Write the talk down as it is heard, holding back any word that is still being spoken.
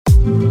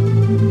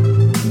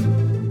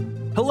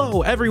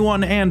Hello,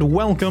 everyone, and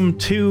welcome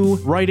to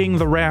Writing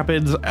the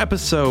Rapids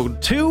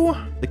Episode 2,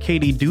 the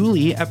Katie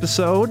Dooley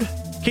episode.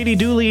 Katie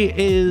Dooley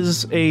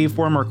is a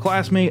former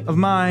classmate of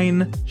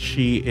mine.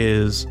 She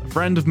is a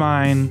friend of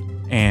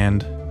mine,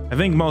 and I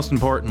think most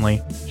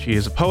importantly, she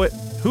is a poet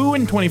who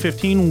in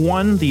 2015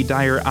 won the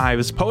Dyer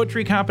Ives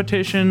Poetry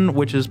Competition,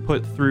 which is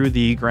put through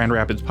the Grand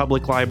Rapids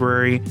Public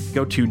Library.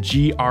 Go to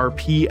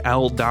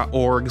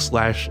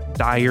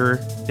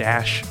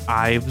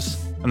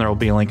grpl.org/Dyer-Ives, and there will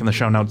be a link in the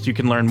show notes. You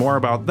can learn more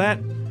about that.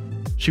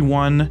 She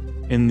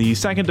won in the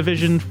second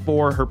division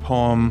for her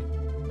poem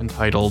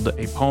entitled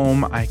A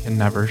Poem I Can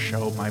Never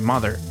Show My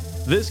Mother.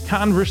 This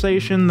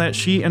conversation that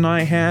she and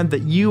I had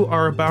that you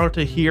are about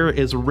to hear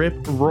is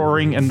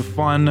rip-roaring and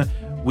fun.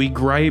 We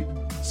gripe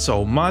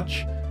so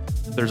much.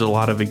 There's a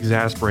lot of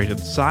exasperated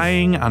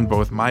sighing on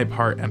both my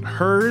part and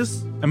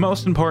hers. And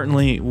most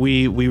importantly,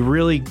 we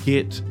really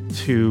get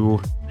to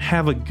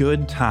have a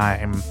good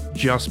time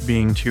just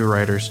being two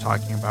writers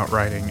talking about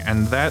writing.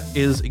 And that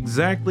is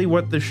exactly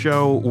what the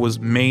show was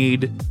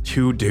made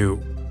to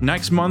do.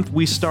 Next month,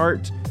 we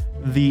start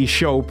the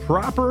show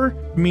proper,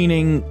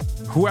 meaning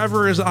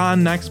whoever is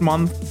on next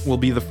month will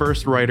be the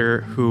first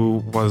writer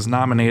who was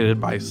nominated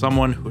by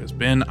someone who has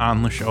been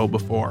on the show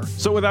before.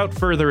 So without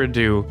further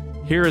ado,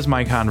 here is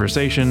my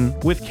conversation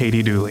with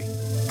Katie Dooley.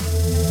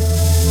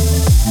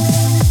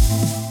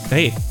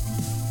 Hey,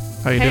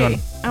 how you doing?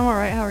 I'm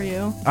alright, how are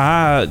you?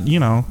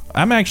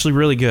 I'm actually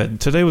really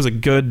good. Today was a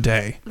good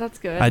day. That's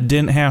good. I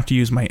didn't have to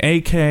use my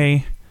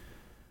AK.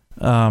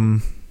 I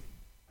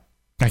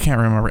can't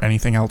remember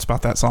anything else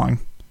about that song.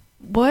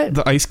 What?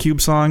 The Ice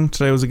Cube song,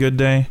 Today Was a Good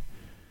Day.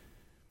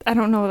 I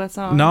don't know that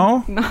song.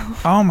 No? No.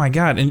 Oh my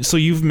god. And so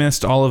you've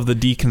missed all of the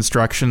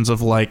deconstructions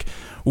of like,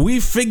 we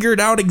figured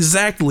out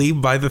exactly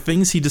by the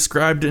things he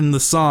described in the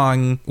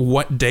song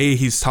what day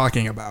he's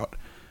talking about.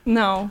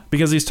 No.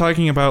 Because he's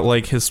talking about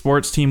like his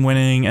sports team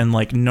winning and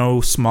like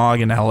no smog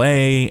in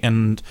LA,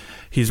 and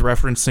he's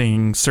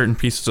referencing certain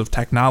pieces of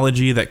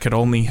technology that could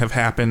only have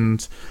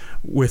happened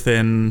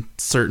within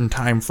certain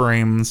time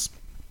frames.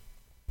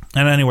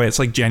 And anyway, it's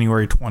like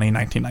January 20,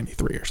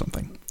 1993 or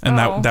something. And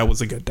that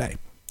was a good day.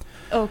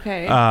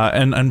 Okay.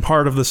 And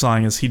part of the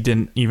song is he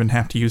didn't even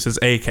have to use his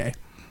AK.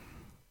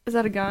 Is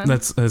that a gun?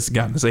 That's his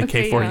gun. It's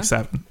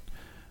AK-47.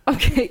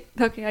 Okay,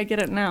 I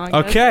get it now.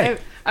 Okay.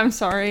 I'm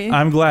sorry.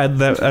 I'm glad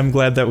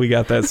that we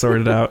got that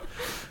sorted out.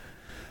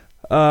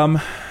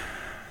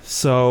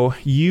 So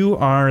you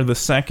are the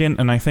second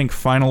and I think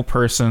final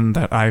person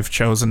that I've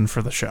chosen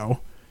for the show.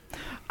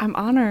 I'm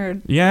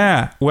honored.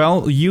 Yeah.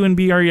 Well, you and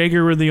B.R.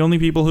 Yeager were the only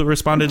people who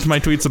responded to my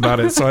tweets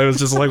about it. So I was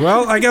just like,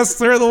 well, I guess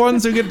they're the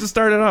ones who get to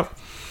start it up.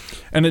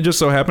 And it just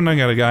so happened I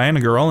got a guy and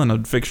a girl and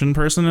a fiction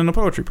person and a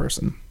poetry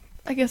person.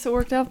 I guess it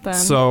worked out then.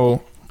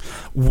 So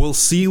we'll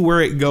see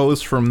where it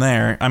goes from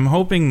there. I'm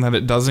hoping that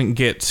it doesn't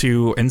get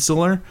too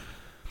insular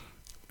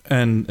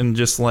and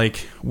just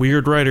like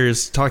weird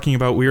writers talking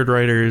about weird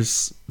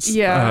writers.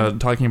 Yeah.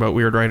 Talking about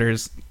weird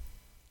writers.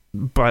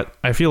 But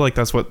I feel like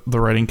that's what the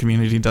writing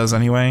community does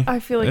anyway.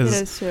 I feel like it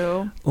is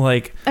too.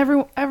 Like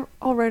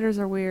all writers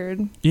are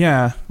weird.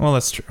 Yeah, well,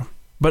 that's true.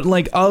 But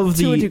like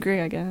to a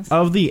degree, I guess.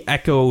 Of the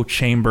echo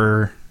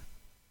chamber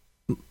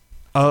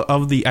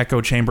of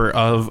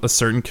a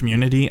certain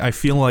community, I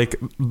feel like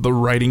the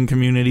writing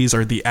communities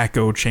are the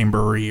echo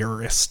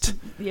chamberierist.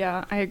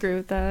 Yeah, I agree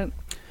with that.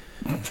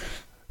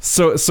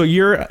 So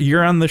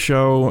you're on the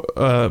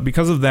show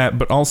because of that,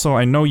 but also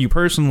I know you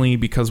personally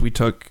because we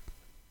took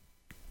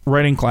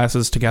writing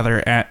classes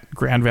together at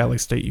Grand Valley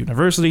State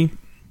University.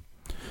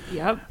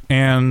 Yep.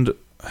 And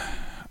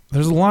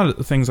there's a lot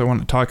of things I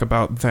want to talk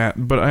about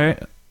that,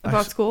 but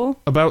about school,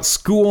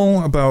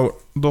 about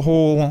the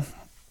whole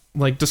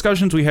like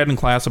discussions we had in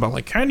class about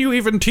like, can you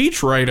even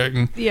teach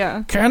writing?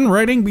 Yeah. Can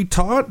writing be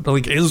taught?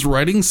 Like, is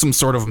writing some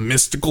sort of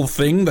mystical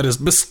thing that is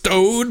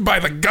bestowed by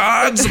the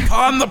gods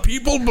upon the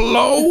people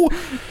below?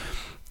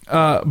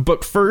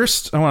 But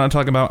first, I want to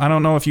talk about, I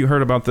don't know if you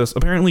heard about this.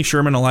 Apparently,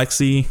 Sherman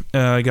Alexie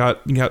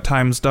got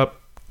times up.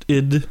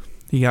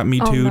 He got Me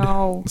Too'd.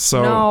 Oh, no.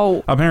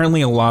 So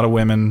apparently a lot of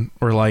women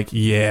were like,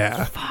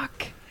 yeah.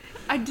 Fuck.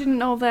 I didn't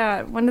know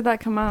that. When did that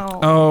come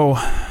out? Oh,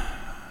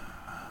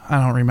 I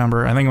don't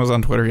remember. I think it was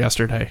on Twitter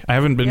yesterday. I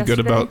haven't been good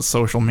about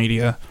social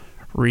media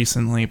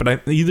recently,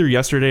 but either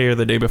yesterday or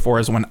the day before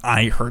is when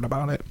I heard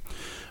about it.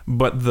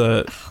 But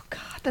oh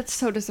God, that's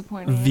so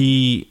disappointing.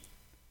 The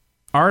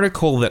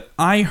article that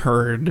I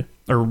heard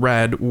or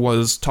read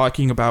was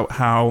talking about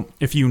how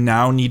if you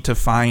now need to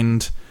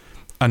find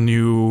a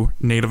new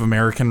Native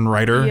American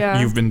writer,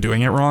 you've been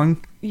doing it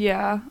wrong.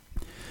 Yeah,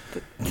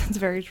 that's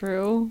very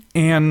true.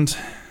 And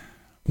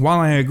while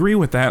I agree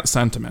with that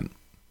sentiment,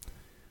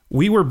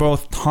 we were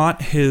both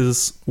taught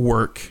his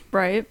work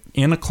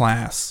in a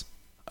class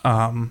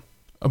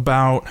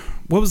about,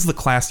 what was the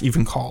class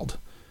even called?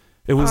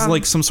 It was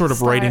like some sort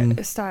of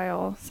writing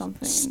style,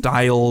 something.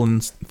 Style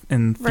and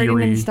theory.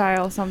 Writing in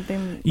style,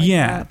 something like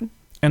that.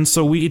 And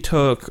so we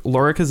took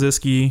Laura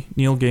Kaziski,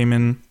 Neil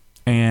Gaiman,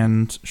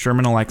 and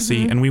Sherman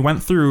Alexie, and we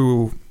went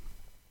through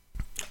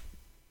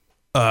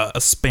a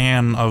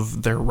span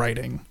of their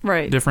writing.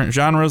 Right. Different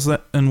genres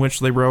in which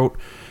they wrote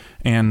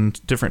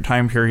and different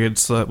time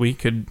periods so that we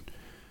could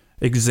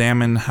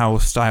examine how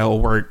style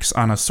works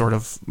on a sort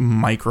of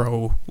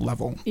micro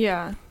level.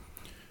 Yeah.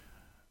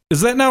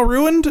 Is that now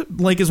ruined?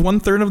 Like, is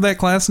 1/3 of that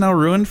class now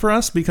ruined for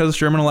us because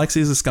Sherman Alexie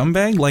is a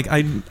scumbag? Like,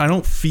 I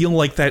don't feel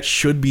like that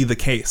should be the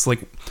case.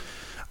 Like,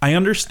 I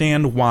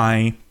understand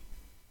why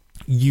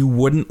you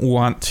wouldn't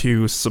want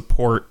to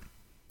support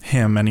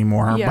him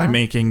anymore by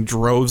making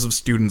droves of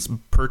students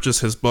purchase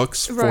his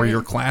books for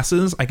your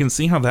classes. I can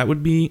see how that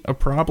would be a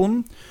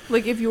problem.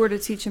 Like if you were to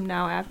teach him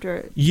now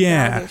after the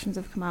allegations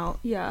have come out.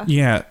 Yeah.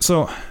 Yeah.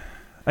 So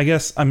I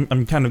guess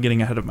I'm kind of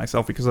getting ahead of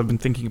myself because I've been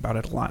thinking about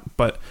it a lot.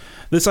 But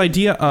this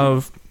idea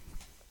of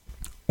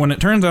when it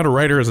turns out a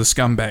writer is a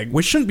scumbag,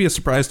 which shouldn't be a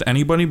surprise to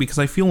anybody because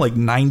I feel like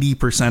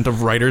 90%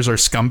 of writers are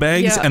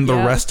scumbags and the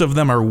rest of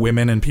them are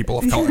women and people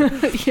of color.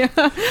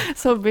 Yeah.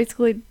 So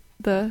basically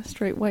the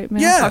straight white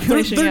man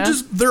population.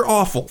 They're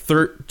awful.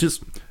 They're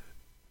just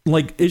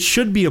like, it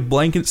should be a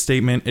blanket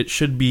statement. It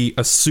should be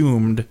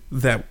assumed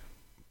that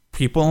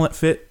people that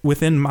fit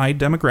within my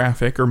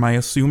demographic or my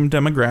assumed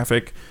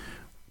demographic,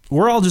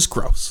 we're all just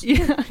gross.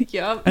 Yeah.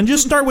 Yep. And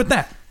just start with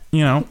that,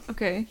 you know?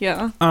 Okay.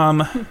 Yeah.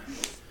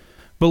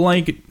 But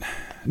like,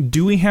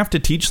 do we have to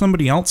teach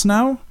somebody else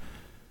now?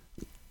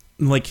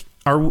 Like,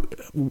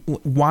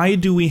 why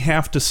do we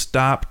have to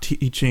stop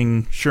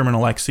teaching Sherman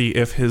Alexie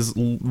if his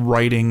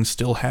writing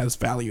still has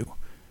value?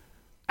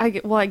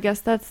 I guess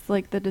that's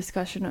like the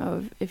discussion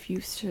of if you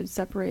should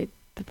separate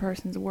the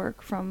person's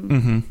work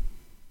from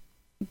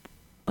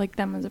like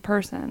them as a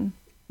person.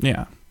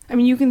 Yeah. I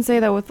mean, you can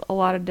say that with a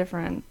lot of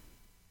different,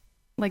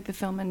 like the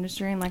film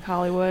industry and like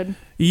Hollywood.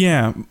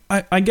 Yeah,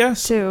 I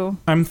guess too.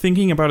 I'm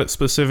thinking about it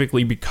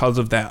specifically because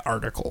of that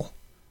article.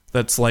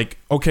 That's like,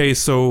 okay,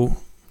 so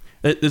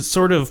it's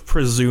sort of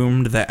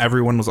presumed that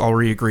everyone was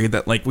already agreed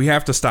that like we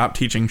have to stop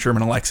teaching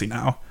Sherman Alexie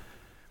now.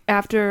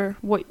 After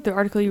what the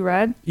article you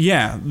read?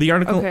 Yeah, the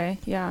article. Okay,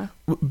 yeah.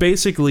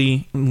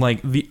 Basically,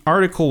 like the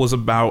article was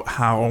about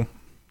how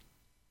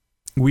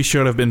we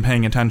should have been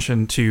paying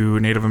attention to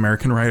Native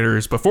American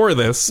writers before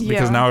this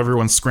because now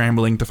everyone's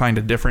scrambling to find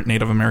a different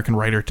Native American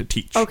writer to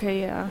teach.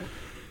 Okay, yeah.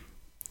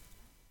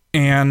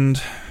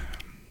 And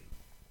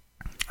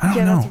I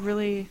don't know. That's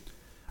really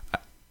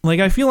like,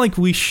 I feel like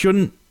we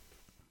shouldn't.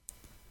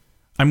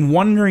 I'm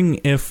wondering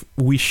if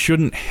we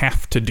shouldn't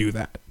have to do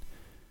that.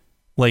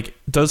 Like,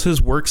 does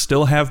his work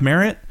still have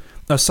merit?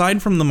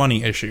 Aside from the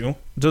money issue,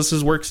 does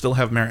his work still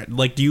have merit?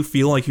 Like, do you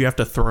feel like you have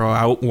to throw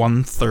out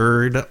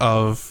 1/3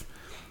 of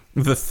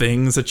the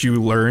things that you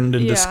learned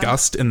and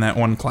discussed in that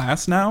one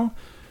class now?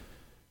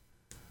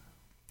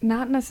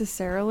 Not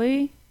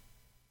necessarily.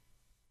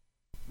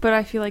 But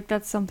I feel like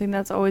that's something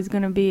that's always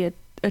going to be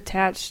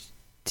attached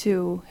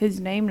to his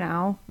name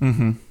now.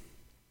 Mm-hmm.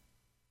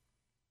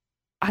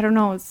 I don't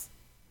know.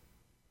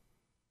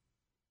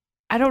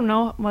 I don't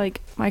know, like,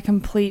 my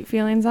complete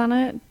feelings on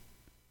it.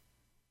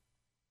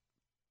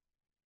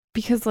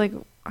 Because, like,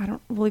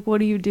 what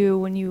do you do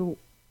when you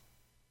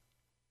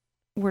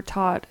were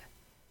taught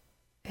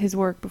his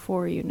work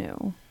before you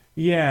knew?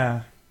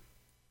 Yeah.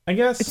 I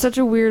guess it's such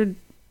a weird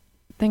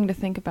thing to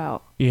think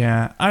about.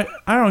 Yeah. I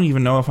don't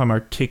even know if I'm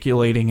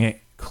articulating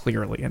it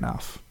clearly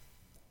enough.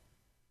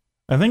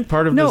 I think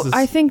part of this is...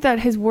 I think that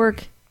his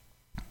work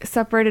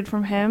separated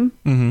from him,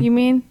 you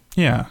mean?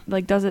 Yeah.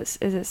 Like, is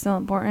it still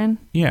important?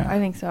 Yeah. I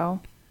think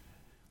so.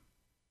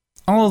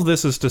 All of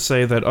this is to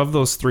say that of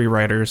those three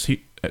writers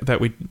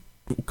that we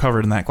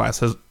covered in that class,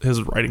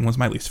 his writing was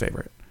my least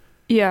favorite.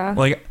 Yeah.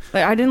 Like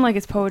I didn't like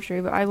his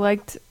poetry, but I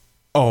liked...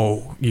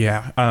 Oh,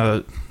 yeah.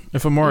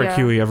 If Amora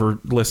Kiwi ever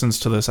listens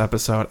to this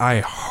episode,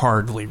 I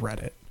hardly read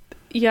it.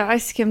 Yeah, I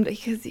skimmed it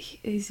because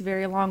he's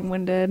very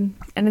long-winded,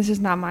 and it's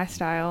just not my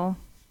style.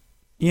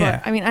 Yeah.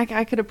 But, I mean,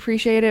 I could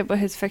appreciate it, but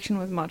his fiction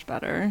was much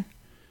better,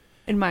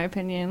 in my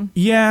opinion.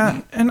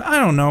 Yeah, and I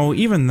don't know.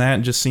 Even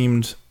that just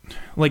seemed...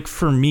 Like,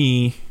 for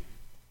me...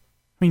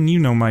 I mean, you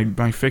know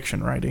my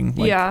fiction writing.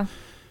 Like, yeah.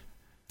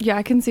 Yeah,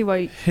 I can see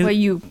why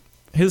you...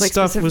 His like,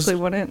 stuff was...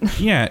 wouldn't.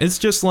 Yeah, it's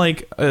just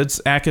like... It's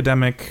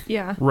academic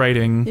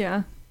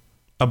writing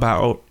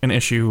about an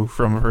issue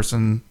from a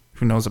person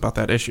who knows about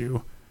that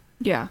issue.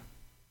 Yeah.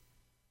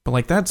 But,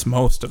 like, that's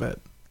most of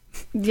it.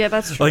 Yeah,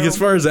 that's true. Like, as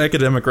far as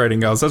academic writing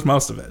goes, that's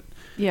most of it.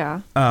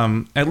 Yeah.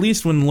 At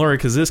least when Laura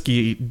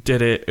Kaczynski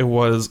did it, it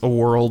was a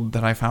world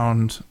that I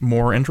found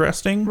more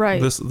interesting.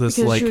 Right. This because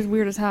like, she was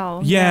weird as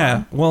hell.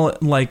 Yeah. Well,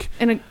 like...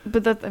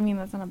 But that's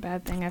not a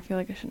bad thing. I feel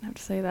like I shouldn't have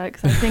to say that,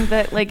 because I think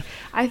that, like,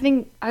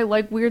 I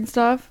like weird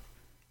stuff,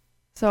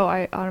 so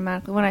I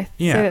automatically, when I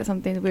say that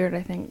something's weird,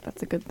 I think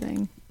that's a good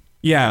thing.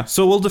 Yeah.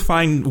 So we'll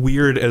define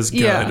weird as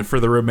good for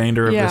the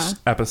remainder of this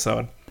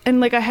episode. And,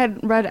 like, I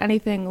hadn't read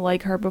anything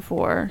like her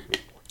before.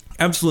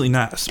 Absolutely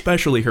not,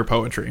 especially her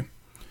poetry.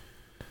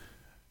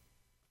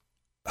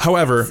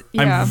 However,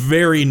 I'm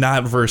very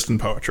not versed in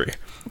poetry.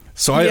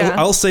 So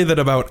I'll say that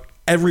about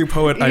every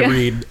poet I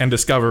read and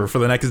discover for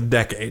the next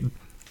decade.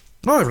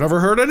 Oh, I've never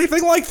heard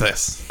anything like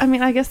this. I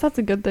mean, I guess that's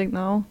a good thing,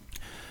 though.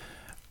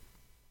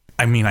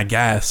 I mean, I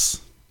guess.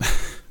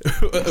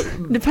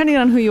 Depending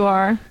on who you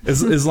are.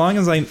 As long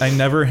as I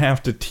never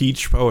have to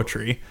teach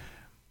poetry.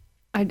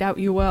 I doubt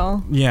you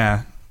will.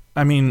 Yeah.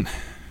 I mean...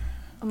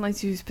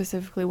 Unless you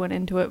specifically went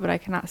into it, but I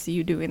cannot see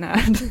you doing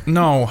that.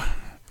 No.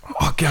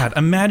 Oh, God.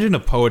 Imagine a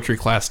poetry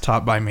class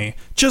taught by me.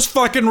 Just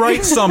fucking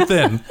write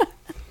something.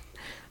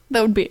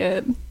 That would be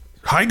it.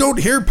 I don't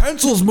hear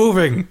pencils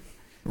moving.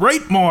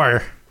 Write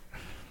more.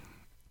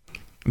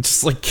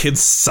 Just like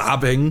kids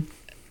sobbing.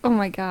 Oh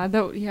my God.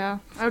 I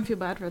would feel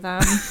bad for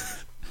them.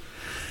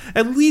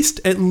 At least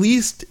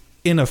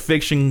in a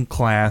fiction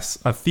class,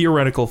 a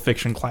theoretical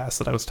fiction class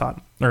that I was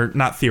taught, or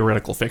not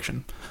theoretical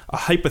fiction, a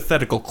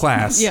hypothetical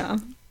class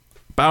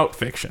about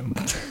fiction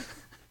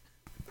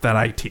that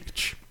I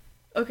teach.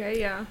 Okay,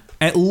 yeah.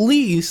 At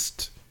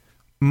least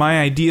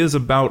my ideas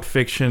about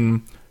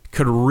fiction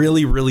could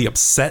really, really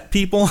upset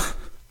people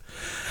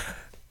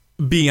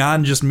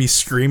beyond just me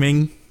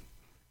screaming.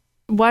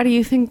 Why do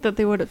you think that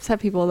they would upset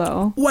people,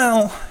 though?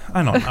 Well,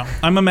 I don't know.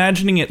 I'm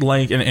imagining it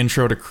like an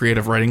intro to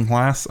creative writing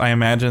class. I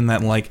imagine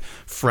that, like,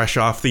 fresh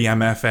off the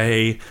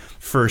MFA,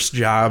 first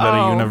job at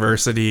a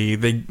university,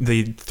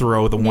 they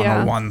throw the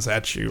 101s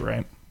at you,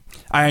 right?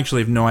 I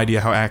actually have no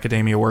idea how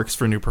academia works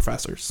for new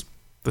professors.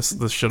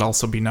 This should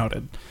also be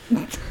noted.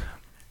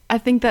 I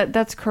think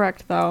that's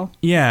correct, though.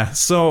 Yeah,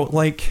 so,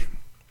 like,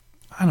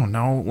 I don't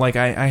know. Like,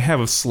 I have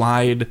a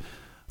slide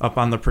up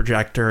on the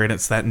projector, and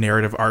it's that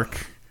narrative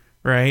arc,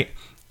 right?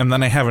 And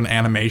then I have an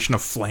animation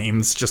of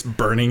flames just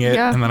burning it,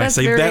 and then I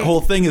say, that whole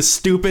thing is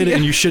stupid,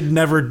 and you should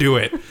never do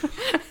it.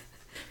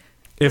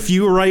 If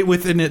you write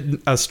within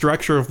it a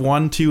structure of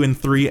 1, 2, and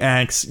 3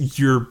 acts,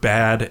 you're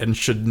bad and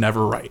should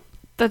never write.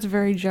 That's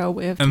very Joe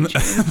way of teaching.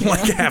 And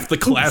like half the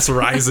class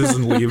rises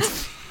and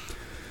leaves.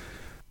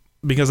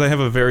 Because I have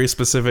a very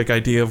specific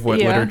idea of what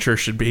literature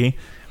should be.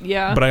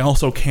 Yeah. But I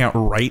also can't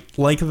write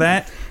like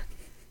that.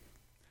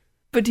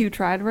 But do you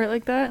try to write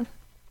like that?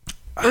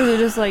 Or is it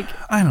just like...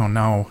 I don't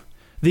know.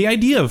 The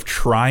idea of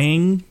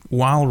trying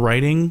while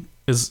writing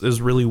is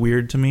really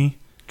weird to me.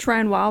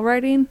 Trying while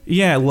writing?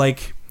 Yeah,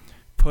 like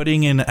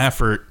putting in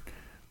effort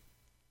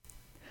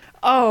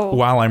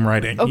while I'm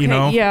writing, okay, you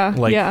know? Yeah,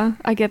 like, yeah,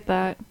 I get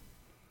that.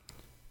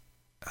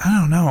 I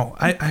don't know.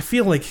 I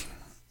feel like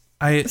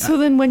So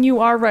then when you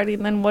are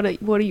writing, then what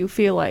do you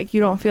feel like?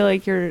 You don't feel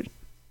like you're...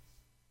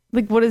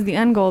 Like, what is the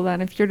end goal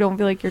then if you don't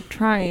feel like you're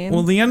trying?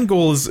 Well, the end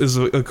goal is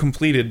a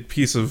completed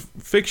piece of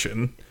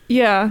fiction.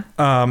 Yeah.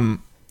 I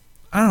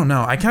don't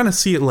know. I kind of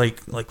see it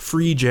like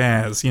free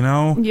jazz, you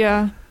know?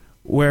 Yeah.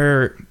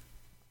 Where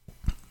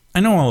I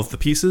know all of the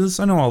pieces.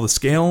 I know all the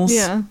scales.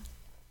 Yeah.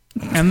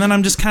 And then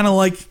I'm just kind of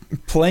like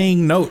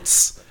playing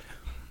notes.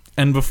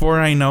 And before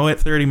I know it,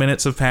 30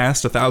 minutes have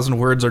passed, 1,000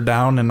 words are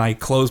down, and I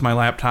close my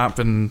laptop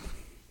and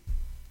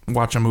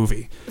watch a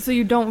movie. So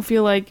you don't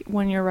feel like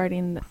when you're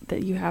writing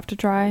that you have to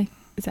try?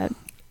 Is that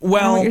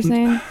what you're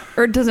saying?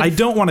 Or does it... I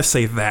don't want to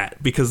say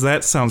that, because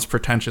that sounds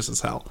pretentious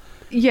as hell.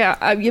 Yeah,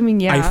 I mean,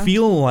 yeah. I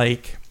feel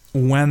like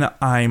when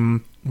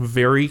I'm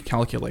very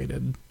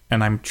calculated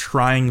and I'm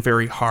trying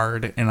very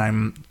hard and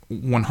I'm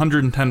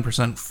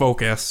 110%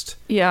 focused,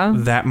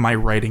 that my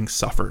writing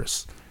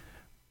suffers.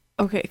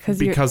 Okay,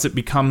 because it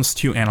becomes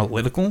too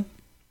analytical.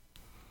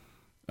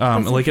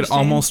 Like it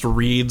almost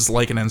reads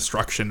like an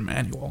instruction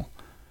manual.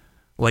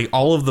 Like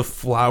all of the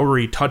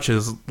flowery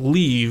touches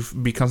leave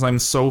because I'm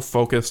so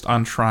focused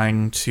on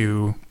trying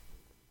to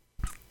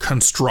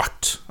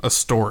construct a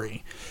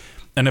story.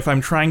 And if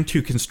I'm trying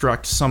to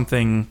construct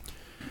something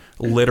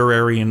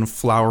literary and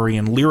flowery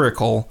and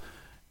lyrical,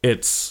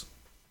 it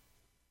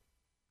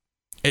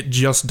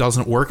just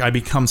doesn't work. I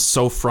become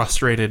so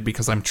frustrated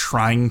because I'm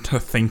trying to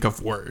think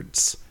of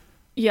words.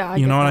 Yeah,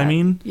 you know what I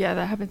mean? Yeah,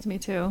 that happens to me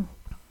too.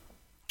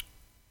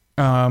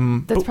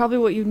 That's probably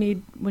what you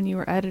need when you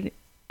were editing,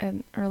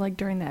 or like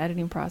during the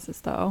editing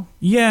process, though.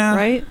 Yeah.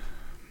 Right?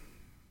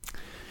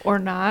 Or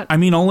not? I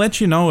mean, I'll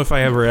let you know if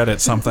I ever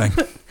edit something.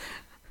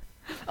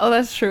 Oh,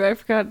 that's true. I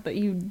forgot that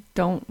you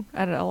don't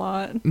edit a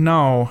lot.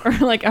 No. Or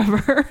like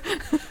ever.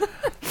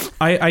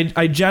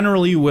 I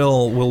generally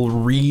will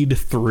read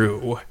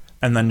through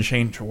and then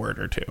change a word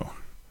or two.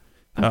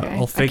 Okay.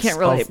 I can't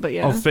relate, but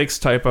yeah. I'll fix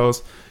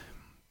typos.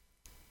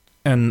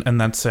 And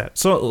that's it.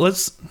 So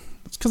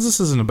because this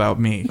isn't about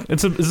me.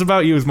 It's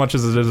about you as much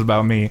as it is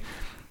about me.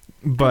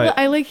 But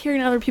I like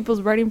hearing other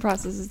people's writing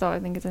processes, though. I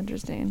think it's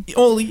interesting.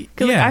 Well, yeah.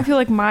 Like, I feel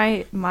like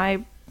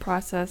my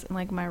process and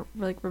like my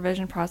like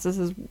revision process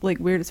is like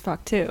weird as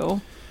fuck too.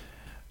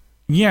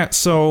 Yeah.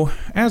 So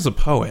as a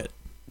poet,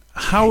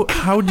 how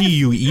do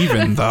you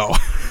even though?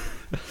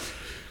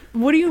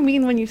 What do you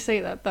mean when you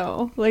say that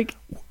though? Like,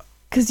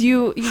 because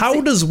you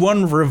how does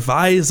one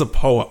revise a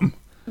poem?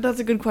 That's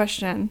a good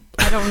question.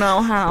 I don't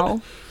know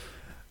how.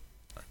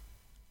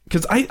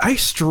 Because I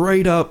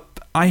straight up,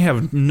 I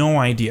have no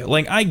idea.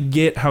 Like, I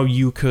get how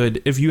you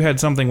could, if you had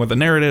something with a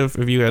narrative,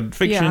 if you had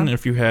fiction,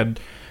 if you had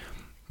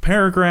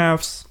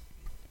paragraphs,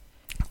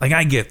 like,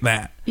 I get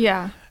that.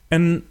 Yeah.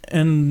 And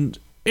in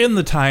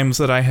the times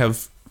that I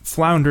have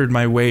floundered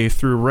my way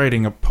through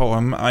writing a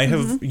poem, I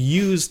have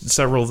used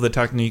several of the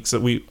techniques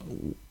that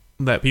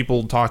that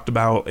people talked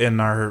about in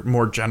our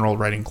more general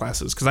writing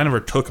classes, because I never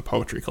took a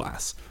poetry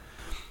class.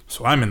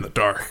 So I'm in the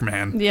dark,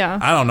 man. Yeah.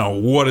 I don't know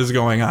what is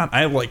going on.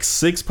 I have like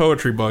 6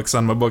 poetry books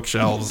on my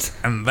bookshelves,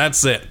 and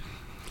that's it.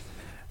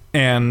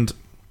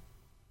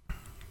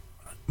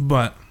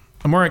 But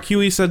Amora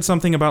Kiwi said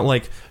something about,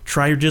 like,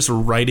 try just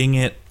writing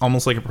it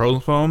almost like a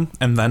prose poem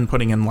and then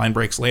putting in line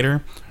breaks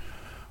later.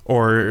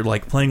 Or,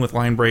 like, playing with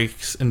line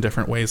breaks in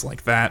different ways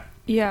like that.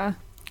 Yeah.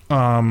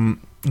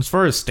 As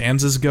far as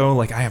stanzas go,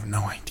 like, I have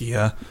no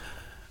idea.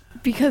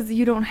 Because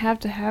you don't have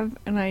to have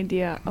an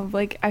idea of,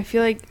 like, I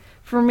feel like,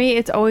 for me,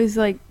 it's always,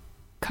 like,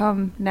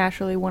 come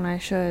naturally when I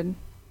should,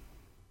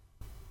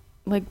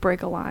 like,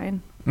 break a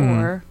line.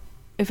 Or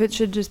if it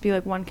should just be,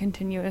 like, one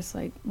continuous,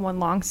 like, one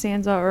long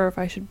stanza, or if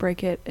I should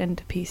break it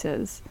into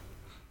pieces.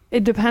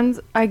 It depends.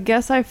 I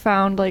guess I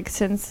found, like,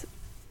 since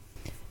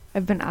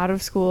I've been out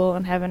of school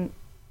and haven't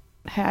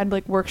had,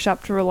 like,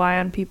 workshop to rely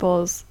on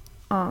people's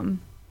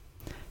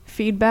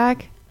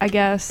feedback, I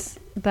guess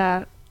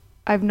that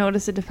I've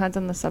noticed it depends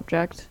on the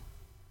subject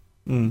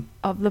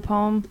of the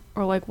poem,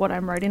 or, like, what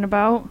I'm writing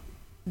about.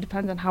 It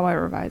depends on how I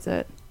revise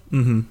it.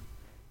 Mm-hmm.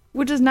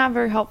 Which is not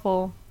very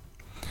helpful.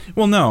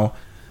 Well, no.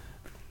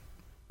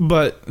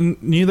 But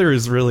neither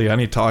is really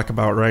any talk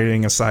about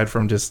writing aside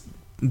from just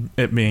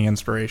it being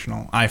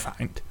inspirational, I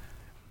find.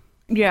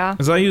 Yeah.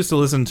 Because I used to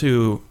listen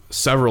to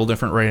several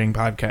different writing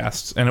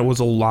podcasts, and it was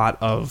a lot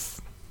of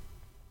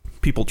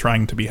people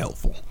trying to be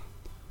helpful.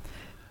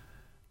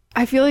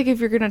 I feel like if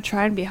you're going to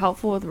try and be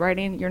helpful with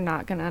writing, you're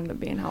not going to end up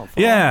being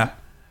helpful. Yeah.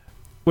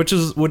 Which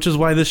is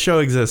why this show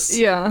exists.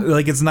 Yeah.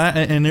 Like, it's not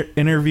an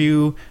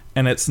interview,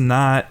 and it's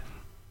not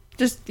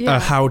just a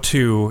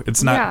how-to.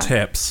 It's not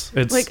tips.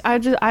 It's like,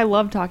 I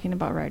love talking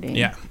about writing.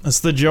 Yeah. It's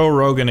the Joe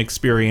Rogan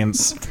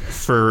experience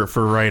for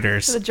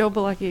writers. The Joe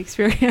Balecki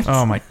experience.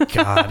 Oh my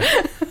God.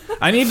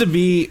 I need to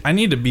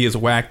be as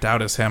whacked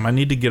out as him. I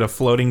need to get a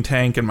floating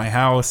tank in my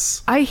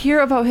house. I hear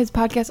about his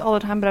podcast all the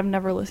time, but I've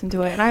never listened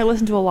to it. And I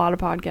listen to a lot of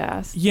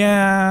podcasts.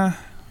 Yeah.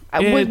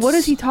 What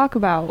does he talk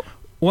about?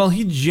 Well,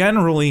 he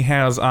generally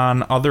has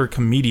on other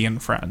comedian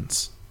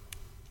friends.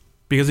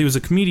 Because he was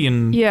a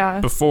comedian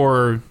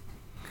before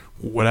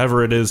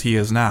whatever it is he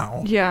is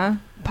now. Yeah.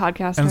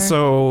 Podcaster. And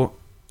so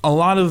a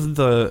lot of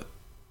the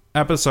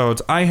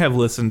episodes I have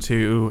listened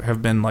to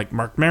have been like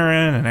Mark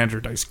Maron and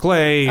Andrew Dice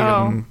Clay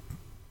and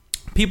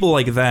people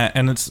like that,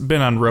 and it's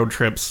been on road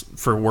trips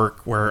for work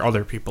where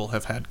other people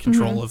have had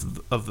control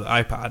of the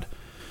iPod.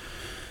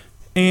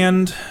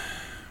 And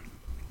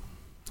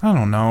I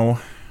don't know,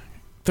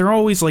 they're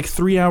always like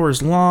 3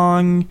 hours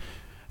long,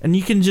 and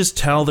you can just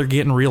tell they're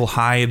getting real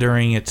high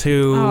during it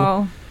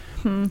too.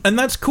 And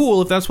that's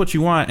cool if that's what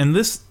you want. And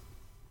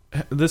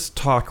this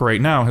talk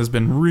right now has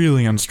been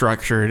really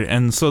unstructured,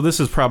 and so this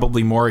is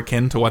probably more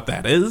akin to what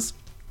that is.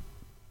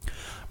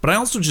 But I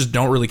also just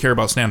don't really care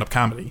about stand-up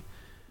comedy.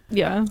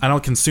 Yeah. I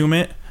don't consume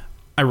it.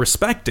 I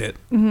respect it.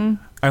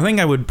 I think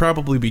I would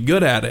probably be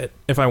good at it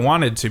if I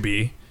wanted to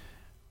be.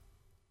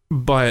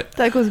 But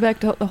that goes back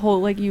to the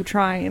whole, like, you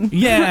trying.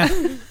 Yeah.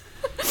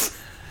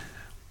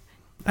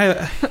 I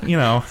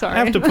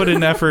have to put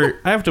in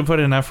effort. I have to put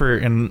in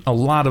effort in a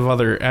lot of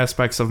other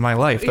aspects of my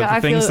life. That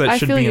the things that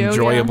should be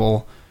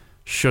enjoyable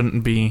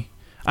shouldn't be.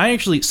 I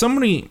actually,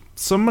 somebody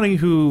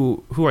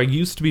who I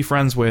used to be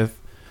friends with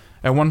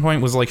at one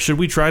point was like, should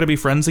we try to be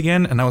friends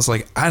again? And I was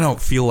like, I don't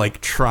feel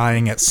like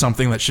trying at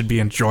something that should be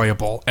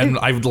enjoyable. And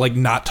I've like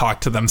not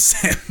talked to them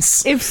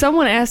since. If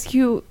someone asks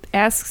you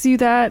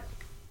that,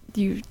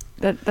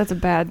 that's a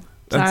bad sign.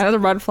 That's a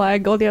red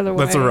flag. Go the other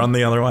way. That's a run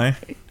the other way.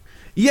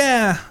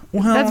 Yeah,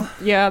 well...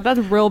 That's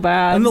real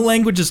bad. And the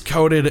language is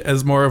coded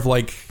as more of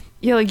like...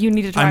 Yeah, like you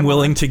need to try I'm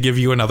willing to give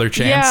you another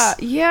chance.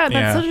 Yeah,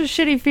 that's such a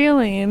shitty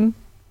feeling.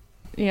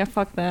 Yeah,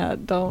 fuck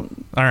that.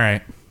 Don't.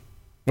 Alright.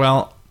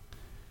 Well,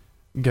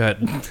 good.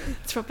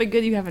 It's probably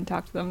good you haven't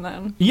talked to them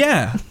then.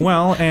 Yeah,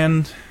 well,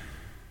 and...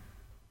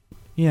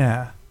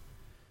 Yeah.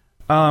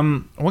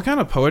 What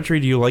kind of poetry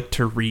do you like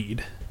to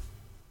read?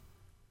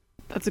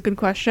 That's a good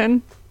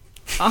question.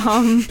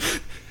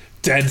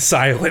 Dead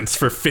silence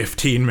for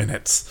 15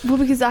 minutes. Well,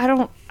 because I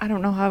don't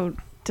know how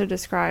to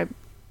describe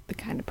the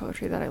kind of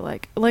poetry that I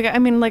like. Like, I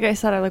mean, like I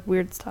said, I like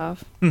weird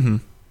stuff.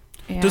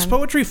 Does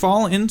poetry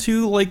fall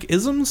into like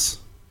isms?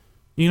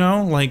 You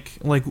know, like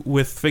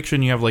with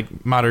fiction, you have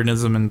like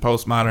modernism and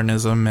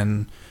postmodernism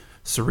and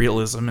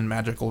surrealism and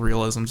magical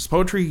realism. Does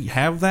poetry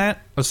have that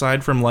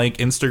aside from like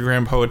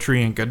Instagram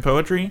poetry and good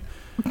poetry?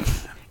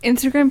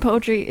 Instagram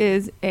poetry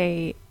is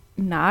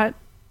not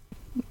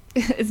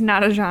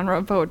a genre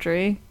of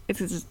poetry. It's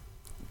just,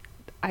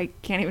 I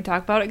can't even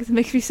talk about it because it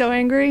makes me so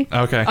angry.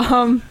 Okay.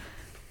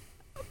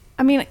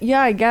 I mean, yeah,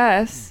 I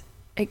guess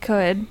it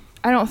could.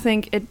 I don't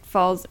think it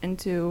falls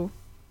into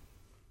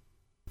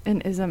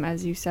an ism,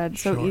 as you said,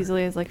 so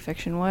easily as like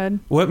fiction would.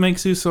 What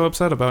makes you so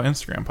upset about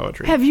Instagram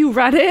poetry? Have you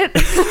read it?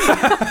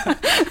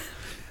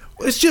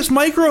 It's just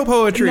micro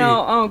poetry.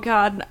 No, oh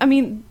God. I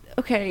mean,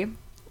 okay.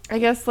 I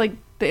guess like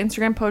the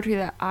Instagram poetry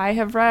that I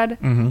have read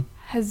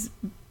has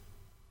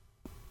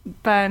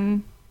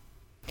been,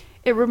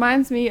 It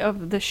reminds me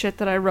of the shit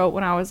that I wrote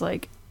when I was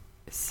like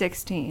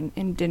 16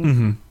 and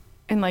didn't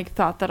and like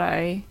thought that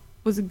I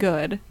was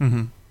good.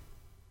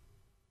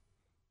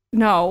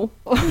 No.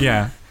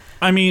 Yeah.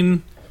 I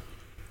mean,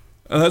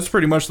 that's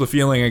pretty much the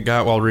feeling I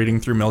got while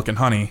reading through Milk and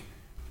Honey.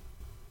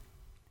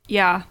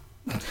 Yeah.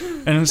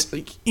 And it's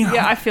like, you know,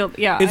 yeah, I feel,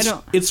 yeah,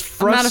 I'm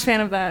not a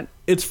fan of that.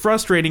 It's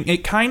frustrating.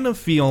 It kind of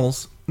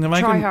feels,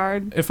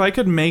 hard. If I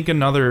could make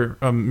another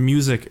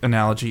music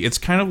analogy, it's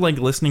kind of like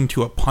listening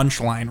to a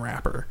punchline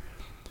rapper.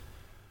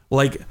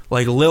 Like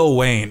Lil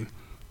Wayne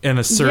in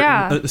a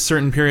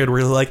certain period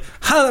where you're like,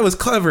 ha, that was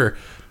clever.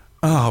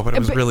 Oh, but it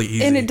was really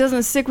easy. And it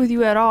doesn't stick with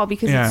you at all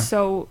because it's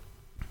so,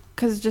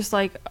 because it's just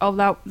like, oh,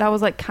 that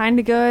was like kind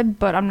of good,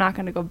 but I'm not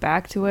going to go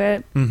back to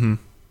it.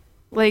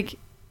 Like,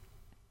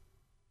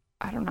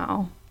 I don't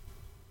know.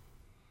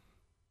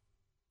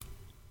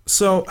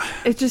 So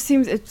it just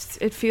seems,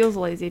 it feels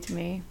lazy to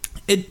me.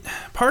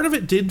 Part of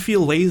it did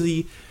feel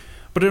lazy,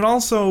 but it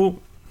also,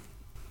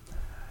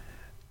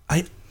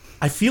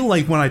 I feel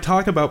like when I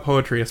talk about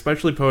poetry,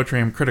 especially poetry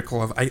I'm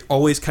critical of, I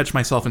always catch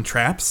myself in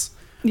traps.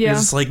 Yeah.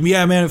 It's like,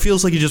 yeah, man, it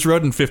feels like you just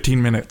wrote in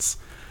 15 minutes.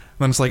 And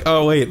then it's like,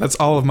 oh, wait, that's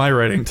all of my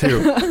writing,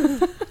 too.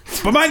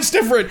 But mine's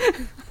different,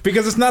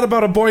 because it's not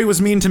about a boy who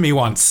was mean to me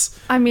once.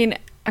 I mean,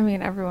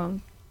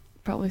 everyone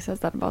probably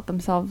says that about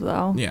themselves,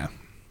 though. Yeah.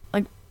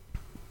 Like,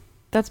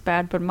 that's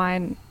bad, but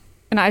mine,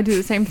 and I do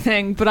the same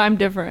thing, but I'm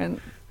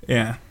different.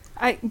 Yeah.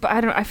 I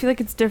feel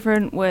like it's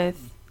different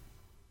with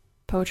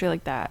poetry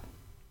like that.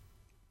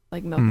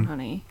 Like Milk and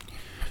Honey.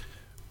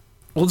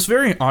 Well, it's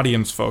very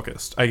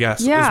audience-focused, I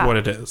guess, is what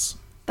it is.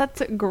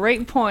 That's a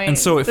great point. And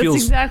so that's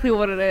exactly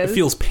what it is. It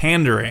feels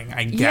pandering,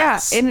 I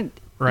guess. Yeah,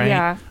 right?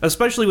 Yeah.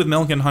 Especially with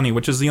Milk and Honey,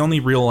 which is the only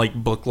real like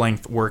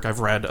book-length work I've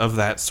read of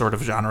that sort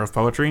of genre of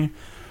poetry,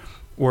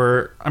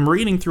 where I'm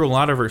reading through a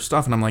lot of her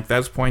stuff and I'm like,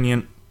 that's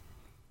poignant.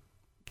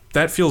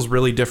 That feels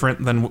really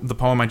different than the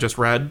poem I just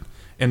read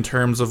in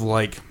terms of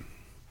like,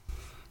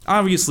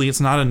 obviously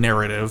it's not a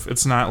narrative.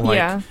 It's not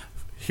like,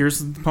 here's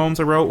the poems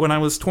I wrote when I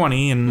was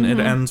 20 and it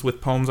ends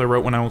with poems I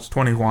wrote when I was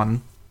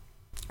 21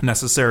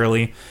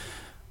 necessarily.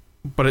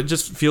 But it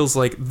just feels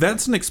like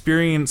that's an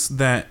experience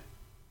that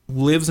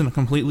lives in a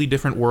completely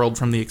different world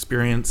from the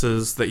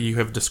experiences that you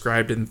have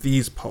described in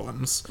these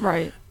poems.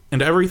 Right.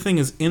 And everything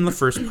is in the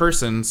first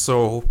person,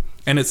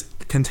 and it's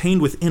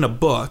contained within a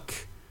book.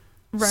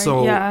 Right,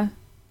 so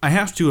I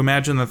have to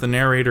imagine that the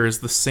narrator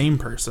is the same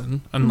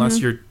person, unless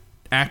you're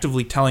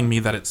actively telling me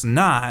that it's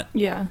not.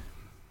 Yeah.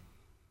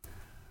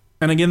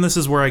 And again, this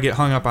is where I get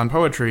hung up on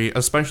poetry,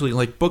 especially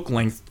like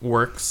book-length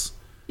works.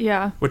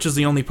 Yeah. Which is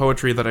the only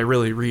poetry that I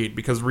really read,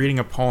 because reading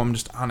a poem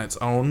just on its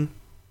own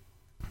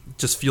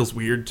just feels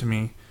weird to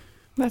me.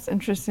 That's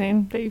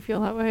interesting that you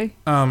feel that way.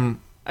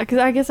 Because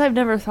I guess I've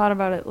never thought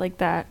about it like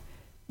that.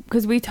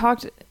 Because we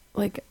talked,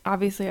 like,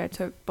 obviously I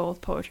took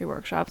both poetry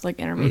workshops, like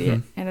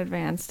intermediate and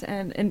advanced.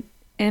 And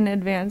in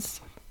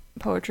advanced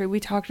poetry, we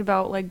talked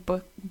about, like,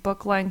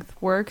 book-length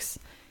works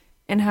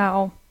and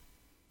how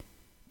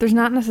there's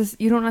not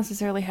you don't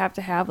necessarily have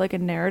to have, like, a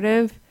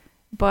narrative,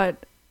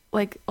 but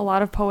like a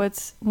lot of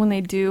poets, when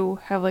they do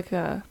have like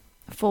a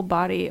full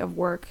body of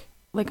work,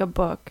 like a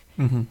book,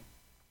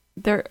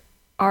 there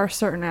are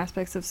certain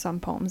aspects of some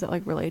poems that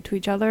like relate to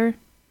each other.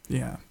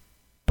 Yeah.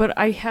 But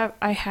I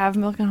have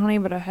Milk and Honey,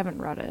 but I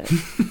haven't read it.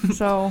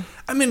 So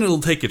I mean,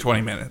 it'll take you 20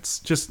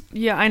 minutes.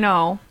 Yeah, I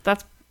know.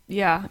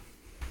 Yeah.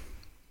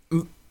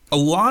 A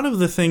lot of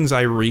the things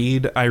I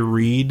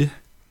read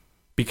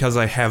because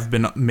I have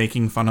been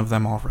making fun of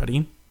them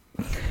already.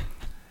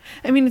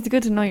 I mean, it's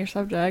good to know your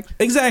subject.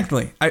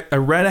 Exactly. I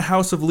read A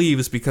House of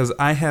Leaves because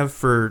I have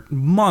for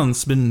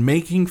months been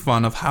making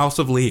fun of House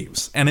of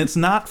Leaves, and it's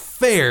not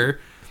fair.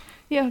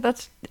 Yeah,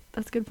 that's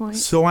a good point.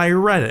 So I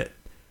read it.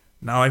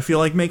 Now I feel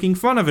like making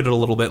fun of it a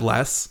little bit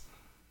less.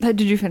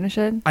 Did you finish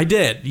it? I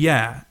did,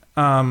 yeah.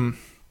 And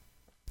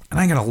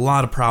I got a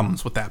lot of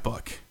problems with that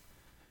book.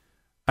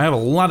 I have a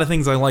lot of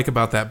things I like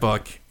about that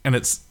book, and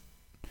it's...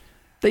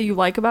 That you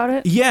like about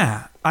it?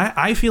 Yeah.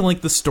 I feel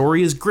like the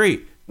story is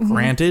great.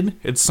 Granted,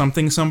 it's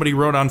something somebody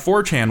wrote on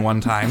 4chan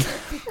one time,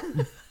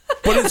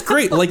 but it's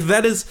great. Like,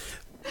 that is,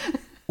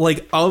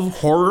 like, of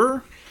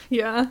horror.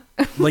 Yeah.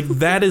 Like,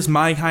 that is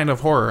my kind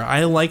of horror.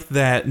 I like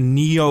that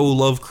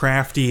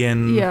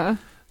neo-Lovecraftian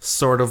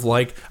sort of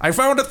like, I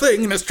found a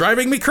thing and it's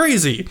driving me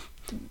crazy.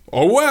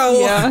 Oh,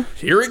 well,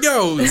 here it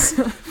goes.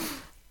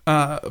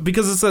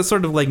 Because it's that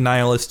sort of, like,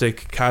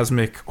 nihilistic,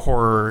 cosmic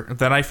horror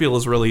that I feel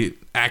is really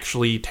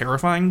actually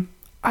terrifying.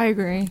 I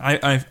agree.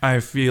 I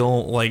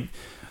feel like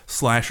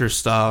slasher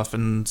stuff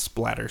and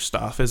splatter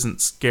stuff isn't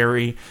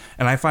scary,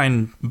 and I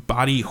find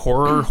body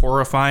horror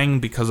horrifying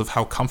because of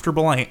how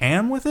comfortable I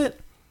am with it.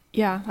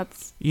 Yeah,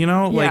 that's... You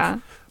know,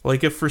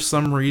 like if for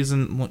some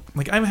reason,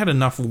 like I've had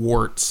enough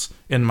warts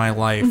in my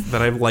life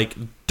that I've like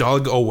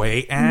dug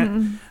away at,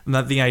 and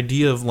that the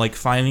idea of like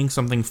finding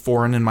something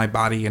foreign in my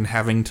body and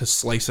having to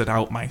slice it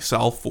out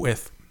myself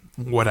with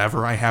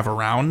whatever I have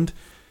around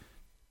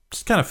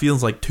just kind of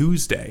feels like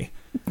Tuesday.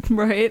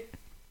 Right.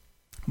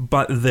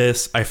 But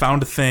this, I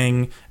found a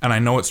thing, and I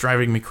know it's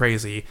driving me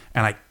crazy,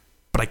 and I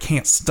but I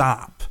can't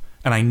stop.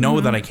 And I know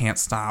that I can't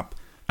stop.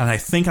 And I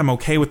think I'm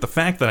okay with the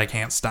fact that I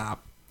can't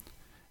stop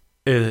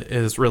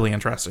is really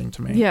interesting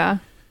to me. Yeah.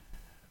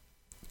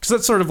 Because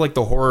that's sort of like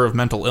the horror of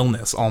mental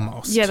illness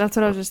almost. Yeah, that's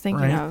what I was just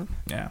thinking of.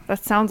 Yeah.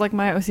 That sounds like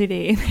my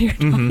OCD that you're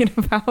talking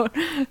about.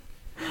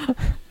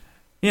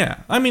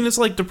 Yeah. I mean, it's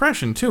like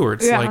depression too, where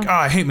it's like, oh,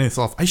 I hate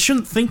myself. I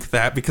shouldn't think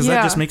that because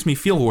that just makes me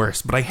feel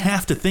worse. But I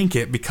have to think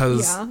it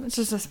because it's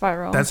just a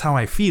spiral. That's how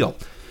I feel.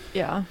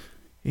 Yeah.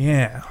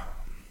 Yeah.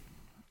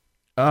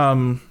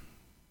 I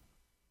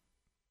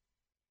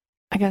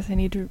guess I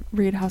need to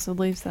read House of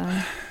Leaves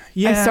then.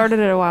 Yeah. I started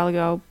it a while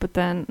ago, but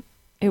then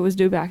it was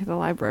due back at the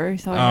library,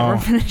 so I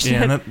never finished it.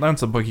 Yeah,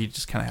 that's a book you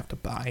just kind of have to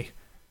buy.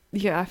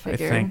 Yeah, I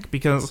figured. I think,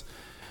 because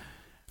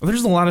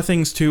there's a lot of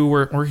things, too,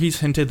 where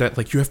he's hinted that,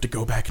 like, you have to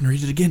go back and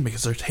read it again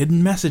because there's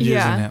hidden messages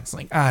in it. It's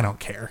like, I don't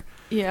care.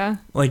 Yeah.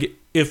 Like,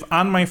 if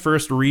on my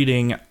first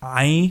reading,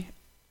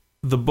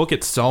 the book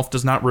itself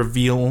does not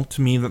reveal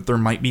to me that there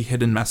might be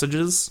hidden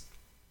messages,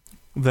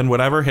 then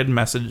whatever hidden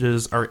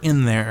messages are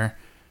in there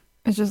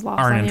it's just lost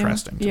aren't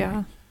interesting to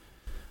me.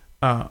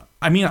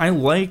 I mean, I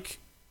like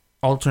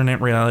alternate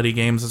reality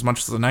games as much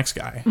as the next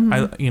guy.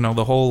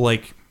 The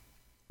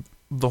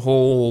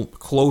whole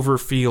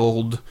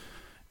Cloverfield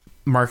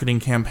marketing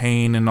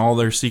campaign and all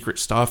their secret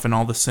stuff and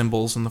all the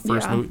symbols in the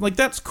first movie. Like,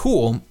 that's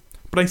cool,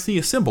 but I see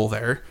a symbol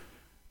there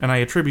and I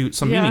attribute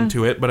some meaning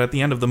to it, but at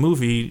the end of the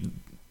movie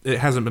it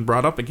hasn't been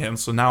brought up again,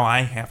 so now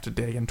I have to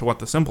dig into what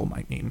the symbol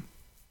might mean.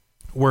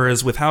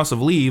 Whereas with House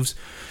of Leaves,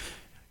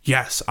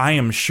 yes, I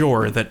am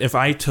sure that if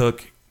I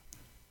took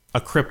a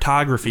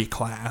cryptography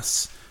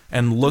class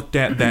and looked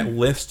at that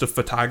list of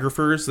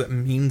photographers that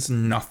means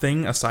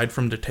nothing aside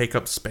from to take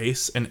up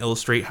space and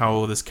illustrate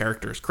how this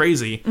character is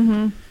crazy.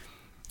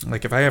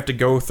 Like, if I have to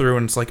go through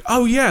and it's like,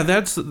 oh yeah,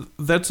 that's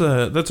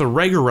a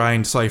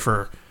Regerine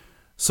cipher.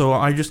 So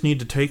I just need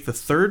to take the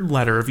third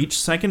letter of each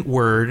second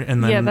word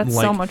and then that's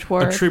so much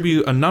work.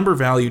 Attribute a number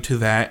value to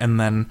that and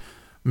then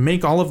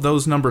make all of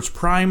those numbers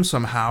prime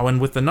somehow.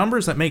 And with the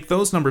numbers that make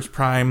those numbers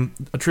prime,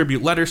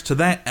 attribute letters to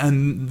that.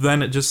 And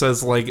then it just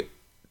says, like,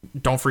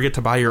 don't forget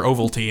to buy your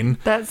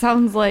Ovaltine. That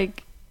sounds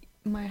like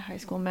my high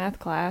school math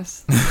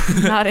class.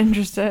 Not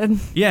interested.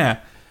 Yeah.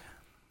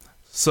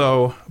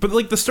 So, but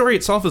like the story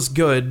itself is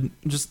good.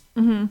 Just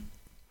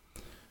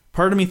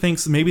part of me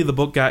thinks maybe the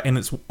book got in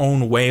its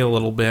own way a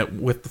little bit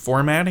with the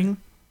formatting,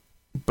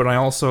 but I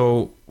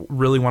also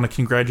really want to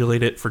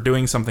congratulate it for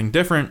doing something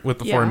different with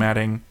the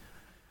formatting.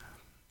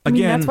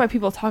 Again, I mean, that's why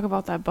people talk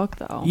about that book,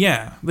 though.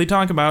 Yeah, they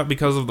talk about it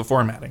because of the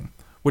formatting,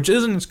 which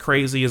isn't as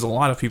crazy as a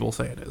lot of people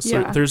say it is.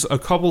 Yeah. So there's a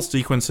couple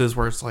sequences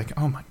where it's like,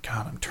 oh my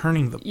god, I'm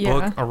turning the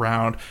book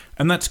around.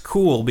 And that's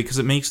cool because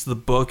it makes the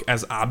book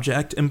as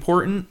object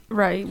important.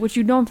 Right, which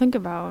you don't think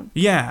about.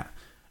 Yeah.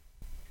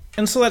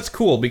 And so that's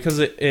cool because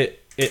it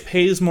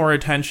pays more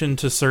attention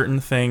to certain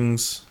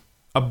things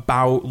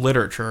about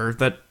literature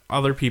that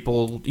other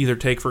people either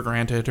take for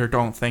granted or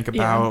don't think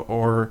about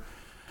or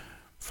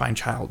find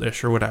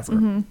childish or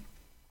whatever.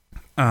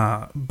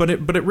 But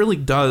it really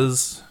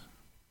does.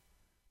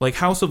 Like,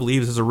 House of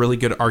Leaves is a really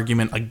good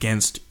argument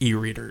against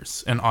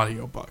e-readers and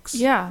audiobooks.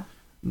 Yeah.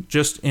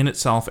 Just in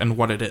itself and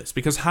what it is.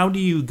 Because how do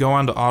you go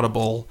onto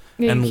Audible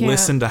and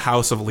listen to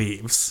House of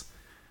Leaves?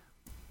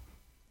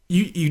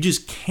 You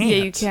just can't.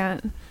 Yeah, you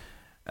can't.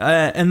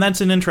 And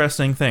that's an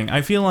interesting thing.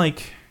 I feel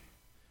like,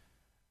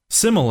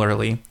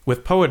 similarly,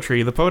 with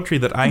poetry, the poetry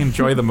that I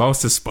enjoy the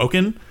most is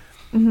spoken.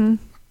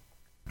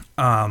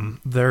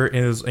 There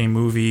is a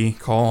movie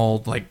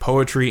called, like,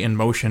 Poetry in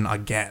Motion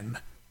Again.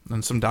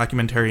 And some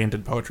documentarian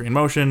did Poetry in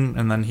Motion,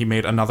 and then he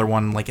made another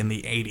one like in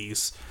the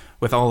 80s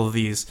with all of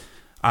these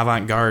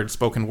avant-garde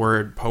spoken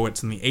word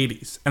poets in the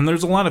 80s. And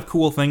there's a lot of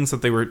cool things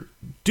that they were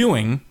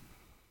doing.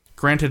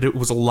 Granted, it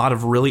was a lot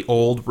of really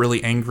old,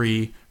 really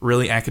angry,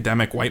 really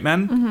academic white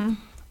men.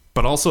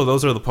 But also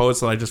those are the poets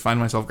that I just find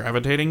myself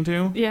gravitating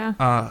to.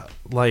 Yeah.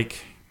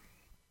 Like,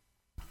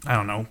 I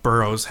don't know,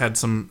 Burroughs had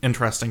some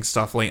interesting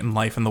stuff late in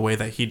life, and the way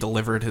that he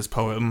delivered his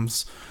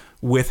poems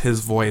with his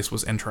voice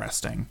was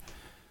interesting.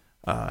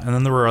 And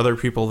then there were other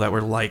people that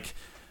were like,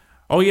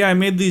 oh yeah, I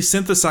made these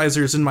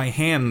synthesizers in my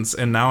hands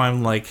and now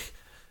I'm like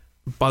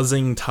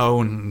buzzing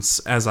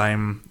tones as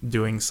I'm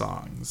doing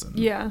songs.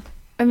 Yeah.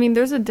 I mean,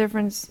 there's a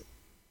difference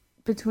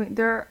between,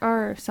 there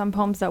are some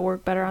poems that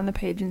work better on the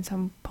page and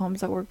some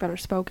poems that work better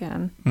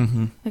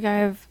spoken. Like, I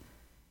have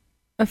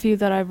a few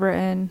that I've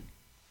written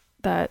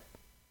that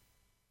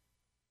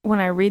when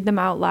I read them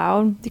out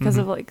loud, because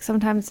of like,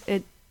 sometimes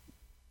it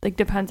like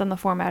depends on the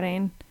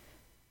formatting.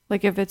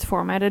 Like, if it's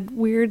formatted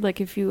weird,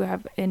 like if you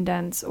have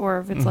indents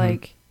or if it's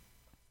like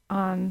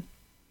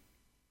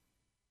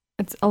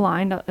it's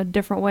aligned a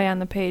different way on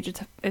the page,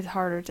 it's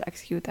harder to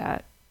execute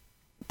that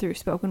through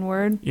spoken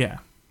word. Yeah.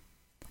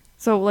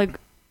 So, like,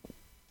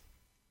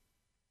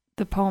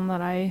 the poem that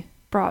I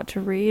brought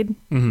to read,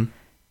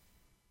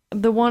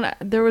 there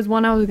was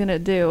one I was going to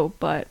do,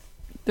 but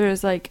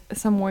there's like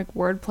some like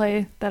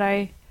wordplay that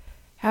I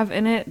have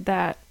in it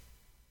that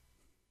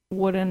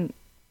wouldn't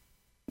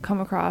come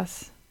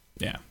across.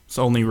 Yeah, it's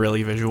only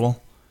really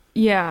visual.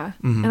 Yeah.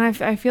 Mm-hmm.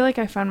 And I feel like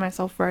I find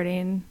myself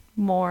writing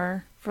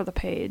more for the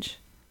page.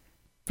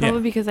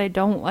 Probably because I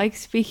don't like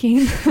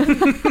speaking.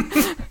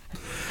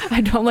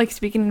 I don't like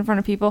speaking in front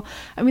of people.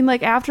 I mean,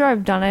 like, after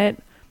I've done it,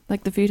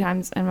 like, the few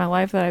times in my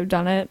life that I've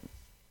done it,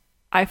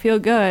 I feel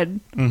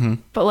good. Mm-hmm.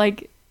 But,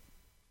 like,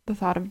 the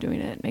thought of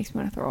doing it makes me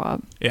want to throw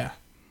up. Yeah.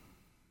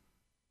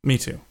 Me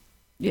too.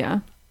 Yeah.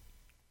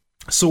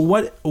 So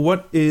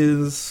what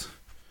is...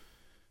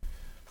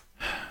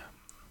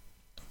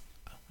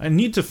 I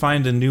need to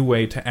find a new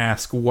way to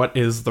ask what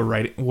is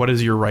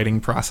your writing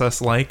process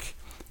like?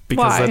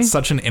 Because that's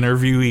such an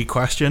interviewee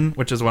question,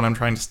 which is what I'm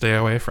trying to stay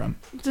away from.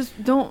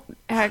 Just don't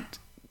act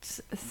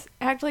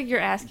like you're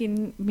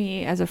asking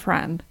me as a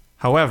friend.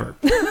 However,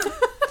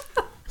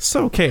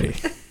 so Katie.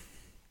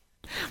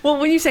 Well,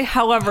 when you say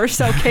however,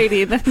 so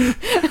Katie, then...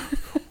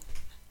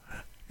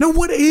 No,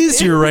 what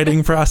is your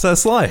writing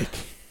process like?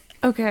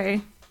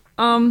 Okay.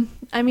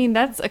 I mean,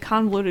 that's a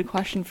convoluted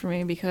question for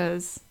me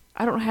because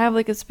I don't have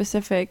like a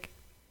specific...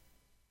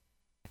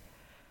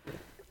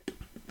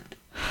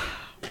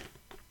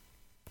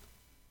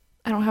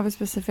 I don't have a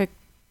specific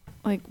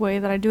like way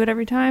that I do it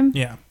every time.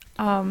 Yeah.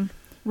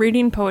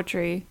 Reading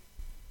poetry,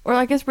 or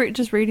I guess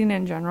just reading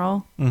in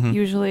general,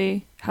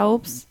 usually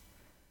helps.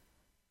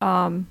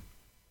 I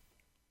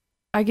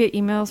get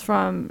emails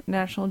from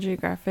National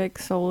Geographic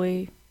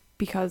solely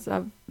because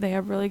they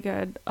have really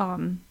good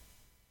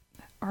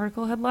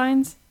article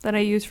headlines that I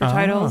use for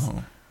titles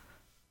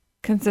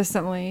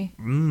consistently.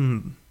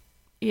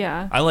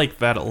 Yeah. I like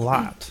that a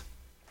lot.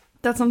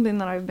 That's something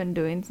that I've been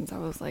doing since I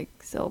was like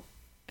still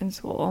in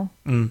school.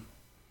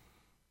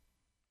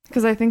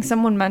 Because I think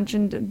someone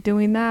mentioned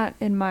doing that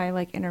in my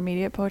like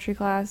intermediate poetry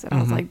class, and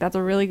I was like, that's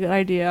a really good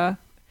idea.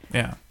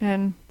 Yeah.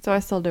 And so I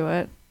still do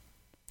it.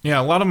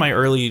 Yeah, a lot of my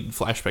early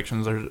flash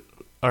fictions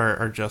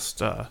are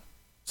just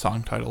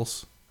song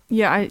titles.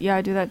 Yeah,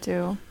 I do that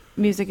too.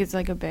 Music is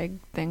like a big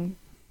thing.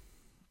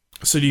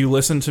 So do you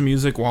listen to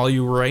music while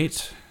you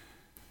write?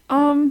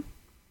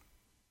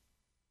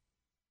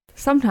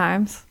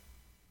 Sometimes.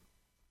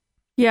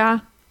 Yeah.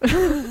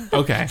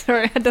 Okay.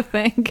 Sorry, I had to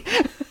think.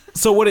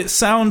 So what it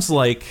sounds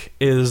like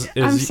is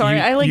I'm sorry,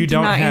 I like do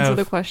not answer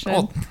the question.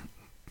 Well,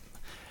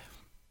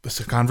 it's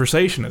a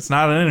conversation. It's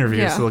not an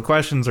interview, so the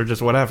questions are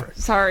just whatever.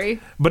 Sorry.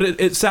 But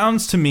it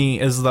sounds to me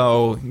as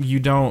though you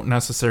don't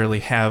necessarily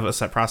have a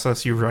set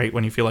process you write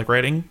when you feel like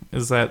writing.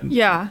 Is that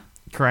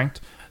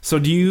correct? So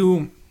how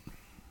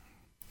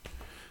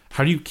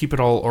do you keep it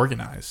all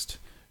organized?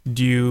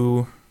 Do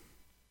you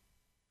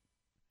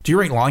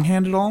write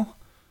longhand at all?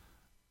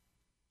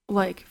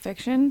 Like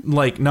fiction?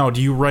 Like, no,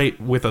 do you write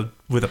with a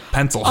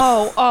pencil?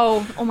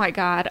 Oh my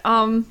god.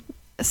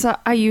 So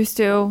I used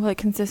to, like,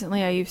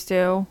 consistently I used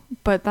to,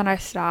 but then I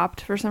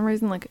stopped for some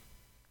reason, like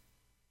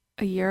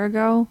a year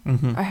ago.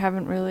 I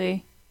haven't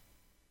really.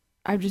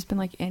 I've just been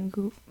like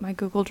in my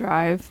Google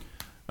Drive.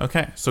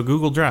 Okay, so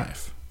Google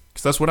Drive,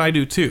 because that's what I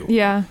do too.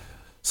 Yeah.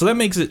 So that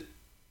makes it,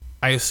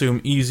 I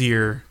assume,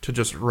 easier to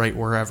just write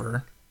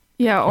wherever.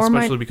 Yeah, or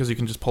especially because you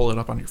can just pull it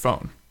up on your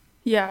phone.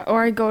 Yeah,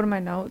 or I go to my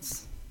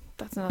notes.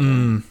 That's another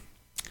one.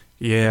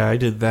 Yeah, I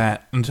did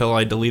that until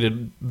I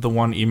deleted the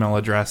one email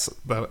address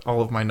that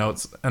all of my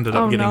notes ended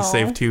up getting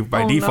saved to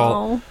by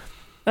default.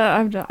 No.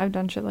 I've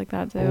done shit like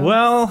that too.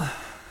 Well,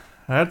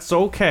 that's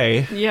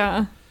okay.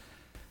 Yeah.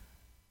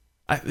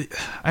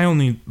 I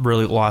only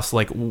really lost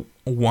like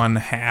one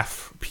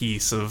half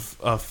piece of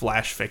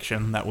flash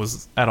fiction that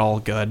was at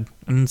all good,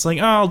 and it's like,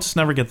 oh, I'll just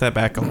never get that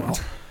back. Oh well.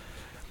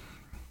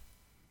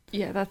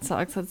 Yeah, that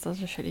sucks. That's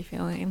such a shitty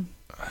feeling.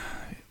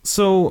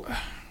 So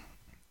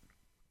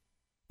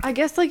I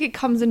guess like it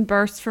comes in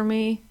bursts for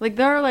me. Like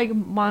there are like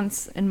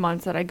months and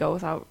months that I go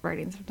without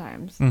writing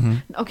sometimes.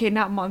 Okay,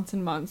 not months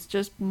and months,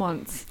 just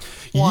months.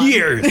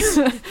 Years.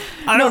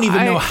 I don't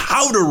even know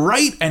how to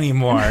write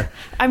anymore.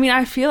 I mean,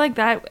 I feel like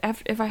that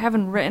if I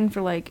haven't written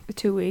for like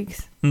 2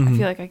 weeks, I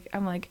feel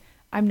like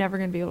I'm never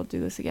going to be able to do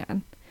this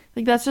again.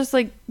 Like that's just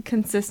like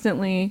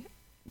consistently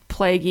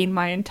plaguing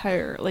my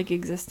entire like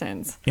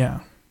existence.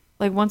 Yeah.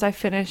 Like once I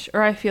finish,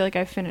 or I feel like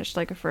I finished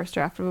like a first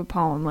draft of a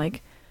poem,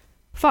 like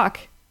fuck.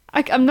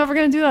 I'm never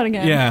going to do that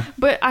again. Yeah.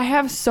 But I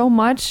have so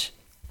much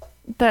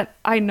that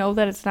I know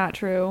that it's not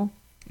true.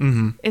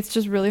 It's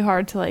just really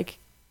hard to like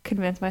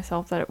convince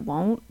myself that it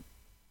won't.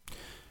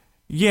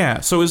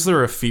 Yeah. So is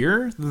there a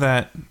fear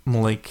that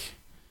like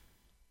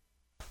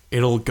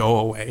it'll go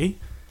away?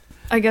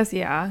 I guess,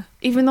 yeah.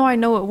 Even though I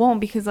know it won't,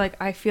 because like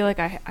I feel like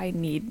I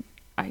need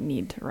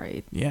to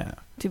write. Yeah.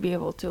 To be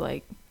able to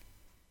like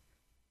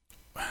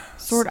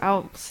sort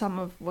out some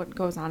of what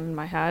goes on in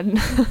my head.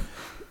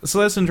 So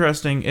that's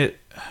interesting.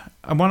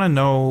 I want to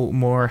know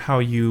more how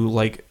you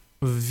like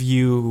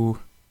view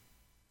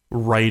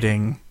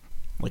writing,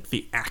 like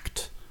the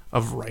act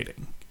of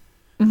writing.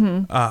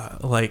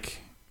 Like,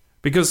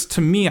 because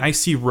to me, I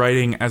see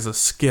writing as a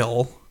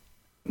skill.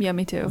 Yeah,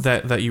 me too.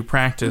 That you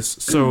practice.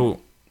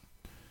 So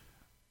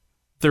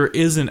there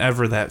isn't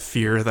ever that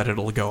fear that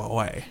it'll go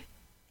away.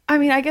 I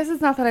mean, I guess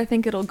it's not that I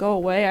think it'll go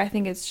away. I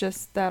think it's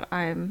just that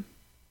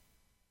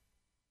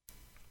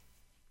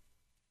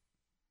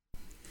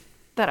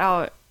that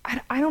out.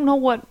 I don't know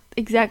what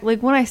exactly,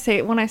 like when I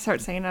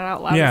start saying it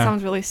out loud, it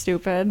sounds really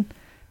stupid.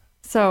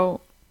 So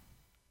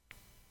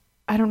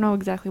I don't know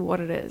exactly what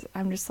it is.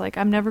 I'm just like,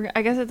 I'm never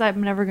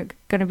going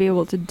to be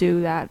able to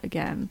do that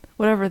again.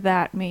 Whatever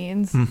that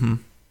means. Mm-hmm.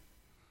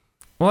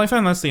 Well, I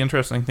find that's the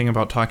interesting thing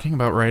about talking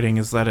about writing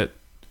is that it's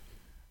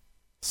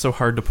so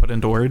hard to put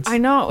into words. I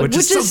know, which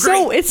is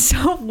so it's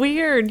so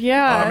weird.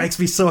 Yeah, it makes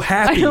me so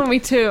happy. I know, me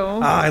too.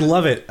 I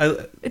love it.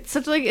 It's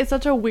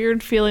such a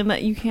weird feeling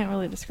that you can't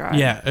really describe.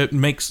 Yeah, it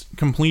makes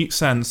complete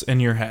sense in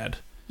your head.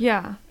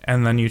 Yeah,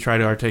 and then you try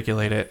to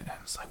articulate it, and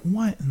it's like,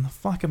 what in the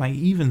fuck am I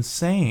even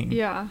saying?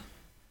 Yeah.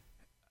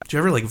 Do you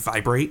ever like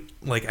vibrate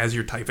like as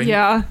you're typing?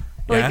 Yeah.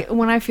 Like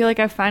when I feel like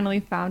I finally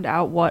found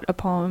out what a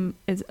poem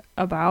is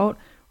about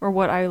or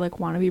what I like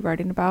want to be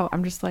writing about,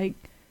 I'm just like,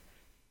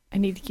 I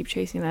need to keep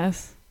chasing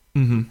this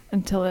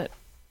until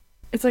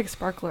it's like a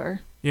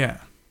sparkler. Yeah.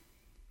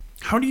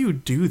 How do you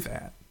do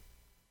that?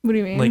 What do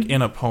you mean? Like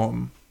in a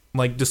poem,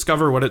 like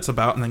discover what it's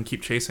about and then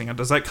keep chasing it.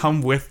 Does that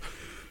come with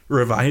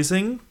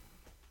revising?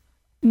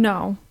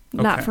 No,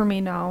 not for me.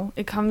 No,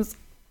 it comes,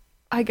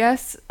 I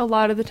guess a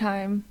lot of the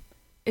time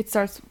it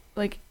starts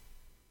like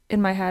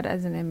in my head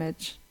as an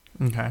image.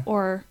 Okay.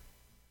 Or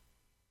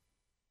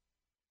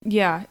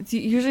yeah, it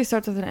usually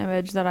starts with an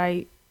image that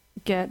I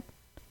get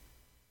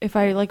if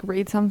I like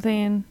read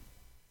something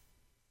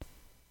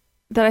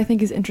that I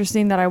think is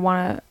interesting that I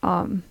want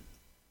to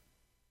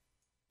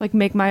like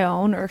make my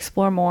own or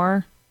explore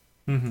more.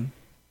 Mm-hmm.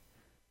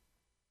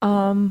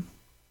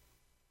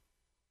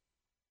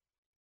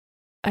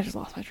 I just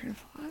lost my train of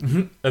thought.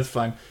 Mm-hmm. That's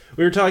fine.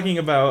 We were talking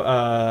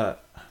about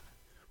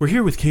we're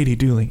here with Katie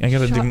Dooley. I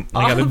gotta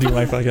do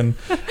my fucking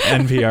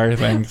NPR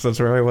thing because that's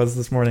where I was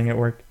this morning at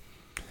work.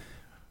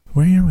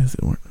 We're here with...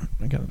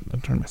 I gotta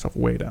turn myself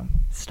way down.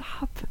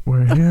 Stop.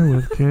 We're here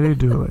with Katie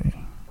Dooley,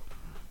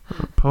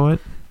 poet,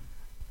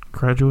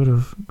 graduate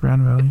of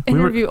Grand Valley.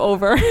 Interview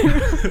over.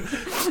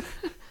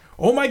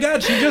 Oh my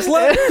God, she just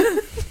left.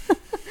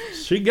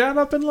 She got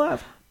up and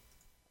left.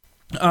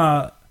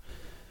 But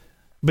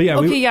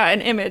yeah.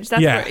 An image.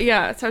 That's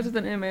it starts with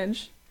an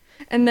image.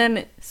 And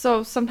then,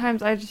 so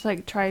sometimes I just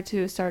like try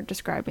to start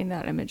describing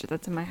that image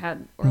that's in my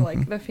head or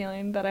like the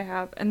feeling that I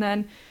have. And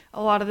then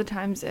a lot of the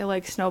times it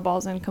like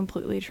snowballs and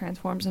completely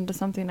transforms into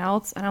something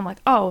else. And I'm like,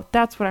 oh,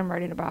 that's what I'm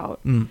writing about.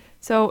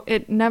 So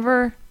it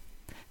never,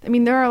 I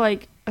mean, there are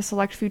like a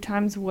select few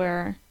times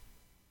where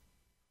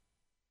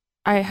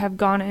I have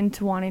gone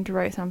into wanting to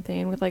write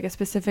something with like a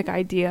specific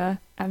idea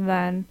and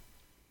then,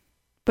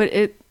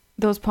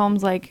 those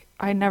poems, like,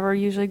 I never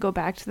usually go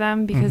back to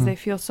them because they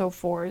feel so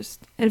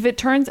forced. And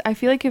I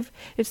feel like if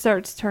it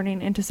starts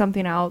turning into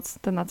something else,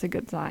 then that's a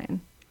good sign.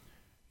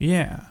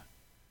 Yeah.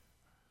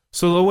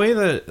 So the way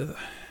that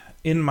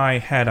in my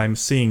head I'm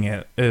seeing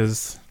it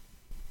is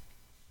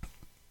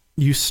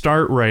you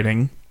start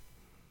writing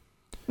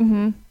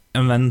and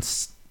then,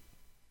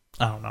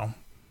 I don't know,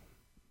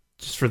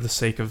 just for the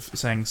sake of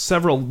saying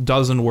several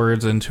dozen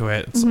words into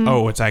it,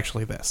 it's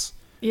actually this.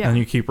 Yeah. And then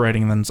you keep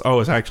writing and then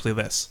it's actually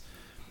this.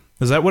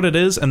 Is that what it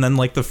is? And then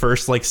like the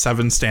first like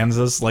 7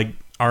 stanzas like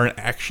aren't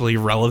actually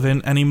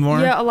relevant anymore?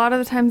 Yeah, a lot of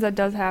the times that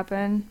does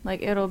happen.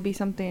 Like it'll be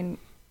something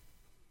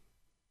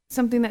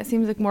that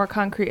seems like more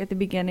concrete at the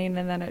beginning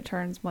and then it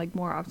turns like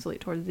more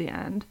obsolete towards the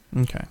end.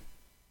 Okay.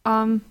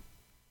 And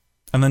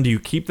then do you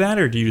keep that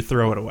or do you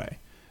throw it away?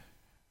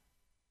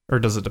 Or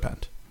does it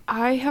depend?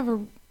 I have a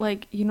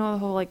like, you know, the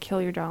whole like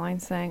kill your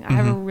darlings thing. I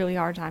have a really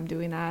hard time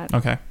doing that.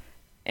 Okay.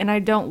 And I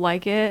don't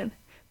like it.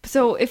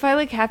 So if I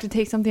like have to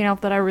take something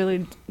out that I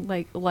really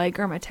like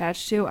or I'm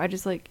attached to, I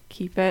just like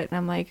keep it and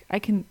I'm like I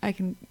can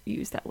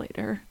use that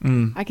later.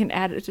 I can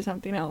add it to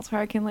something else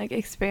where I can like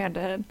expand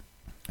it.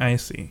 I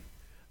see.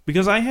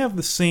 Because I have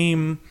the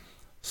same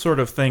sort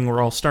of thing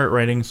where I'll start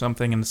writing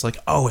something and it's like,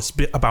 oh, it's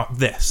about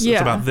this. Yeah.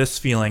 It's about this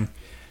feeling.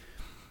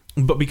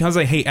 But because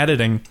I hate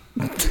editing,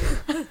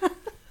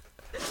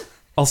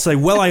 I'll say,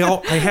 well, I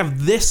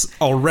have this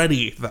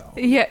already, though.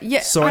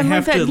 Yeah. So I'm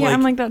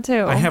like that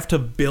too. I have to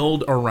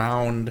build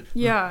around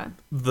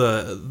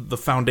the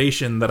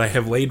foundation that I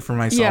have laid for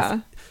myself. Yeah.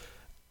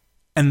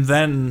 And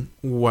then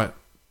what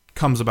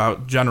comes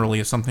about generally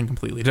is something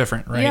completely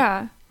different, right?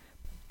 Yeah.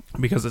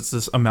 Because it's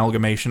this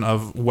amalgamation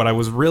of what I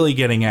was really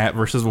getting at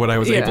versus what I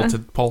was able to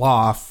pull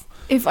off.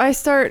 If I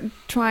start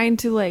trying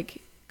to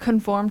like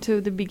conform to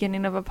the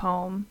beginning of a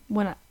poem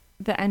when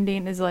the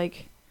ending is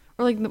like,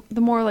 or like the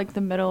more like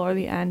the middle or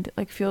the end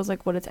like feels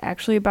like what it's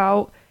actually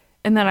about,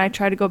 and then I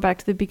try to go back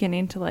to the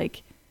beginning to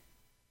like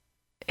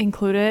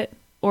include it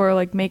or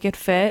like make it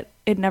fit,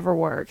 it never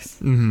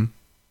works.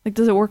 Like,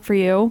 does it work for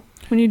you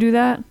when you do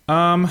that?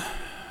 I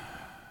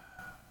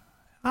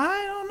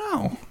don't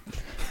know.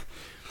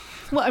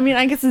 Well, I mean,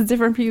 I guess it's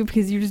different for you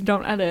because you just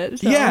don't edit.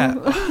 So. Yeah.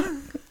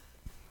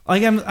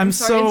 Like I'm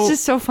sorry, so. It's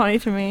just so funny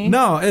to me.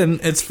 No, and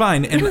it's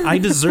fine, and I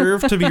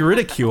deserve to be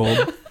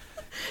ridiculed.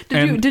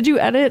 Did you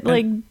edit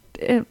like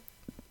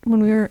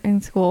when we were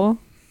in school?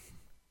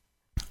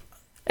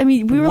 I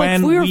mean, we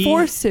were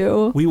forced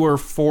to. We were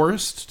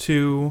forced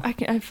to. I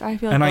feel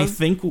like, and I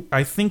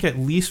think at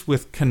least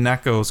with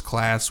Kaneko's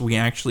class, we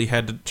actually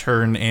had to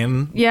turn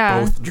in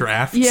both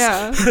drafts.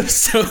 Yeah,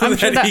 so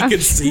that he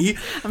could see.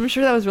 I'm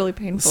sure that was really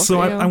painful.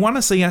 So I want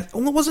to say,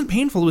 well, it wasn't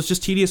painful. It was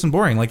just tedious and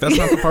boring. Like that's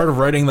not the part of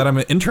writing that I'm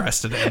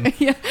interested in.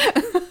 Yeah.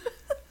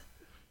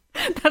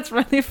 That's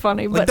really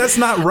funny, but like, that's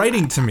not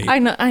writing to me. I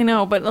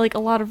know, but like a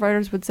lot of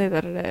writers would say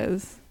that it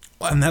is.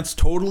 And that's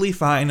totally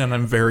fine, and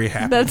I'm very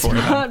happy for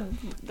them.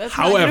 That's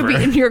not going to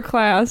be in your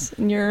class,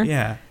 in your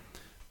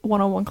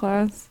 101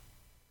 class.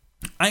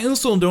 I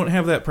also don't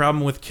have that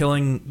problem with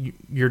killing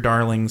your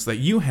darlings that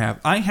you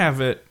have. I have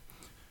it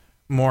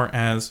more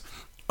as,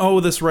 oh,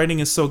 this writing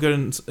is so good,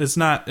 and it's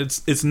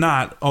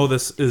not, oh,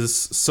 this is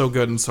so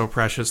good and so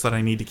precious that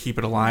I need to keep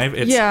it alive.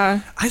 It's,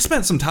 I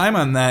spent some time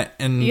on that,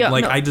 and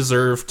I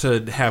deserve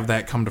to have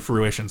that come to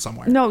fruition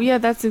somewhere. No, yeah,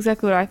 that's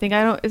exactly what I think.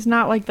 It's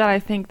not like that I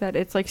think that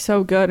it's like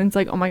so good, and it's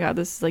like, oh my god,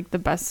 this is like the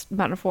best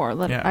metaphor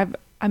that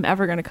I'm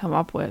ever going to come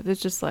up with.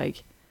 It's just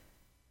like,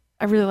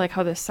 I really like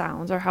how this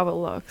sounds or how it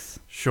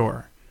looks.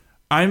 Sure.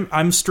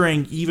 I'm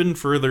straying even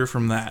further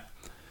from that.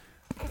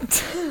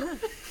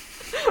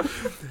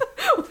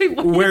 Wait,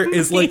 where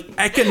is like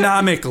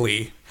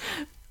economically,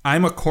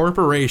 I'm a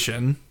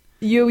corporation.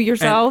 You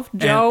yourself,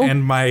 Joe,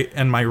 and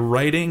my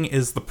writing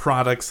is the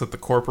products that the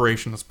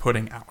corporation is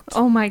putting out.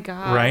 Oh my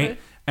god! Right,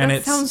 and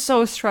it sounds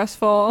so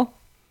stressful.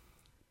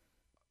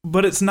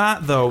 But it's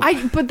not though.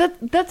 But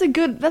that's a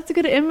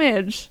good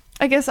image.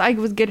 I guess I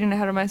was getting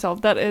ahead of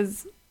myself.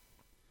 That's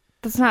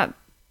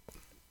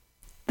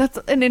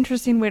an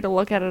interesting way to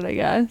look at it, I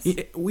guess.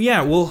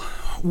 Yeah. Well,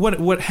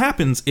 what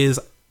happens is,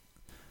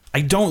 I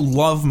don't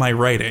love my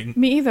writing.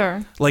 Me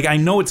either. Like, I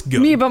know it's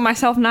good. Me about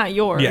myself, not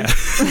yours. Yeah.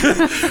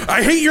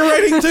 I hate your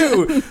writing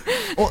too.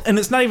 Well, and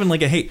it's not even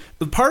like a hate.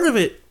 Part of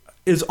it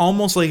is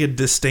almost like a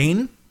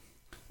disdain.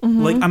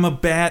 Mm-hmm.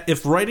 Like,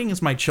 if writing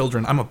is my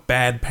children, I'm a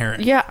bad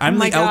parent. Yeah. I'm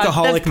the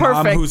alcoholic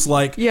mom who's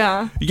like,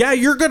 yeah,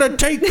 you're going to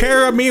take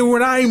care of me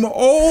when I'm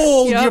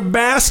old, you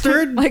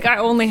bastard. Like, I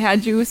only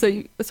had you, so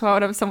I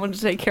would have someone to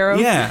take care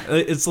of. Yeah.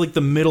 It's like the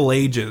Middle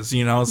Ages,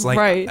 you know? It's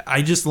like,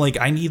 I just, like,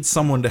 I need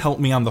someone to help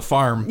me on the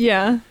farm.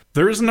 Yeah.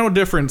 There is no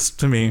difference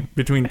to me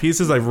between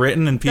pieces I've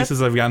written and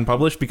pieces I've gotten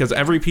published, because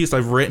every piece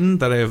I've written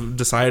that I have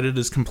decided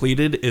is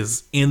completed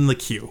is in the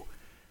queue.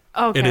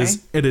 Okay.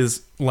 It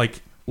is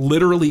like,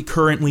 literally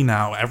currently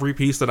now, every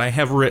piece that I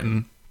have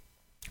written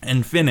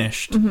and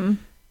finished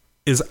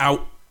is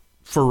out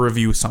for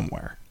review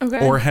somewhere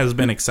or has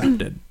been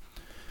accepted.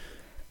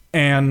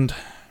 And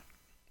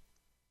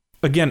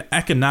again,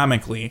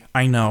 economically,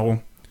 I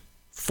know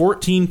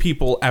 14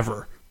 people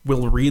ever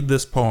will read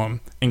this poem,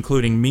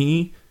 including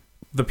me,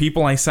 the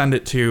people I send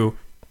it to,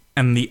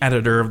 and the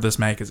editor of this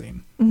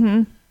magazine.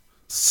 Mm-hmm.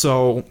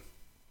 So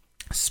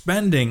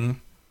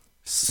spending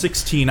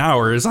 16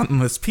 hours on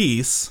this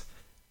piece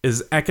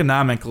is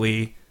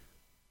economically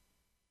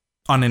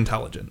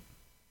unintelligent.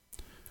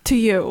 To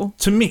you.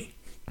 To me.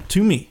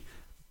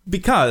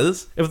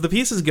 Because if the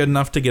piece is good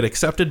enough to get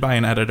accepted by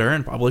an editor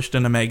and published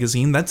in a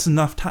magazine, that's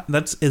enough time.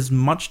 That's as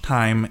much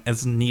time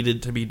as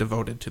needed to be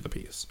devoted to the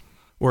piece.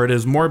 Where it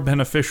is more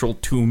beneficial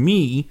to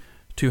me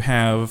to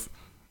have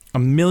a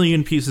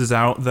million pieces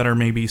out that are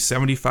maybe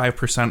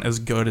 75% as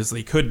good as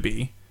they could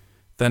be,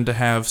 than to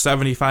have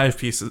 75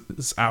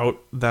 pieces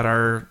out that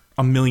are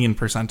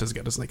 1,000,000% as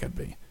good as they could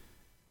be.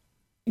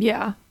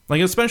 Yeah.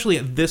 Like, especially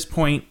at this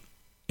point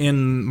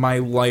in my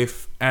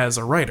life as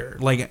a writer,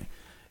 like,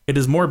 it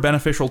is more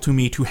beneficial to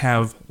me to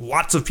have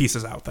lots of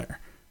pieces out there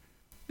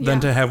than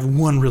to have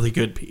one really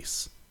good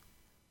piece.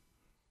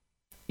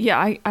 Yeah,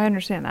 I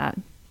understand that.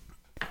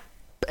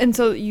 And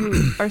so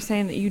you are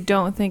saying that you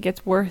don't think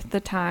it's worth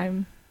the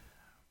time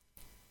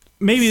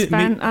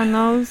spent on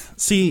those?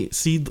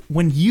 See,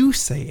 when you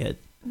say it,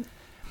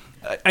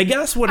 I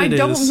guess what it is...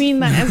 I don't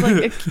mean that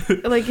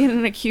as like in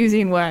an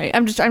accusing way.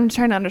 I'm trying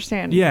to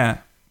understand. Yeah.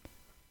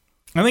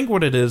 I think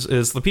what it is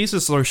the piece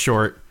is so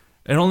short,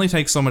 it only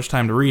takes so much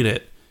time to read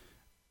it.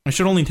 It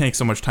should only take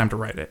so much time to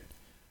write it.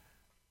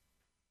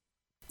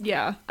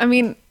 Yeah. I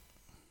mean,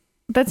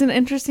 that's an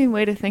interesting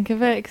way to think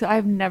of it, because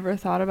I've never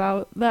thought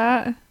about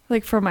that,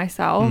 like, for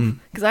myself.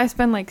 Because I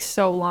spend, like,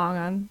 so long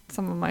on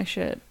some of my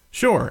shit.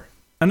 Sure.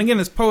 And again,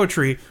 it's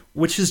poetry,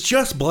 which is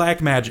just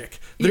black magic.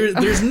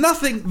 There's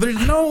nothing,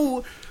 there's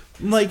no,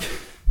 like,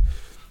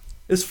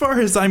 as far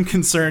as I'm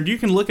concerned, you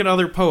can look at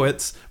other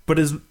poets, but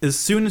as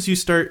soon as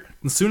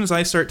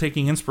I start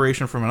taking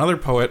inspiration from another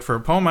poet for a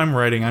poem I'm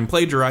writing, I'm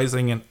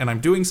plagiarizing and I'm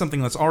doing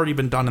something that's already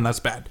been done, and that's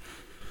bad.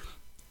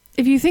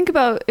 If you think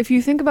about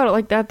it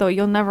like that, though,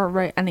 you'll never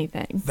write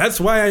anything. That's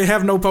why I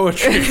have no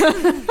poetry.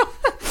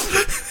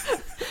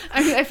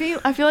 I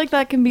feel like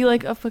that can be,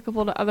 like,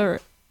 applicable to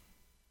other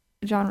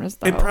genres,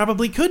 though. It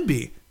probably could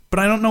be, but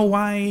I don't know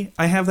why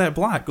I have that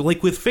block.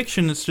 Like, with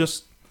fiction,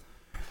 it's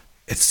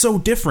so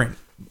different.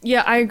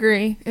 Yeah, I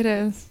agree. It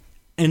is.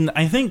 And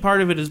I think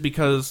part of it is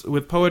because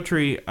with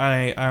poetry,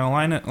 I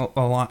align it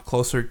a lot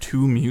closer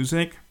to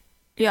music.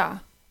 Yeah.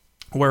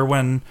 Where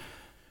when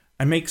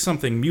I make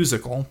something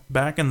musical.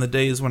 Back in the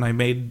days when I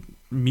made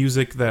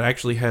music that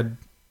actually had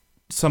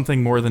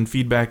something more than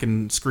feedback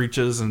and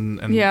screeches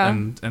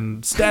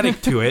and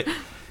static to it,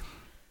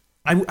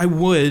 I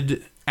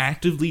would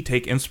actively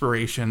take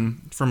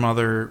inspiration from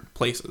other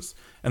places.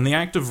 And the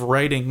act of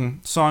writing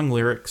song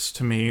lyrics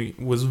to me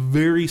was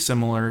very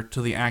similar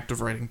to the act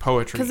of writing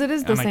poetry. Because it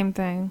is the same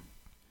thing.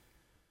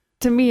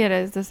 To me, it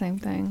is the same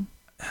thing.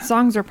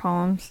 Songs are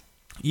poems.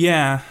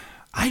 Yeah.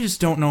 I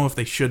just don't know if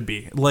they should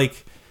be.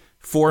 Like,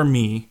 for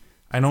me,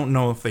 I don't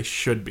know if they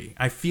should be.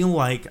 I feel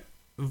like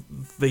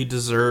they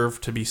deserve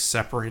to be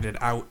separated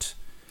out.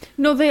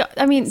 No, they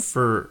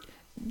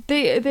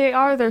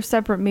are their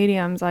separate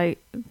mediums, I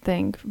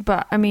think.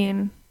 But, I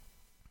mean,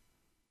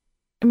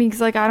 because,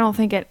 like, I don't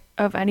think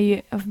of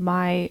any of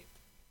my,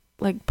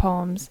 like,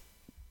 poems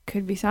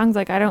could be songs.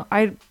 Like,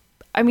 I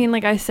mean,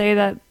 like, I say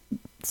that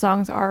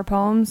songs are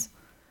poems,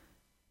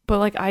 but,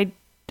 like, I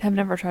have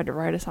never tried to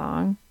write a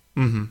song.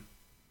 Mm-hmm.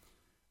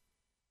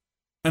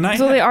 And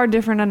they are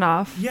different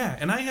enough. Yeah,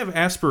 and I have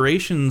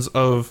aspirations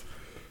of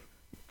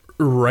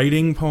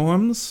writing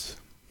poems,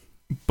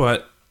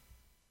 but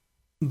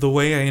the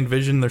way I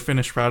envision their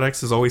finished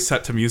products is always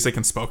set to music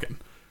and spoken.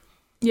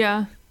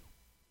 Yeah.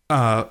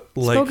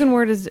 Spoken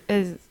word is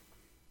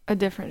a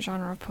different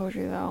genre of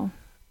poetry, though.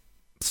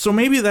 So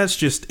maybe that's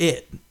just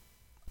it.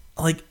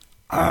 Like,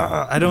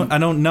 I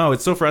don't know.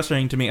 It's so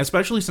frustrating to me,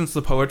 especially since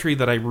the poetry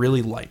that I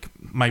really like,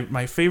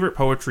 my favorite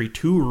poetry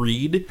to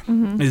read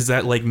is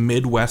that, like,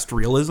 Midwest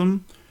realism.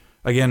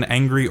 Again,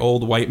 angry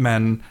old white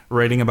men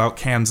writing about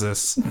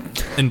Kansas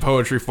in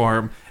poetry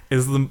form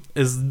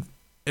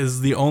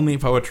is the only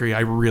poetry I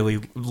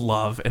really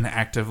love and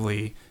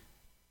actively,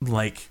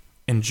 like,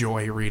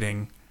 enjoy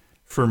reading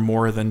for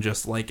more than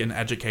just, like, an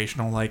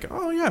educational, like,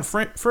 oh yeah,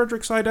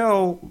 Frederick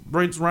Seidel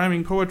writes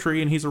rhyming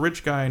poetry and he's a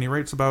rich guy and he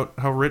writes about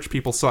how rich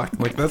people suck.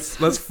 Like,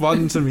 that's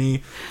fun to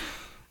me.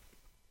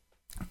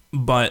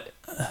 But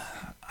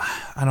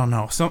I don't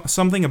know,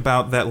 something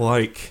about that,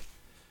 like,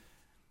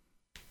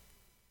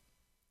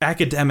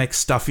 academic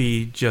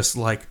stuffy, just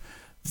like,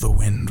 the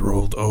wind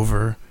rolled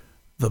over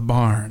the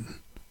barn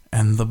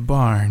and the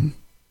barn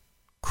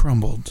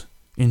crumbled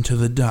into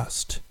the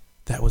dust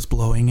that was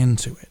blowing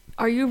into it.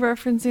 Are you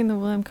referencing the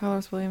William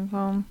Carlos Williams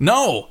poem?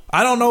 No,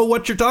 I don't know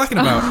what you're talking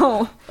about.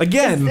 Oh,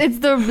 again, it's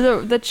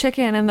the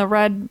chicken and the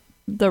red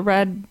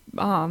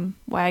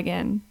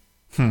wagon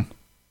and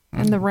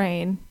the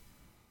rain.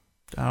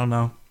 I don't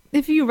know.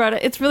 If you read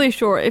it, it's really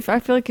short. I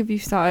feel like if you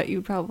saw it,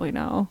 you'd probably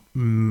know.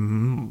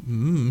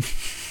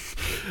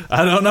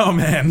 I don't know,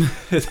 man.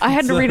 I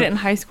had to read it in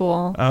high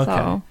school. Okay.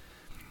 So.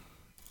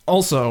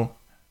 Also,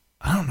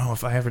 I don't know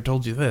if I ever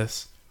told you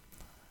this.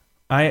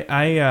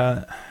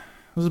 I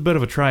was a bit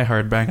of a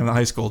tryhard back in the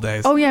high school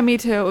days. Oh yeah, me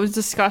too. It was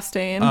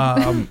disgusting.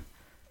 I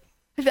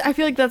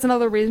feel like that's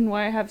another reason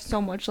why I have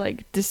so much,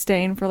 like,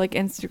 disdain for, like,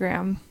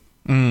 Instagram.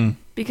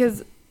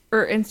 Because,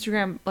 or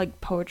Instagram,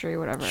 like, poetry or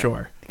whatever.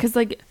 Sure. Because,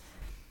 like,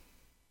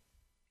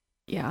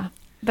 yeah,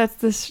 that's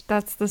the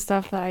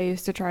stuff that I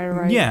used to try to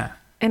write. Yeah.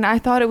 And I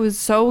thought it was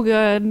so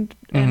good,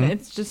 and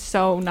it's just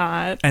so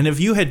not. And if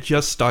you had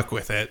just stuck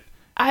with it,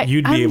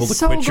 you'd be able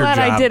to quit your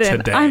job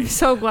today. I'm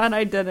so glad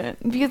I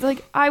didn't, because,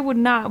 like, I would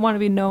not want to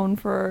be known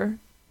for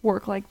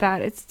work like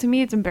that. To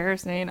me, it's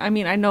embarrassing. I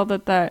mean, I know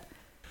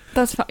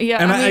that's fine.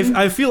 Yeah, and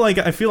I feel like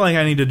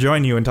I need to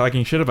join you in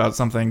talking shit about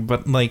something,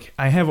 but, like,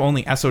 I have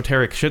only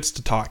esoteric shits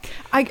to talk.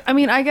 I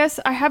mean, I guess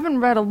I haven't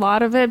read a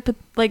lot of it, but,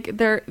 like,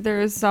 there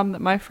is some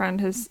that my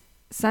friend has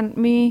sent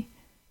me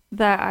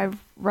that I've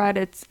read.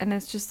 It's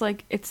just,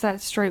 like, it's that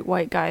straight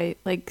white guy,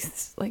 like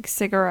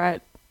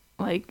cigarette,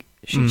 like,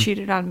 she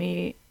cheated on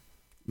me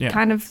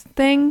kind of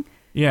thing.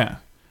 Yeah.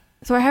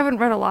 So I haven't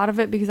read a lot of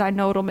it because I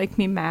know it'll make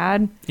me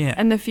mad. Yeah.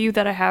 And the few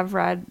that I have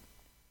read,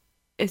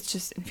 it's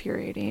just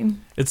infuriating.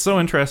 It's so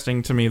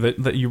interesting to me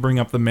that you bring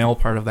up the male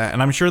part of that.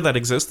 And I'm sure that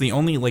exists. The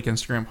only, like,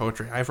 Instagram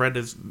poetry I've read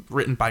is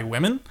written by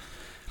women.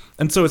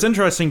 And so it's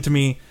interesting to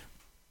me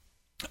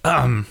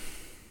to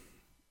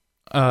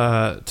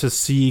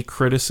see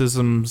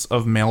criticisms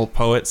of male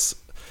poets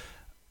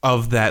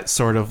of that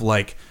sort of,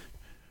 like,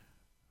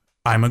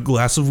 I'm a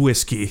glass of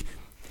whiskey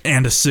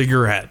and a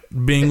cigarette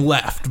being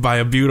left by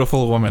a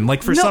beautiful woman.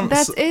 Like, for some,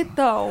 that's it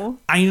though.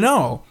 I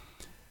know,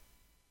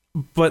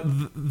 but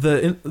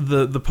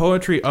the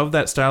poetry of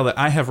that style that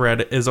I have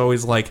read is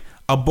always like,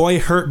 a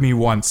boy hurt me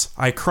once,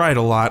 I cried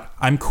a lot,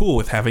 I'm cool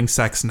with having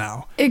sex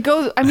now. It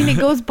goes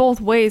both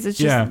ways. It's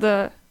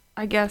just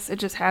I guess it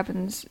just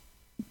happens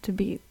to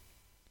be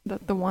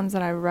that the ones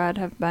that I read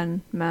have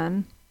been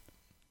men.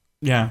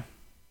 Yeah.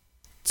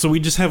 So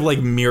we just have, like,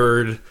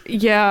 mirrored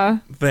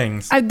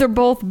things. They're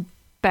both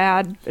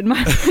bad, in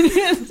my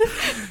opinion.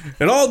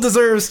 It all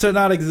deserves to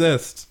not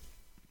exist.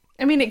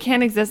 I mean, it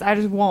can exist. I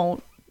just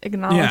won't.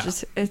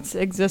 acknowledge its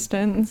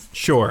existence.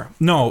 Sure.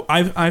 No,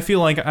 I feel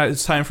like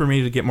it's time for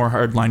me to get more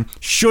hardline.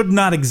 Should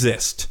not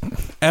exist.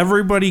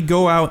 Everybody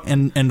go out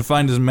and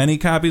find as many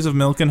copies of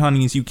Milk and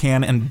Honey as you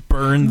can and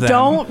burn them.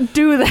 Don't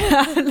do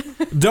that.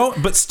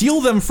 But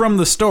steal them from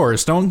the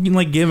stores. Don't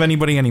give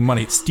anybody any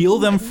money. Steal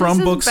them from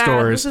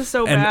bookstores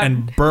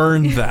and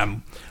burn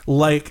them.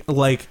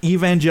 Like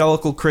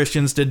evangelical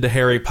Christians did to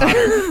Harry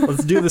Potter.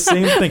 Let's do the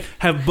same thing.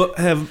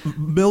 Have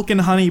Milk and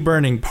Honey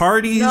burning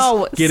parties.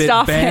 No, get it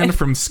banned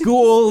from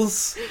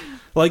schools.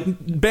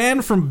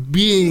 Banned from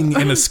being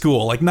in a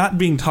school. Not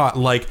being taught.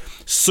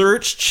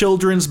 Search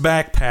children's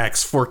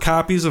backpacks for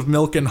copies of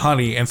Milk and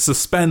Honey and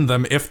suspend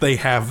them if they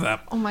have them.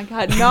 Oh my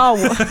God, no.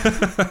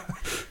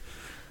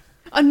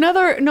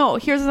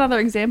 Here's another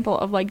example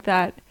of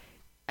that.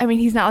 I mean,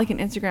 he's not an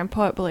Instagram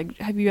poet, but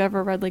have you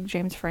ever read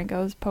James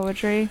Franco's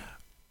poetry?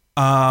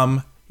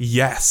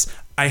 Yes,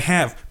 I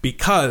have,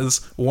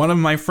 because one of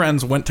my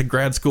friends went to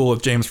grad school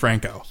with James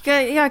Franco.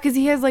 Yeah, because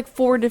he has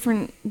 4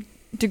 different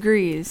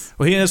degrees.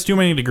 Well, he has too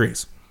many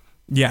degrees.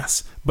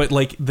 Yes, but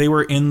they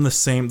were in the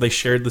same, they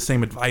shared the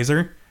same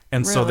advisor,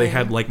 and so they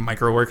had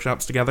micro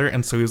workshops together,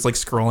 and so he was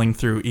scrolling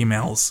through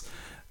emails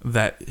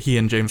that he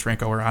and James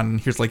Franco were on,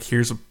 and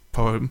here's a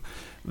poem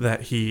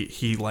that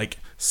he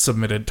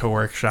submitted to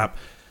workshop.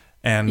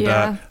 And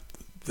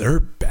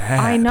they're bad.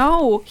 I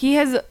know. He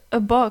has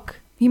a book.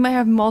 He might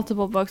have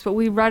multiple books, but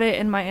we read it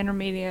in my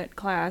intermediate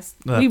class.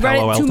 We read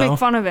it to make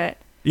fun of it.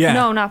 Yeah.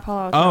 No, not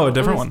Palo Alto. Oh, a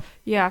different one.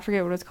 Yeah, I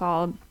forget what it's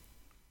called.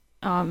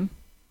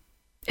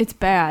 It's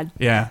bad.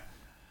 Yeah.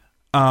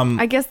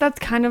 I guess that's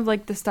kind of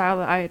the style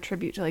that I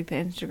attribute to the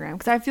Instagram,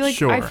 because I feel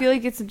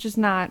like it's just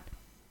not.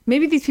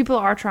 Maybe these people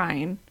are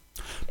trying.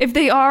 If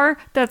they are,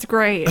 that's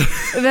great.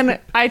 Then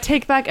I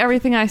take back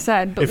everything I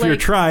said. But if you're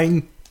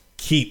trying,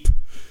 keep.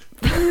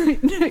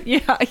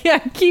 yeah,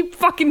 keep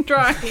fucking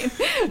trying.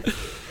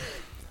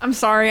 I'm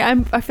sorry.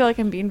 I feel like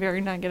I'm being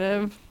very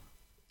negative.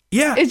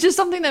 Yeah. It's just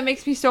something that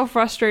makes me so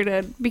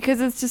frustrated,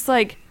 because it's just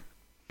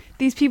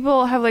these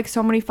people have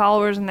so many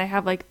followers and they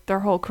have their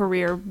whole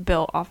career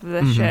built off of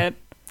this shit.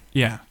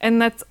 Yeah. And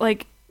that's I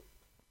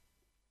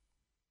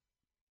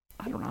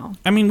don't know.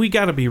 I mean, we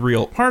got to be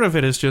real. Part of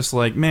it is just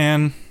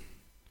man,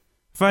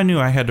 if I knew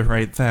I had to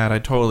write that, I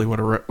totally would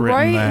have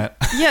written that.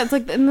 Yeah, it's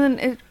and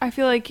then I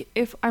feel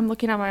if I'm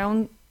looking at my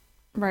own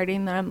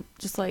writing, then I'm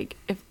just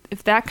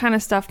if that kind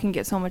of stuff can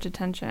get so much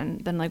attention,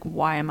 then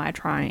why am I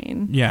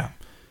trying? Yeah.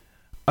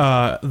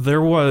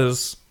 There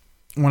was,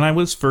 when I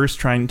was first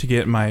trying to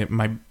get my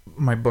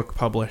book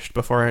published,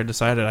 before I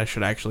decided I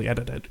should actually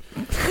edit it,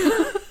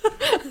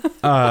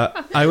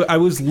 I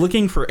was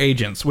looking for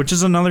agents, which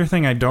is another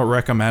thing I don't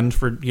recommend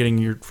for getting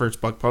your first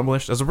book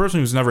published. As a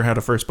person who's never had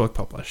a first book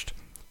published,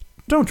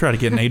 don't try to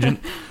get an agent.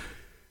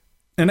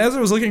 And as I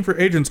was looking for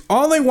agents,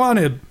 all they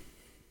wanted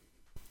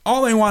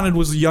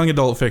was young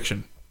adult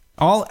fiction.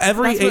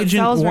 Every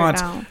agent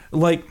wants,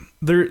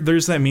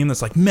 there's that meme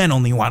that's men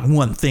only want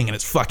one thing and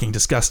it's fucking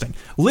disgusting.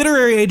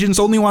 Literary agents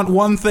only want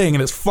one thing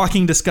and it's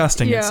fucking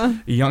disgusting. Yeah.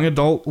 It's young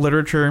adult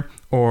literature,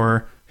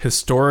 or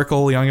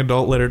historical young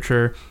adult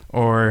literature,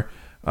 or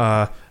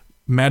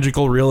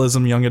magical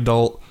realism young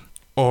adult,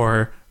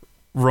 or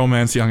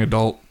romance young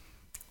adult,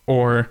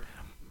 or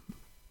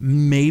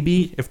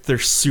maybe, if they're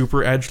super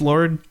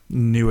edgelord,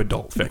 new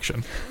adult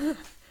fiction.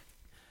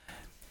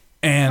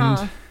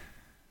 And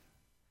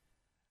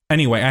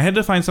anyway, I had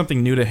to find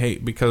something new to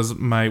hate, because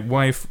my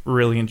wife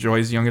really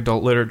enjoys young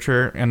adult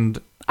literature,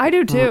 and I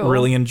do too.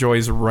 Really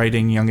enjoys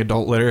writing young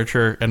adult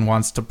literature and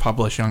wants to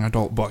publish young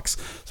adult books.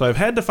 So I've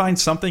had to find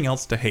something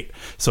else to hate.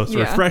 So it's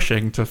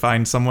refreshing to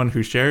find someone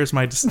who shares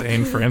my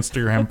disdain for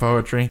Instagram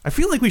poetry. I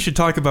feel like we should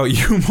talk about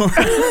you more.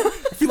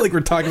 I feel like we're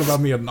talking about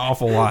me an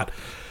awful lot.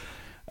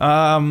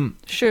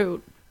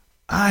 Shoot.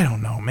 I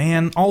don't know,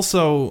 man.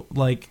 Also,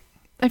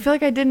 I feel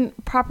like I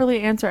didn't properly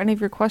answer any of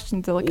your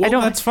questions. I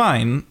don't. That's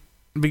fine,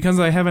 because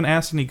I haven't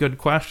asked any good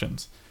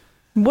questions.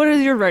 What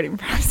is your writing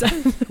process?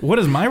 What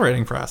is my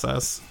writing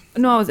process?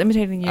 No, I was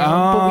imitating you. But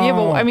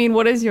I mean,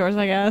 what is yours,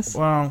 I guess?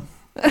 Well,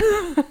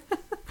 I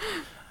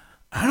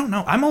don't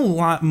know. I'm a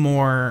lot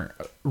more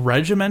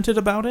regimented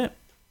about it,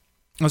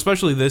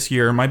 especially this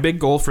year. My big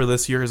goal for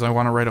this year is I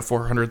want to write a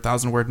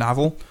 400,000-word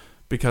novel,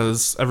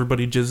 because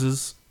everybody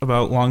jizzes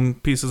about long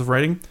pieces of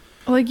writing.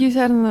 Like you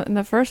said in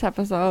the first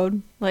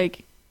episode,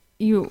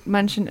 you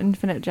mentioned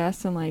Infinite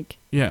Jest and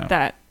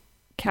that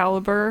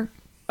caliber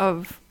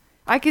of.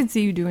 I could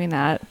see you doing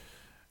that.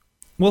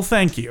 Well,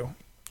 thank you.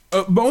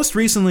 Most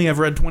recently, I've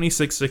read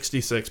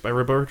 2666 by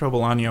Roberto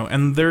Bolaño,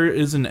 and there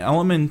is an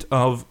element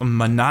of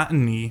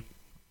monotony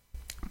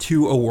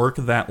to a work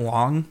that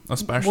long,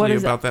 especially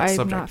about that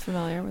subject. I'm not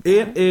familiar with that.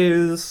 It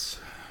is...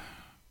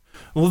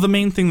 Well, the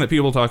main thing that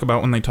people talk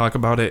about when they talk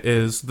about it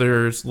is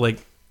there's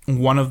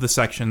one of the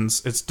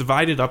sections, it's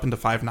divided up into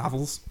 5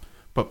 novels,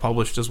 but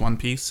published as one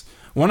piece.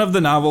 One of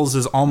the novels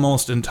is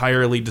almost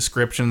entirely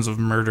descriptions of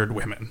murdered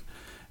women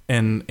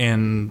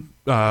in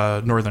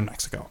northern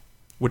Mexico,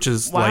 which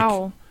is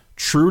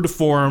true to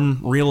form,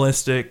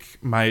 realistic.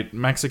 My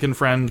Mexican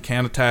friend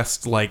can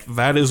attest,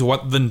 that is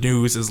what the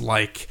news is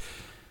like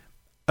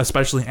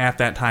especially at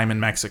that time in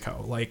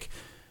Mexico. Like,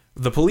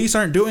 the police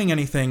aren't doing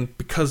anything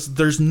because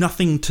there's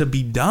nothing to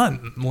be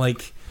done.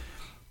 Like,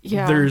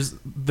 there's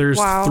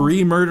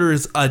 3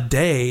 murders a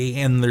day,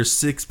 and there's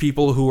 6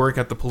 people who work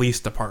at the police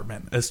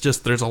department. It's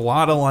just, there's a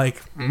lot of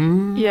like, I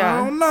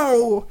don't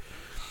know.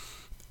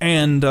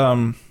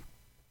 And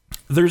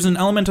there's an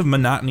element of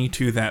monotony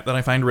to that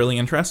I find really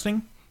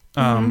interesting.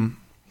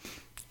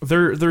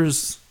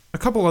 There's a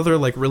couple other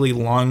like really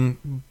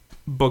long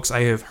books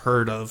I have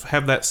heard of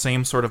have that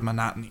same sort of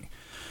monotony.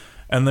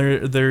 And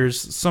there's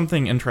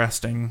something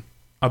interesting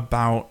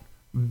about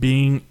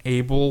being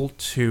able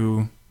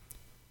to,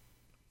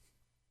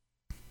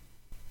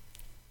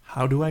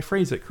 how do I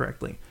phrase it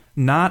correctly?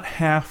 Not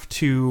have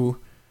to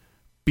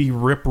be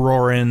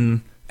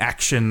rip-roaring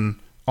action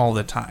all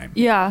the time.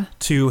 Yeah.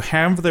 To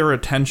have their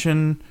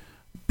attention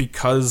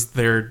because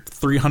they're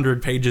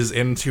 300 pages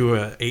into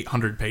a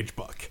 800-page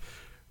book,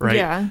 right?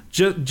 Yeah.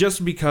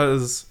 Just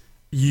because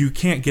you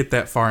can't get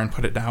that far and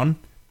put it down.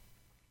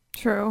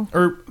 True.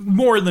 Or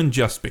more than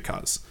just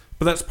because.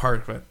 But that's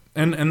part of it.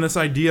 And this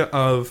idea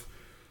of,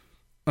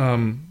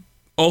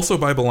 also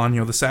by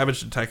Bolaño, The Savage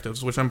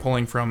Detectives, which I'm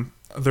pulling from,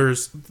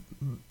 there's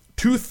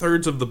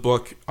 2/3 of the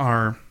book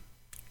are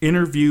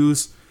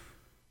interviews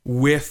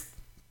with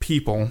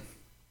people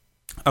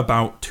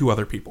about 2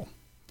 other people.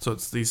 So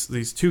it's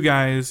these 2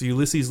 guys,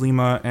 Ulysses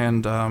Lima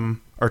and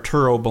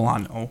Arturo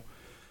Bolaño.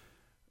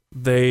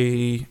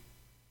 They,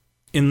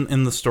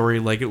 in the story,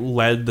 like, it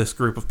led this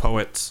group of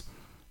poets.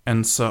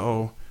 And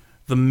so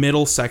the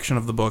middle section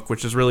of the book,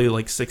 which is really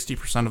like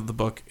 60% of the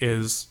book,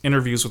 is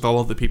interviews with all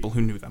of the people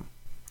who knew them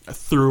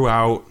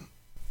throughout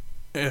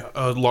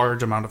a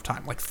large amount of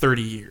time, like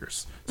 30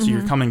 years. So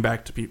you're coming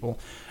back to people.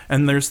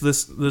 And there's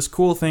this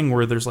cool thing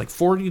where there's like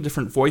 40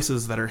 different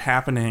voices that are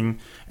happening,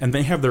 and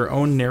they have their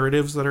own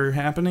narratives that are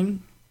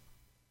happening,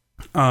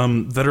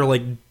 that are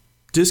like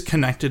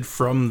disconnected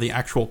from the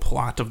actual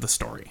plot of the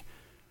story,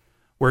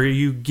 where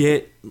you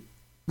get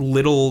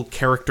little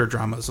character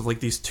dramas of like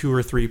these 2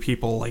 or 3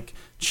 people like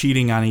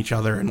cheating on each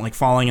other and like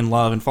falling in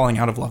love and falling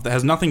out of love that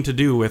has nothing to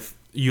do with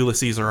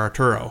Ulysses or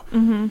Arturo.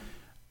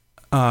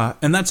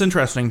 And that's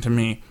interesting to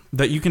me,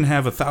 that you can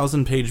have a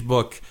 1,000-page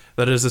book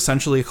that is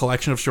essentially a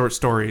collection of short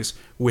stories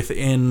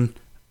within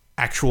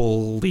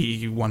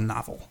actually one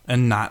novel,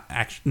 and not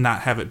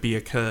have it be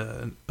a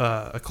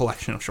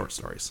collection of short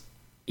stories.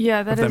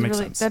 Yeah,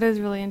 that is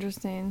really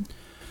interesting.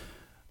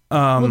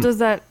 Well, does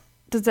that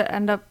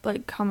end up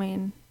like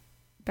coming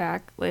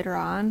back later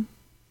on?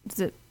 Does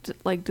it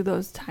like, do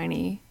those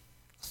tiny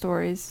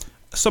stories?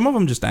 Some of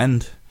them just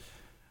end.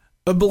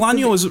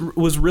 Bolaño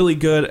was really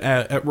good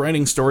at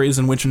writing stories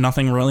in which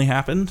nothing really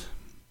happened.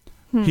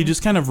 He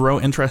just kind of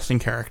wrote interesting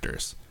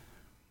characters.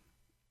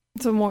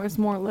 So it's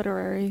more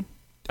literary.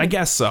 I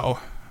guess so.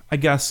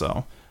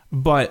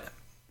 But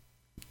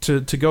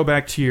to go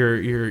back to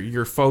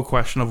your faux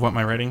question of what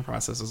my writing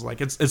process is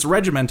like, it's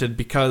regimented,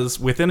 because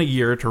within a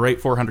year, to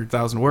write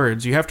 400,000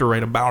 words, you have to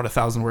write about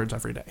 1,000 words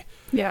every day.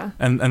 Yeah.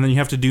 And then you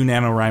have to do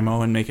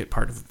NaNoWriMo and make it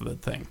part of the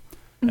thing.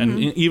 And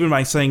even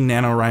by saying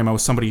NaNoWriMo,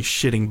 somebody's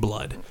shitting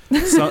blood.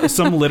 So,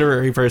 some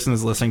literary person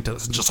is listening to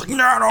this and just like,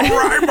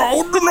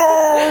 NaNoWriMo,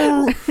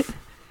 no!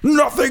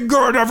 Nothing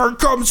good ever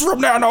comes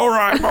from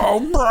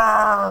NaNoWriMo.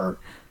 Brr.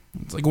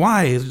 It's like,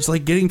 why? It's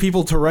like getting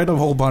people to write a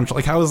whole bunch.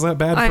 Like, how is that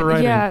bad for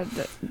writing? Yeah,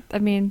 I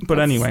mean... But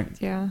anyway.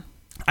 Yeah.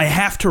 I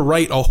have to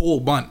write a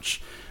whole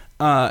bunch.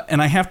 And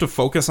I have to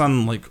focus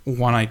on, like,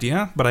 one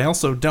idea, but I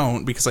also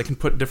don't, because I can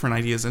put different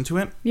ideas into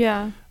it.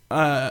 Yeah.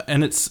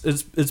 And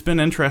it's been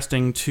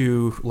interesting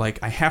to, like,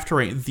 I have to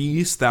write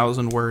these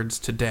 1,000 words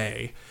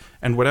today,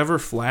 and whatever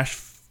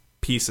flash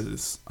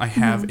pieces I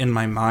have in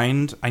my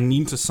mind, I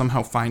need to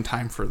somehow find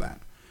time for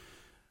that.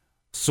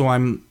 So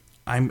I'm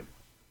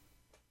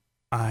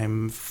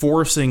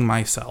forcing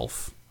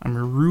myself, I'm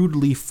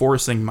rudely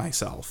forcing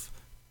myself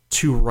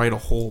to write a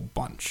whole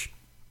bunch.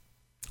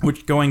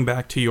 Which, going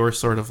back to your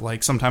sort of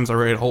like, sometimes I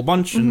write a whole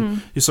bunch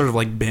and you sort of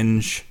like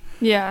binge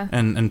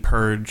and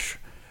purge,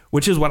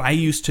 which is what I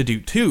used to do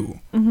too.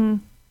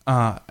 And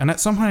at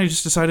some point I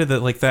just decided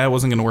that like that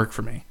wasn't going to work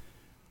for me.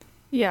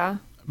 Yeah,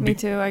 me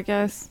too, I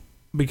guess.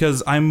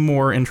 Because I'm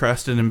more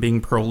interested in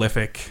being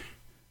prolific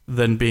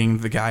than being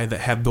the guy that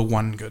had the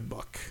one good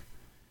book.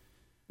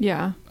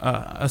 Yeah.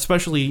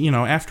 Especially, you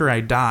know, after I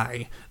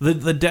die,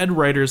 the dead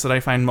writers that I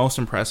find most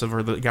impressive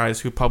are the guys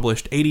who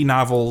published 80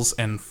 novels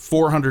and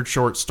 400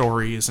 short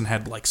stories and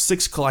had like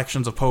 6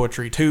 collections of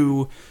poetry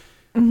too.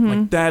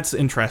 Like, that's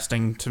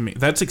interesting to me.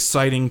 That's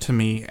exciting to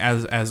me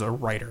as a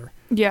writer.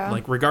 Yeah.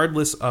 Like,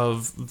 regardless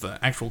of the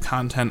actual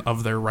content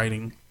of their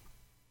writing,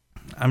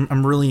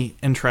 I'm really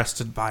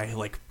interested by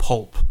like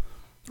pulp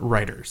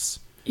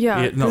writers.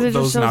 Yeah.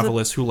 Those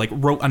novelists who like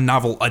wrote a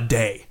novel a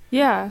day.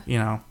 Yeah. You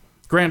know.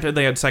 Granted,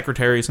 they had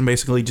secretaries and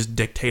basically just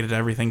dictated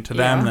everything to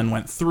them, and then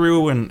went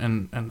through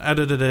and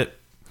edited it,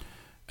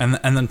 and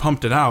then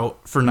pumped it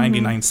out for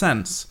 99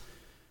 cents.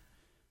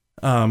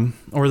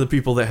 Or the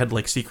people that had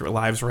like secret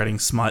lives writing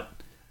smut,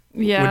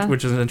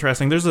 which is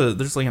interesting. There's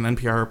like an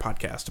NPR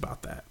podcast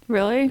about that.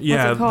 Really?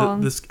 Yeah.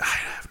 What's it called? I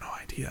have no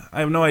idea.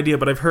 idea.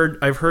 But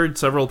I've heard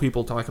several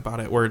people talk about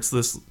it, where it's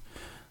this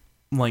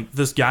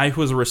guy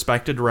who was a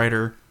respected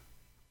writer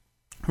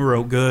who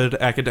wrote good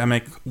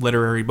academic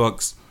literary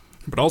books,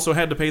 but also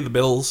had to pay the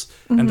bills,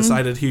 and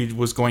decided he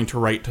was going to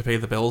write to pay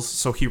the bills,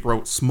 so he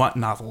wrote smut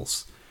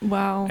novels.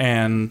 Wow.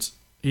 And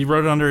he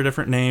wrote it under a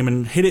different name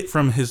and hid it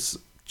from his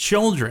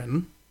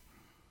children.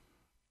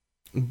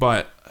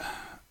 But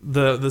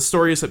the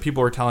stories that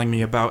people were telling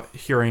me about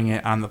hearing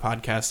it on the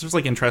podcast, there's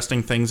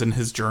interesting things in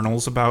his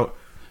journals about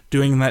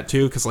doing that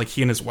too, because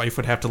he and his wife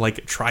would have to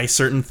try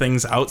certain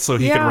things out so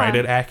he could write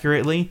it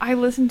accurately. I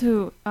listened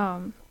to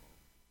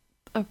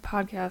a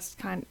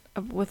podcast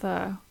with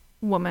a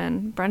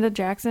woman, Brenda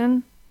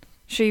Jackson.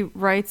 She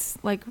writes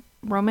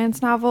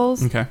romance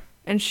novels. Okay.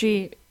 And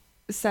she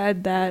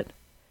said that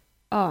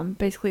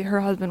basically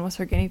her husband was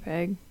her guinea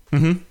pig.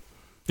 Mm-hmm.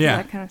 Yeah.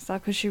 That kind of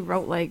stuff, because she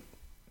wrote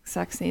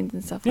sex scenes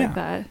and stuff like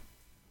that.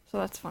 So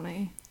that's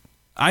funny.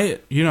 If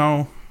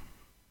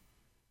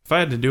I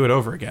had to do it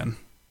over again.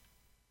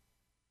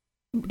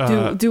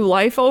 Do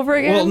life over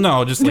again? Well,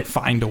 no, just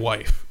find a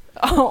wife.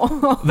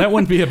 Oh. That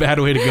wouldn't be a bad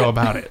way to go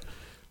about it.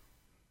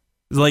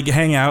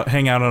 Hang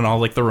out on all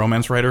the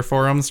romance writer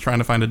forums trying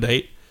to find a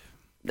date.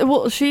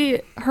 Well,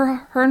 her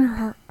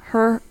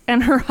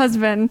and her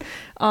husband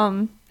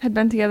had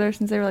been together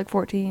since they were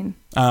 14.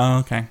 Oh,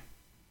 okay.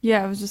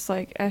 Yeah, it was just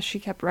as she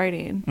kept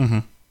writing. Mm-hmm.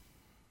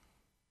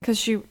 Because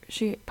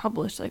she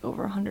published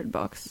over 100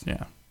 books.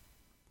 Yeah.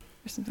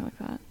 Or something like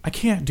that. I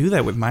can't do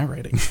that with my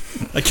writing.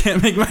 I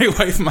can't make my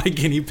wife my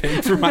guinea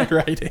pig for my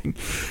writing.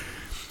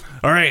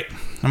 All right,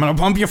 I'm going to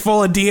pump you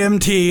full of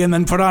DMT and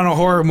then put on a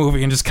horror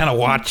movie and just kind of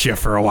watch you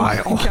for a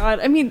while. Oh my God.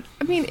 I mean,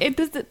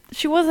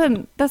 she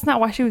wasn't, that's not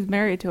why she was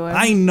married to him.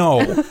 I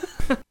know.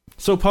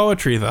 So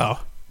poetry, though.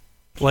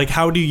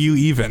 How do you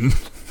even?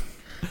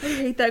 I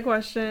hate that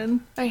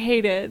question. I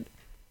hate it.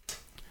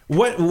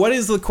 What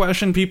is the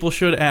question people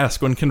should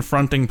ask when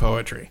confronting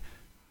poetry?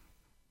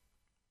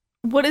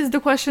 What is the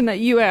question that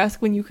you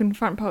ask when you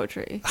confront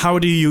poetry? How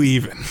do you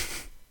even?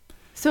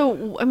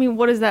 So, I mean,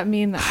 what does that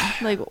mean then?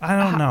 I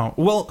don't know.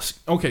 Well,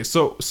 okay,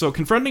 so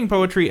confronting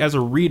poetry as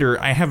a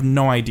reader, I have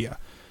no idea.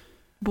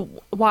 But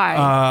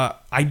why?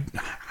 I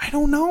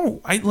don't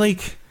know.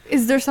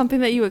 Is there something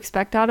that you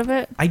expect out of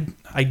it?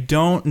 I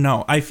don't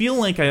know. I feel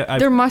like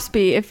there must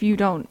be if you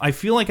don't. I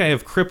feel like I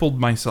have crippled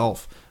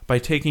myself by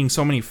taking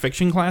so many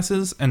fiction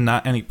classes and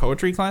not any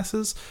poetry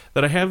classes,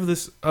 that I have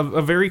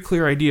a very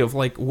clear idea of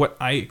what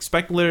I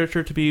expect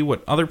literature to be,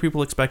 what other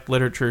people expect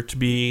literature to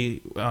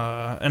be,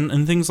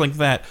 and things like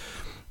that.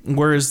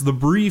 Whereas the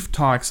brief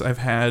talks I've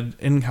had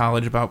in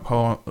college about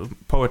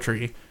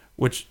poetry,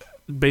 which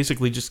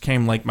basically just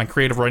came my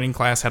creative writing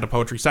class had a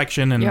poetry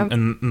section,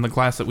 and the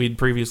class that we'd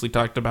previously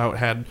talked about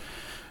had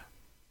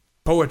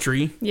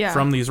poetry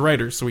from these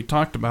writers, so we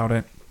talked about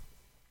it.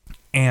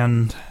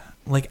 And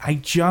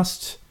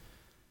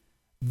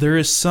there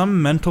is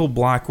some mental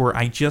block where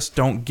I just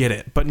don't get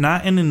it, but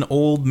not in an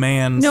old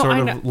man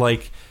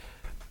and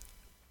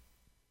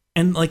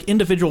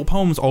individual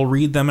poems, I'll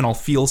read them and I'll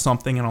feel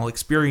something and I'll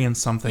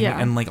experience something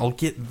and I'll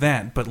get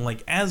that. But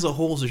as a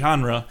whole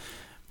genre,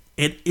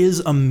 it is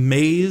a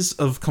maze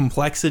of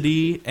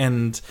complexity,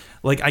 and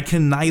I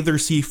can neither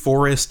see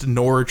forest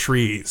nor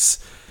trees.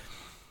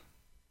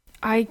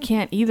 I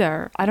can't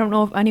either. I don't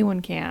know if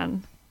anyone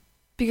can,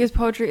 because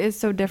poetry is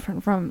so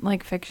different from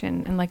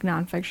fiction and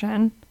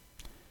nonfiction.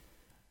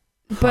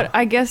 But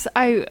I guess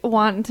I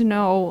want to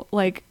know,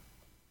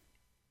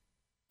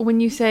 when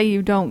you say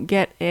you don't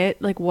get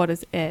it, what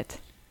is it?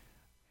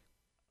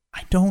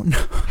 I don't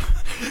know.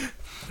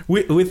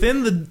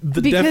 Within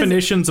the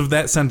definitions of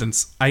that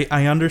sentence,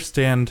 I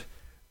understand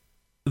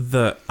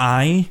the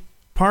I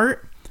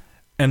part,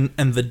 and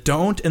the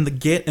don't and the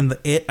get and the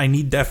it I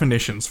need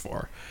definitions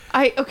for.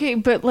 Okay,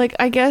 but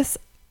I guess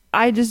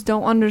I just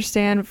don't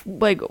understand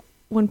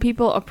when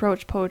people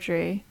approach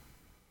poetry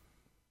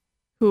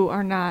who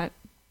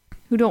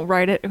don't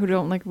write it, who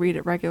don't read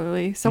it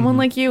regularly. Someone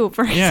like you,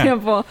 for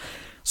example.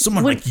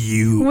 Someone like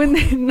you.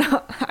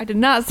 I did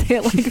not say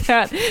it like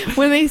that.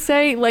 When they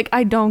say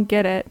I don't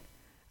get it,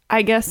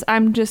 I guess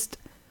I'm just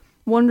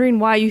wondering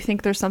why you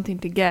think there's something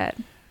to get.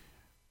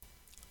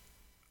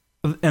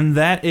 And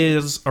that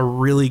is a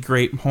really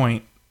great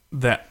point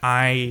that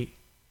I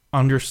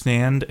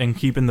understand and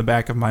keep in the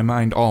back of my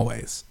mind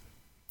always.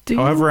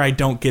 However, I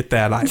don't get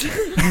that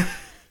either.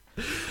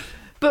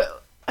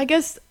 But I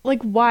guess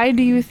why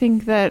do you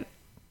think that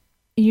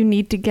you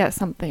need to get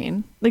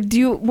something?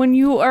 When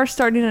you are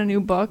starting a new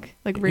book,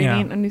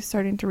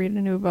 starting to read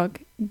a new book,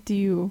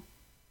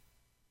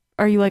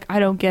 are you I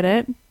don't get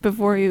it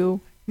before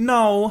you?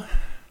 No.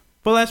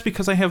 Well, that's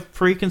because I have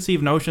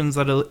preconceived notions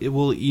that it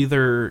will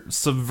either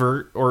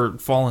subvert or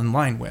fall in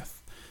line with.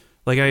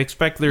 I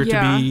expect there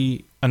to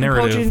be a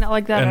narrative. Poetry's not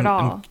like that at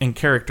all. And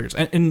characters.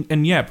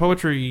 And yeah,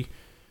 poetry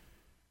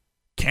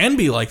can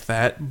be like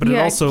that, but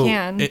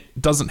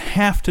it doesn't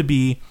have to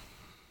be.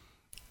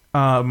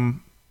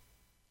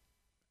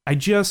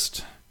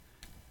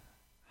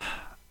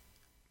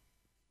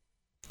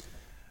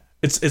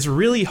 it's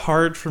really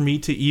hard for me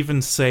to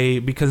even say,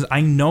 because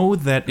I know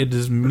that it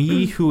is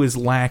me who is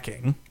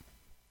lacking.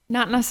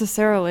 Not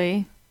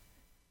necessarily.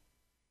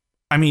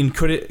 I mean,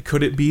 could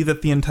it be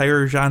that the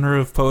entire genre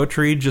of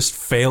poetry just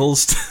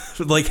fails,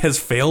 has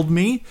failed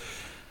me?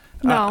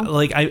 No.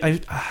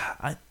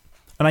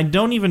 And I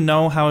don't even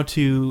know how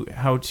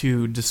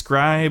to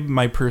describe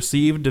my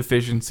perceived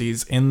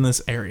deficiencies in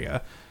this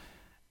area.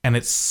 And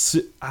it's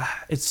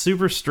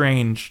super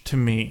strange to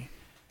me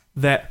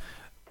that,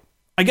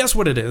 I guess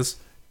what it is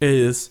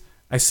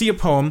I see a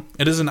poem,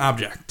 it is an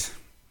object.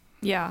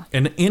 Yeah.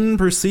 And in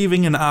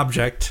perceiving an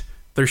object,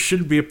 there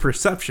should be a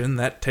perception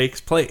that takes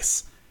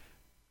place.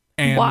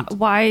 And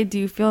why do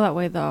you feel that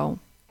way, though?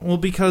 Well,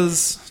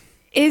 because...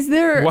 Is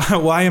there...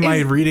 Why am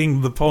I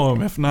reading the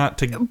poem if not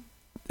to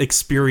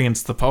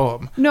experience the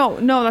poem? No,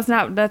 that's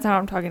not what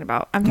I'm talking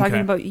about. I'm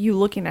talking about you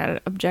looking at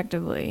it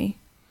objectively.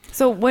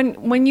 So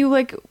when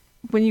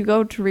you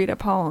go to read a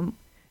poem,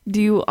 do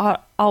you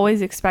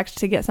always expect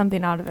to get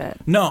something out of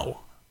it? No.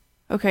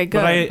 Okay,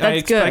 good. But I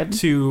expect good.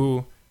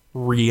 to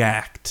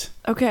react.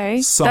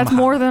 Okay, somehow. That's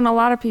more than a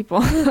lot of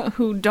people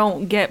who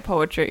don't get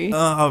poetry.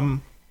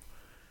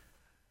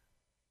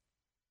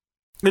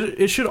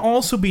 It should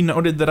also be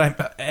noted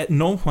that at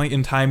no point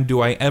in time do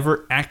I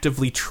ever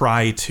actively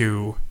try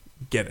to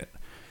get it.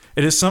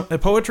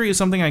 Poetry is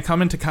something I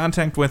come into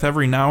contact with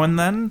every now and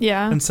then.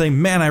 Yeah. And say,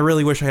 man, I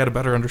really wish I had a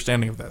better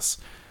understanding of this.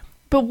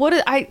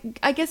 But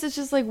I guess it's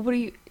just like, what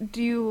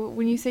do you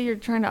when you say you're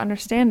trying to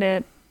understand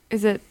it,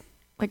 is it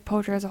like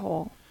poetry as a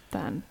whole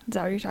then? Is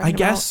that what you're talking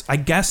about? I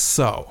guess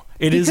so.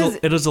 It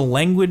is a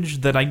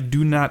language that I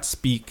do not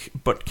speak,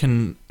 but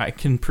I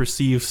can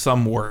perceive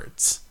some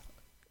words.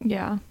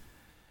 Yeah.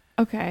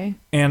 Okay.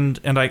 And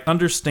I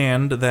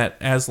understand that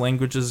as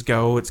languages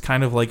go, it's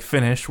kind of like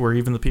Finnish, where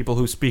even the people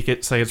who speak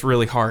it say it's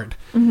really hard.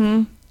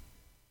 Mm-hmm.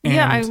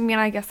 Yeah, I mean,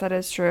 I guess that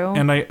is true.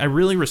 And I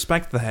really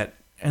respect that.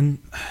 And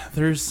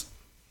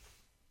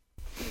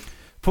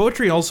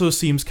poetry also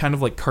seems kind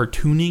of like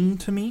cartooning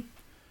to me,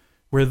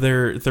 where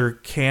there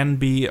can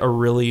be a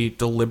really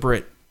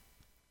deliberate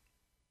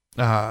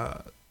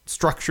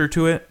structure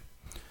to it.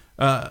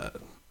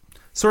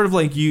 Sort of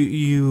like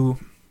you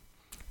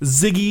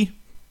Ziggy,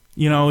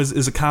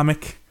 is a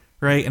comic,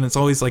 right? And it's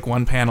always like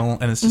one panel,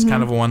 and it's just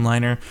kind of a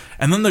one-liner.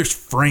 And then there's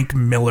Frank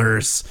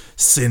Miller's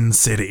Sin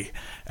City.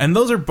 And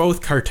those are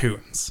both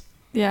cartoons.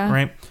 Yeah.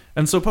 Right?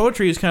 And so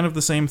poetry is kind of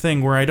the same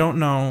thing, where I don't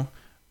know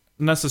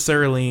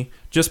necessarily,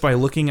 just by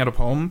looking at a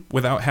poem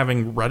without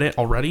having read it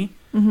already,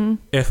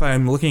 if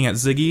I'm looking at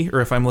Ziggy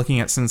or if I'm looking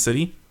at Sin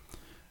City.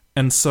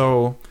 And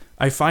so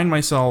I find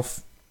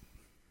myself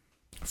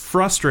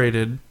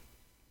frustrated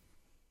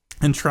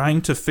and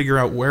trying to figure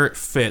out where it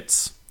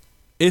fits,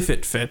 if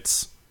it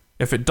fits.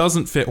 If it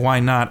doesn't fit, why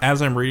not,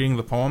 as I'm reading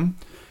the poem.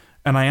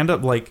 And I end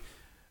up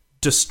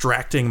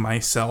distracting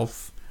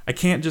myself. I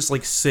can't just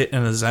sit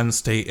in a Zen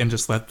state and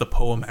just let the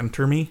poem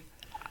enter me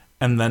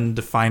and then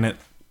define it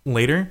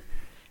later.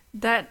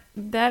 That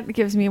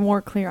gives me a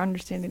more clear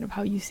understanding of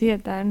how you see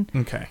it then.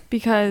 Okay.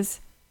 Because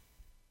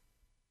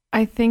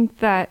I think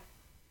that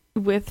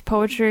with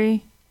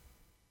poetry,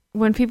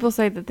 when people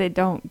say that they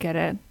don't get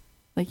it,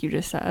 like you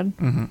just said,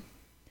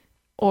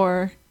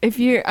 or if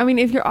you're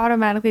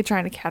automatically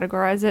trying to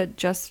categorize it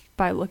just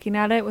by looking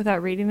at it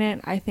without reading it,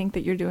 I think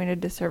that you're doing a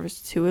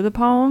disservice to the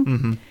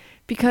poem.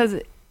 Because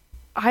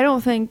I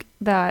don't think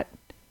that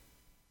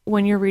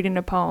when you're reading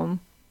a poem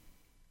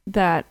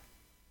that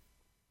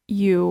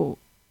you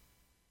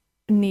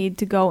need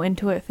to go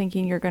into it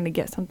thinking you're going to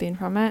get something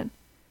from it.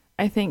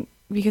 I think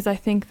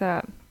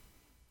that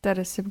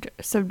is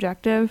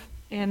subjective,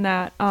 and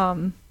that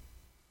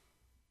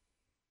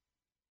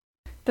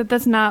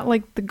that's not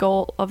the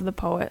goal of the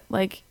poet.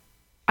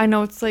 I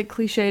know it's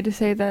cliche to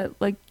say that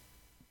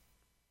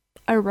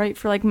I write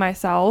for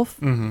myself,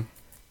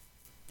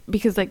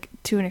 because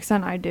to an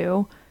extent I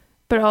do,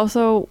 but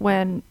also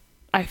when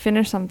I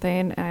finish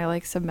something and I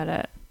submit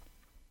it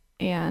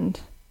and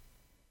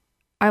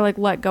I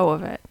let go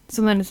of it,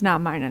 so then it's not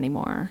mine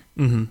anymore,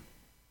 and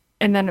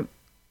then it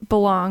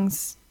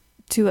belongs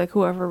to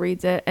whoever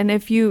reads it. And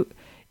if you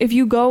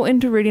go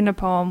into reading a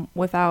poem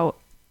without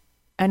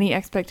any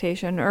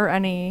expectation or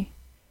any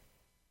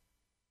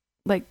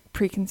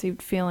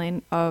preconceived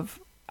feeling of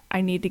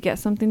I need to get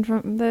something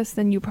from this,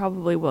 then you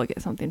probably will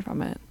get something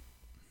from it.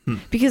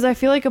 Because I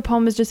feel like a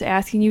poem is just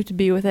asking you to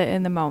be with it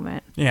in the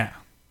moment. Yeah.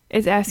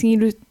 It's asking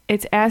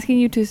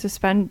you to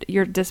suspend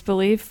your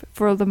disbelief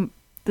for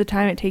the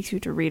time it takes you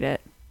to read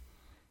it.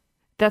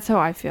 That's how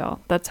I feel.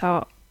 That's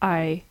how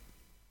I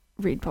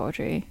read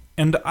poetry.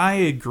 And I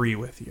agree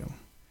with you.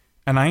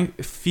 And I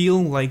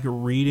feel like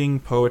reading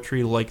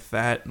poetry like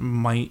that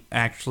might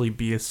actually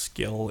be a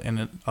skill in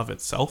and of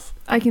itself.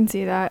 I can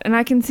see that. And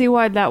I can see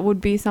why that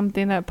would be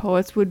something that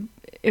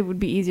it would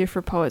be easier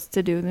for poets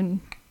to do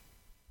than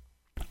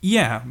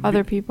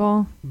other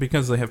people.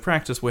 Because they have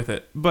practice with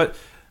it. But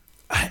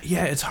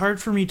yeah, it's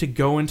hard for me to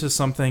go into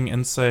something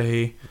and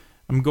say,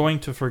 I'm going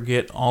to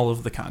forget all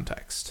of the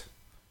context.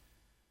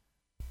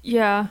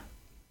 Yeah.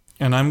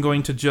 and I'm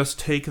going to just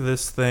take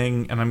this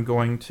thing and I'm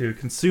going to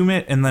consume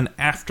it, and then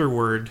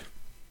afterward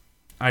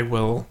I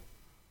will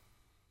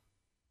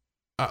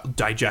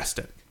digest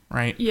it,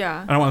 right?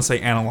 Yeah. I don't want to say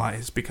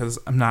analyze because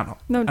I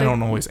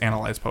don't always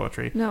analyze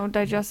poetry. No,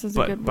 digest is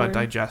a good word. But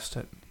digest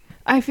it.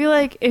 I feel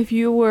like if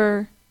you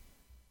were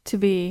to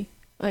be,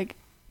 like,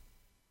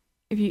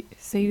 if you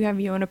say you have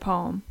you in a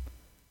poem,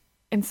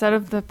 instead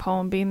of the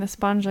poem being the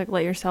sponge, like,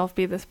 let yourself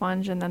be the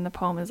sponge, and then the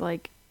poem is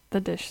like the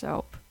dish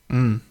soap.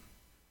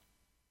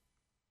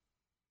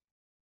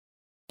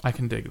 I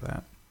can dig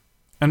that.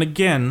 And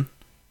again,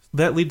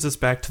 that leads us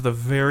back to the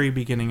very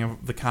beginning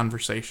of the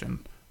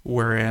conversation,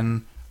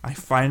 wherein I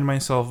find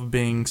myself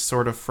being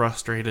sort of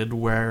frustrated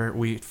where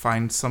we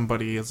find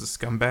somebody as a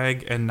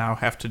scumbag and now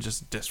have to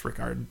just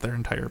disregard their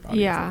entire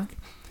body of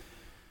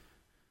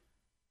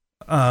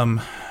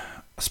work.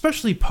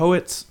 Especially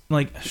poets.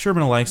 Like,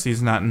 Sherman Alexie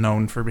is not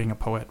known for being a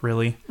poet,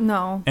 really.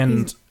 No, and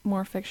he's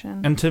more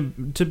fiction. And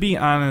to be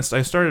honest,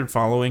 I started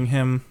following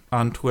him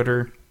on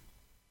Twitter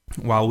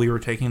while we were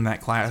taking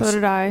that class. So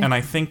did I. And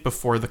I think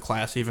before the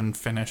class even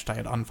finished, I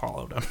had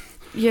unfollowed him.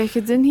 Yeah,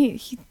 because then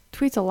he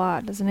tweets a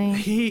lot, doesn't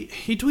he?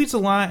 He tweets a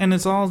lot, and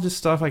it's all just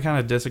stuff I kind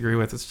of disagree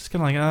with. It's just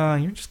kind of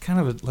like, you're just kind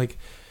of like...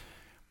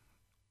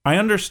 I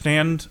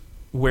understand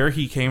where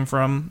he came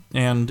from,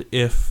 and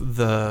if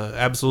the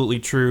absolutely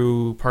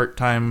true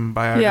part-time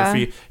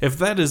biography, if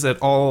that is at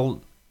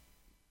all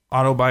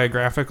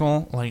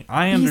autobiographical, like,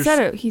 I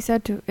understand... He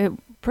said it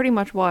pretty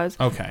much was.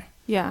 Okay.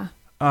 Yeah.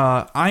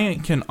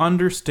 I can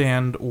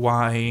understand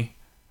why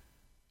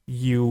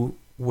you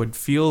would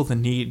feel the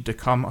need to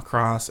come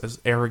across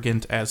as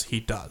arrogant as he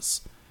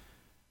does.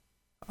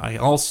 I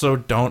also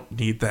don't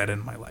need that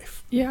in my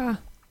life. Yeah.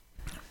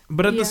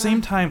 But at the same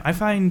time, I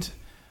find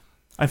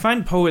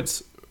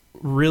poets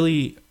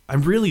I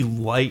really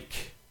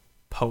like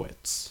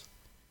poets.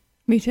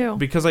 Me too.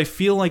 Because I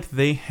feel like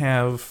they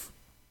have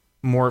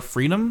more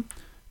freedom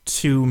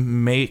to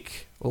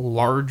make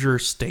larger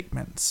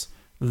statements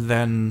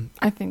than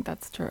I think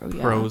that's true.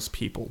 prose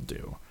people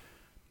do.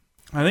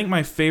 I think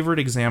my favorite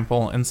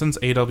example, and since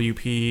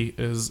AWP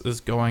is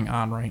going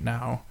on right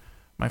now,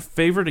 my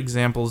favorite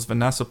example is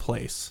Vanessa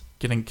Place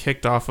getting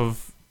kicked off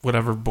of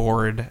whatever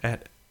board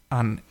at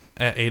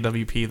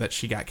AWP that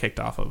she got kicked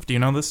off of. Do you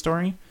know this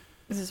story?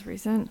 Is this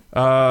recent?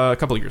 A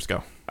couple of years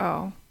ago.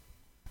 Oh,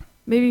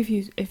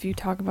 maybe if you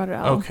talk about it,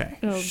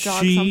 it'll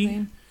jog she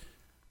something.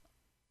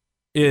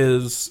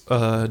 Is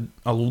a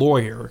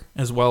lawyer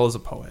as well as a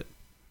poet,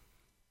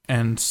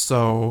 and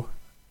so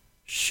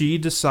she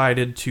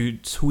decided to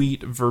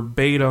tweet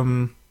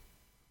verbatim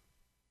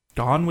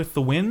 "Gone with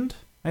the Wind."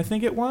 I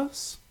think it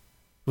was.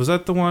 Was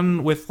that the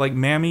one with like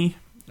Mammy,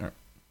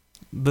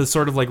 the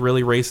sort of like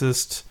really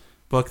racist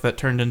book that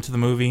turned into the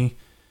movie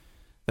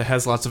that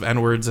has lots of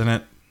N-words in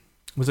it?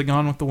 Was it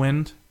Gone with the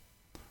Wind?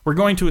 We're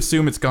going to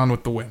assume it's Gone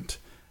with the Wind.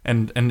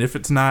 And if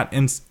it's not,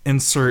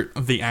 insert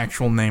the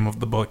actual name of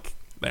the book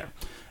there.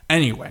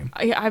 Anyway.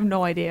 I have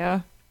no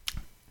idea.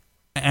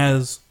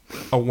 As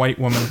a white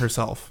woman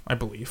herself, I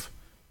believe.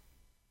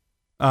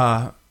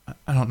 I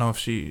don't know if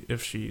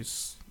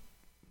she's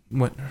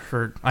what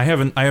her... I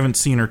haven't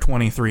seen her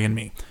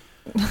 23andMe.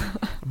 I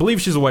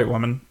believe she's a white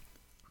woman.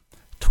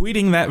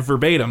 Tweeting that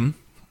verbatim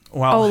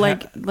while...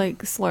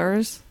 like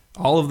slurs?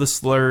 All of the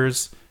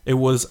slurs. It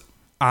was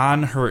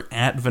on her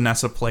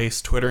 @Vanessa Place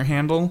Twitter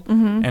handle,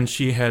 and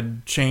she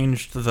had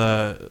changed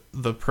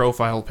the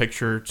profile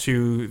picture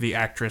to the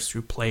actress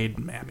who played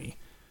Mammy.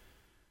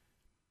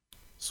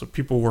 So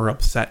people were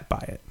upset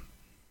by it.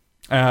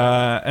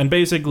 And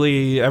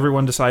basically,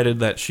 everyone decided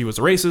that she was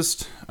a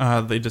racist.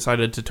 They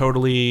decided to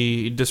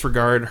totally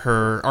disregard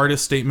her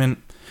artist statement,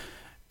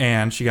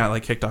 and she got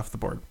like kicked off the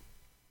board.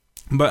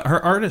 But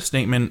her artist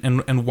statement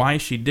and why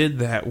she did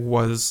that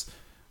was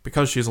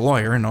because she's a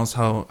lawyer and knows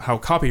how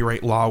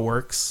copyright law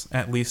works,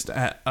 at least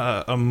at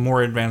a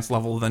more advanced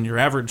level than your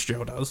average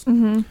Joe does.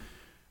 Mm-hmm.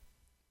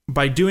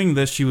 By doing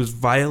this, she was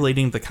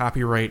violating the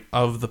copyright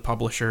of the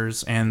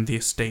publishers and the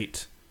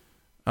estate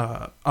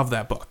of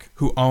that book,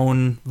 who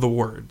own the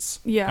words.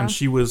 Yeah. And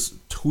she was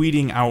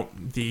tweeting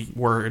out the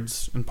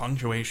words and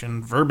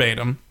punctuation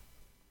verbatim.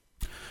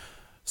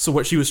 So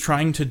what she was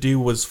trying to do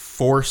was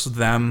force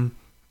them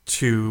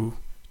to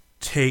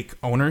take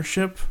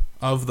ownership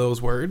of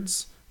those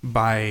words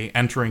by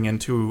entering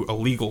into a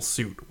legal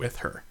suit with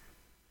her.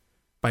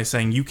 By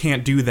saying, you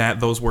can't do that,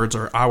 those words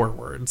are our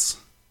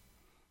words.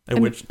 At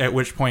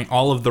which point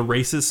all of the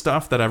racist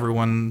stuff that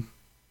everyone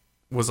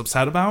was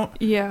upset about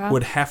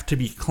would have to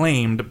be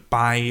claimed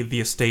by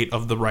the estate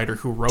of the writer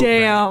who wrote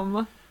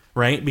that.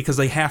 Right? Because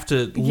they have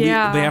to they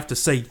have to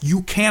say,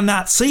 you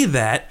cannot say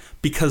that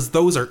because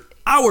those are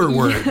our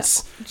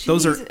words.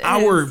 Those are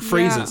our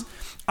phrases.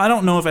 I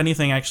don't know if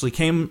anything actually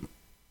came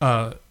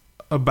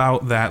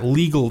about that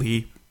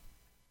legally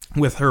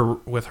with her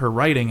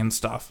writing and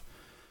stuff,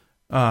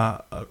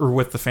 or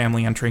with the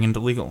family entering into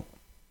legal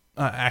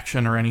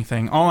action or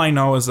anything. All I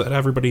know is that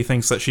everybody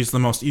thinks that she's the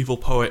most evil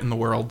poet in the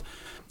world.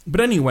 But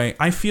anyway,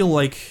 I feel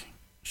like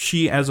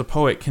she as a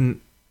poet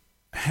can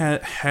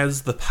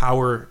has the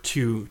power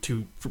to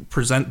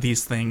present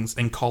these things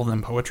and call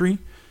them poetry.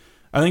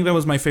 I think that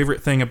was my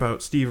favorite thing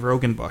about Steve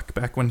Rogenbuck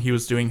back when he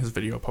was doing his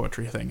video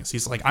poetry thing. Is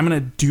he's like, I'm going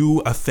to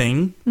do a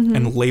thing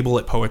and label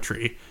it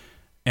poetry.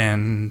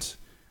 And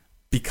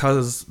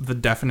because the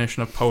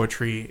definition of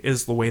poetry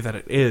is the way that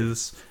it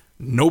is,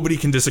 nobody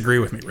can disagree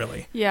with me,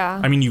 really. Yeah.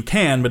 I mean, you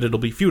can, but it'll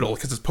be futile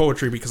because it's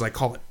poetry because I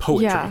call it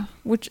poetry. Yeah,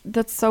 which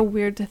that's so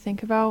weird to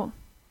think about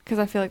because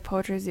I feel like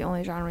poetry is the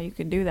only genre you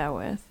could do that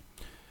with.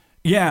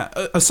 Yeah,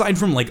 aside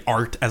from like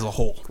art as a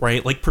whole,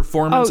 right? Like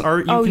performance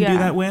art you can do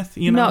that with,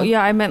 you know? No,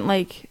 yeah, I meant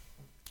like...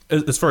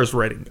 As far as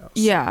writing goes.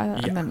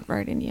 Yeah, I meant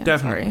writing, yeah.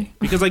 Definitely. Sorry.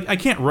 Because I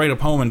can't write a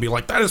poem and be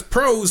like, that is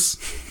prose!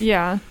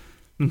 Yeah.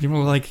 And people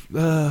are like,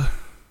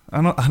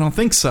 I don't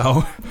think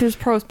so. There's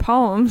prose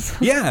poems.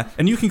 Yeah,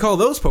 and you can call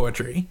those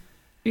poetry.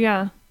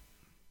 Yeah.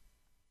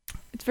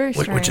 It's very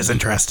strange. Which is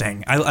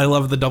interesting. I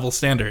love the double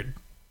standard.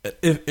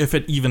 If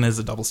it even is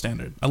a double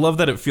standard. I love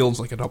that it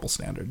feels like a double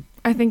standard.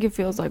 I think it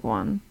feels like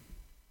one.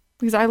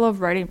 Because I love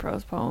writing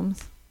prose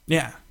poems.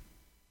 Yeah.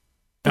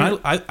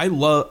 And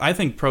I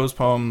think prose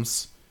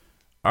poems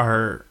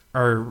are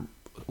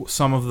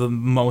some of the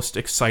most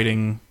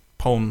exciting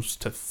poems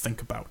to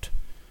think about.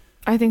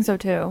 I think so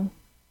too.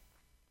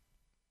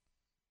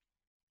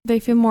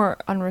 They feel more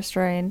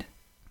unrestrained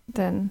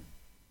than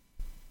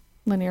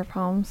linear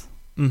poems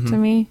to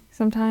me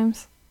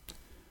sometimes.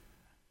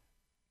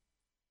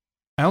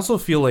 I also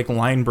feel like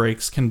line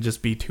breaks can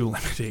just be too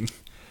limiting.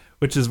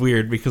 Which is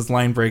weird because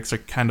line breaks are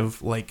kind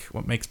of like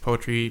what makes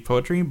poetry.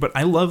 But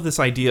I love this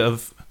idea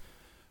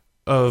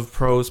of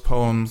prose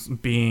poems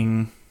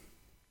being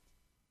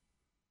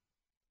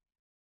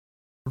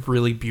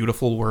really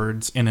beautiful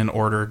words in an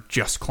order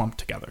just clumped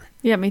together.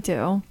 Yeah, me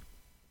too.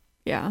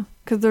 Yeah,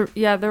 because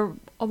they're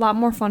a lot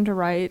more fun to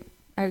write.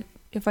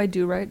 If I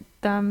do write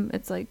them,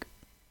 it's like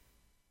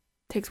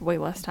takes way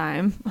less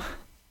time,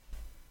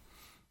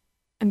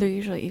 and they're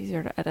usually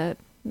easier to edit.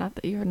 Not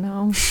that you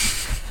know.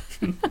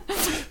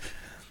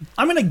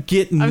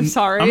 I'm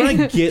sorry. I'm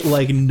gonna get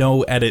like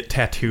no edit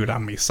tattooed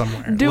on me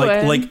somewhere. Do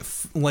it.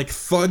 Like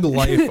Thug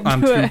Life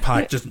on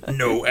Tupac, just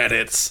no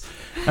edits.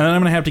 And then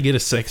I'm gonna have to get a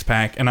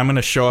 6-pack, and I'm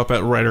gonna show up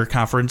at writer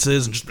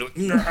conferences and just be like,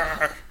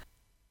 nah.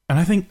 And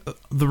I think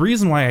the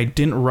reason why I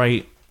didn't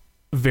write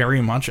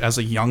very much as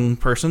a young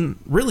person,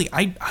 really,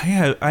 I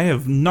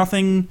have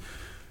nothing.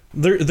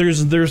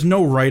 There's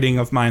no writing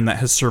of mine that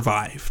has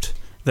survived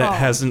that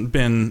hasn't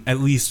been at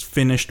least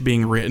finished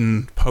being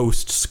written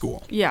post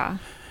school. Yeah.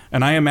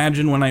 And I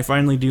imagine when I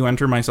finally do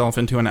enter myself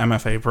into an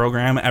MFA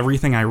program,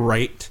 everything I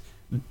write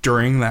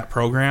during that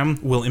program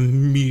will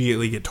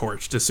immediately get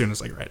torched as soon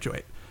as I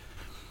graduate.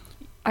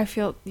 I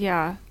feel,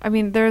 yeah. I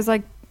mean, there's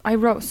like, I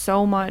wrote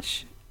so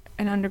much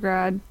in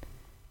undergrad,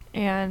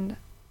 and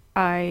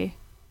I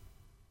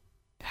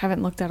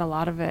haven't looked at a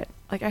lot of it.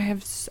 Like, I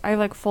have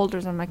like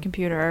folders on my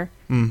computer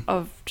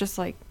of just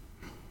like,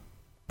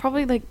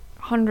 probably like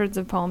hundreds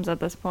of poems at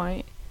this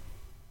point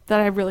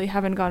that I really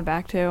haven't gone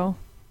back to.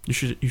 You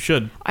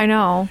should. I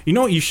know. You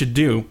know what you should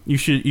do? You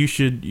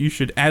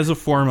should, as a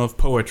form of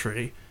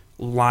poetry,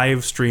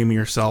 live stream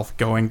yourself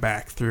going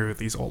back through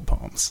these old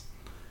poems.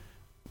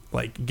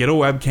 Like, get a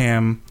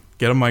webcam,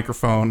 get a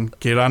microphone,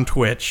 get on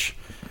Twitch.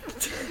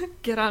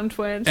 Get on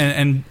Twitch.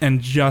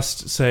 And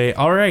just say,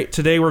 all right,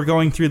 today we're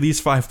going through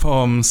these 5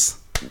 poems.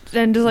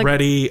 And just like,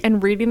 ready.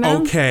 And reading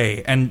them?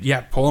 Okay. And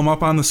yeah, pull them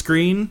up on the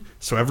screen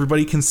so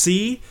everybody can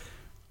see.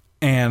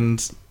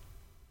 And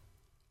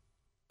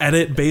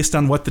edit based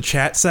on what the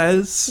chat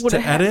says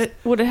edit.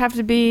 Would it have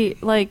to be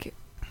like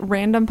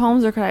random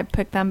poems, or could I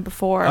pick them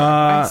before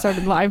I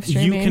started live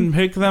streaming? You can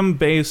pick them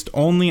based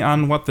only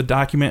on what the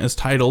document is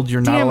titled.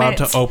 You're not allowed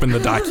to open the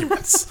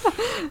documents.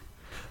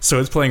 So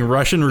it's playing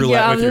Russian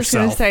roulette with yourself. Yeah, I was just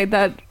going to say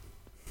that.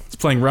 It's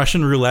playing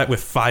Russian roulette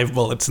with 5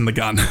 bullets in the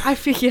gun. I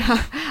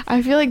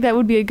feel like that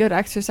would be a good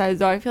exercise,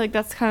 though. I feel like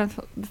that's kind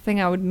of the thing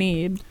I would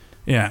need.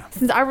 Yeah.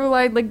 Since I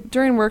relied, like,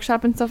 during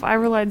workshop and stuff, I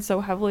relied so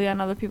heavily on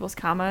other people's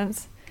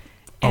comments.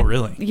 And,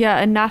 really? Yeah,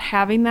 and not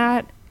having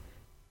that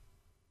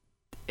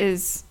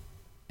is...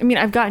 I mean,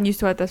 I've gotten used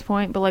to it at this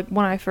point, but, like,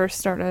 when I first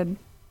started...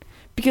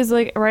 Because,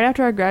 like, right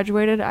after I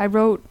graduated, I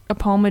wrote a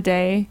poem a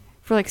day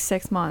for, like,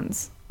 6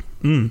 months.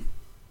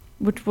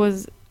 Which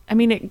was... I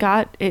mean,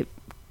 it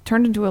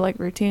turned into a, like,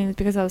 routine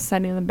because I was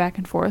sending them back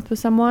and forth with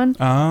someone.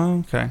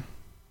 Oh, okay.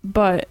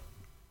 But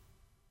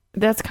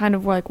that's kind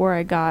of, like, where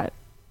I got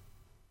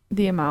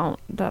the amount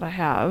that I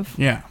have.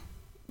 Yeah.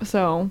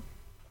 So...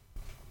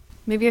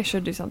 maybe I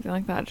should do something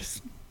like that.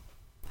 Just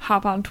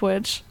hop on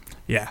Twitch.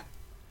 Yeah.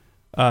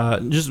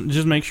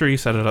 Just make sure you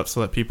set it up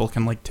so that people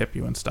can like tip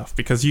you and stuff,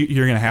 because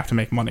you're gonna have to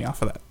make money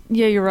off of that.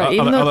 Yeah, you're right.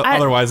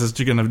 Otherwise, it's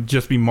gonna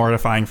just be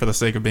mortifying for the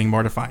sake of being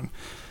mortifying.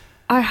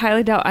 I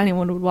highly doubt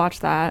anyone would watch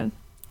that.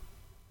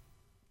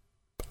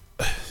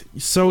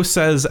 So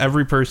says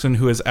every person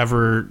who has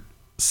ever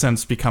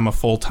since become a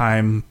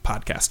full-time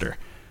podcaster.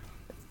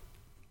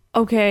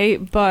 Okay,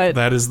 but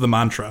that is the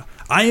mantra.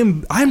 I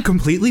am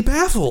completely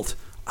baffled.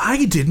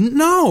 I didn't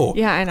know.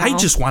 Yeah, I know. I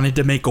just wanted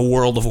to make a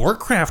World of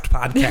Warcraft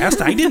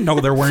podcast. I didn't know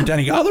there weren't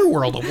any other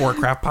World of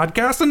Warcraft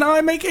podcasts, and now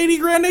I make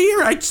 $80,000 a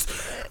year.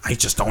 I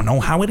just don't know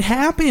how it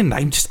happened.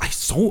 I'm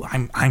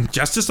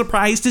just as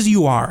surprised as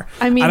you are.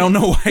 I mean, I don't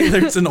know why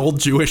there's an old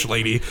Jewish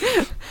lady.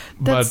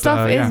 That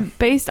stuff is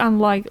based on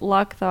like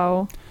luck,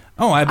 though.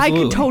 Oh, absolutely.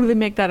 I could totally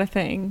make that a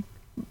thing,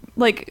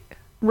 like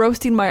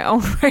roasting my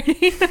own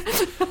writing.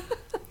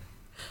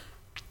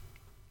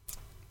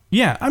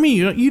 Yeah, I mean,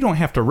 you don't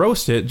have to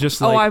roast it. Just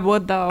like, I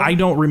would though. I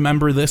don't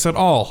remember this at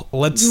all.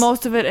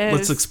 Most of it is.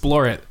 Let's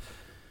explore it.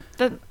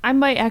 I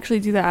might actually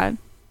do that.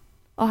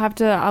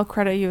 I'll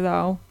credit you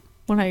though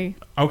when I.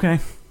 Okay,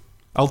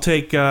 I'll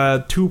take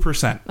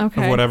 2%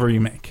 of whatever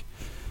you make,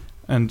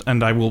 and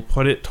I will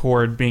put it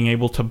toward being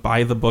able to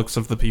buy the books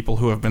of the people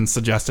who have been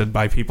suggested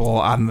by people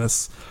on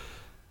this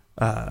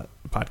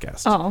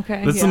podcast. Oh,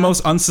 okay. It's the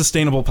most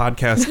unsustainable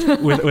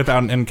podcast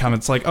without an income.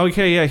 It's like,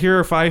 okay, yeah, here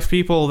are 5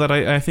 people that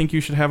I think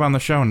you should have on the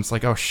show. And it's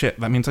like, oh, shit,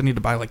 that means I need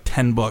to buy like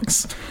 10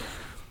 books.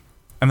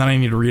 And then I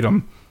need to read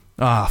them.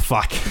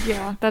 Fuck.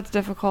 Yeah, that's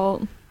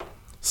difficult.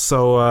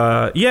 So,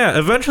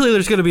 eventually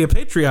there's going to be a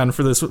Patreon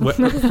for this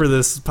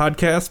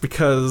podcast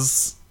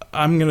because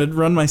I'm going to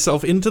run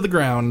myself into the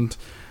ground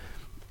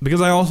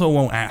because I also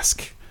won't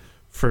ask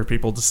for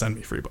people to send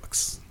me free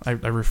books. I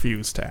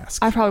refuse to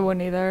ask. I probably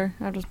wouldn't either.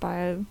 I'd just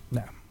buy it.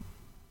 No.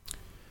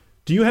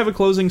 Do you have a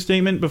closing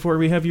statement before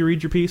we have you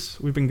read your piece?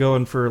 We've been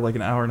going for like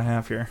an hour and a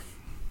half here.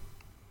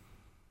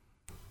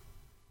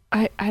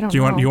 I don't know.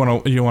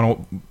 Do you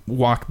want to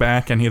walk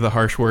back any of the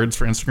harsh words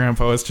for Instagram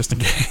posts just in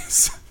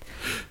case?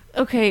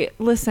 Okay,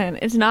 listen.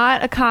 It's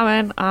not a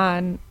comment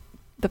on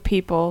the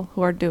people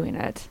who are doing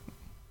it.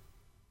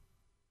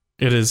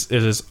 It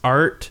is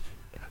art.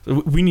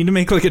 We need to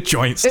make like a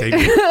joint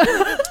statement.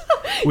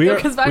 We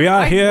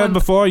are here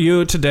before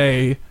you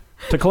today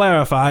to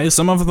clarify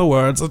some of the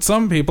words that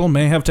some people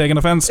may have taken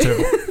offense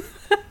to.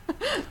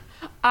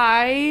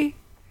 I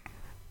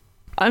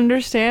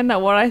understand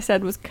that what I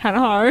said was kind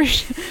of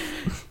harsh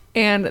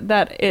and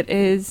that it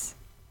is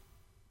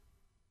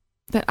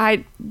that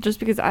I just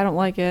because I don't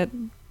like it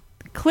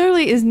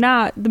clearly is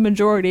not the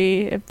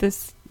majority if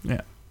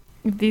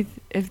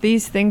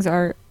these things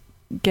are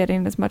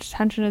getting as much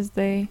attention as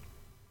they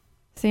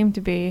seem to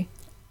be.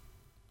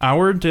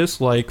 Our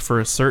dislike for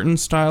a certain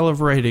style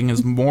of writing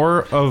is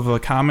more of a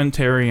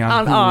commentary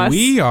on who us.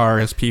 We are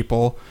as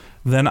people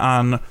than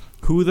on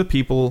who the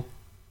people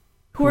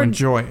who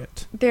enjoy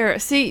it. There,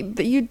 see,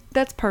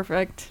 that's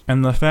perfect.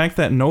 And the fact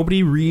that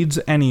nobody reads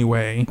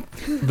anyway,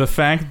 the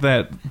fact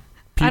that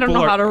people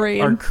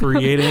are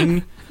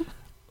creating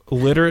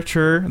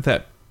literature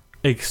that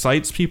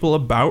excites people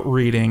about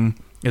reading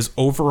is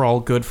overall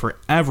good for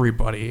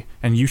everybody,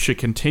 and you should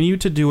continue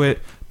to do it,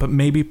 but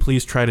maybe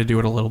please try to do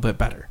it a little bit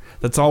better.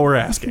 That's all we're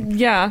asking.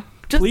 Yeah.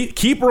 Please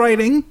keep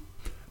writing.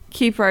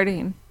 Keep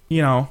writing.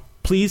 You know,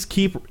 please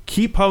keep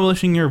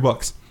publishing your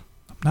books.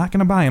 I'm not going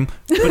to buy them,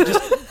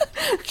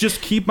 but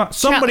just keep...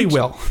 Somebody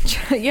will.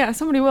 Yeah,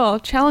 somebody will.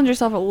 Challenge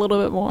yourself a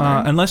little bit more.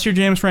 Unless you're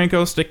James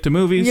Franco, stick to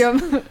movies.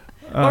 Yep.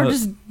 Or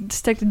just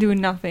stick to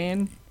doing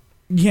nothing.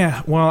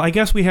 Yeah, well, I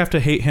guess we have to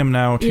hate him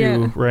now,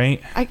 too,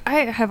 right? I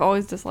have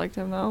always disliked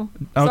him, though.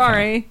 Okay.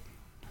 Sorry.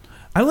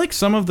 I like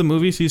some of the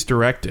movies he's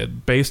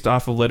directed based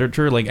off of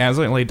literature. Like As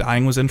I Lay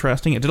Dying was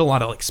interesting. It did a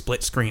lot of like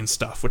split screen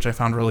stuff, which I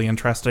found really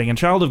interesting. And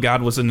Child of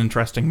God was an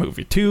interesting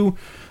movie too,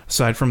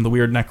 aside from the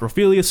weird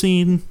necrophilia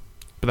scene.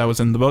 But that was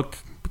in the book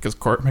because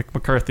Cormac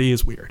McCarthy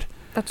is weird.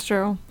 That's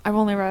true. I've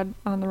only read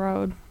On the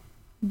Road.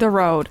 The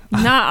Road.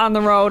 Not On the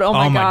Road. Oh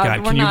my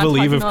God. Can you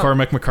believe if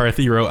Cormac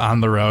McCarthy wrote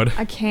On the Road?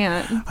 I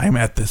can't. I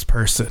met this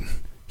person.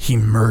 He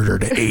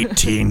murdered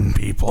 18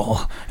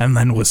 people and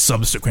then was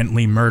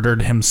subsequently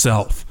murdered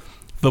himself.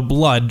 The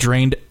blood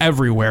drained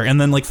everywhere, and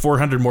then like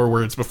 400 more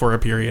words before a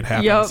period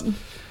happens. Yep.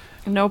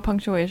 No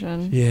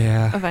punctuation.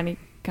 Yeah. Of any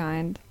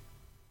kind.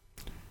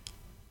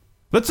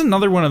 That's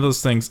another one of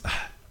those things.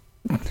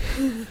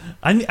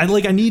 I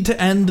need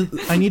to end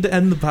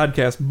the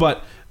podcast,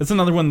 but it's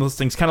another one of those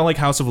things, kind of like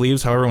House of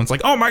Leaves, how everyone's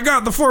like, oh my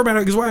God, the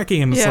formatting is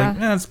wacky, and it's like,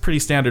 it's pretty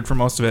standard for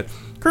most of it.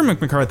 Cormac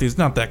McCarthy's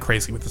not that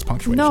crazy with his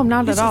punctuation. No,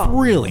 not at all. He's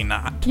really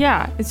not.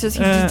 Yeah, it's just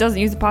he just doesn't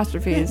use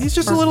apostrophes. He's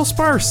just a little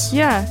sparse.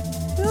 Yeah.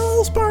 A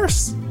little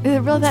sparse. Is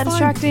it really that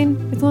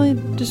distracting? It's only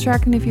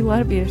distracting if you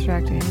let it be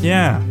distracting.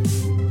 Yeah.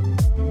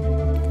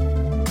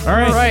 All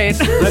right.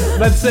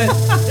 That's it.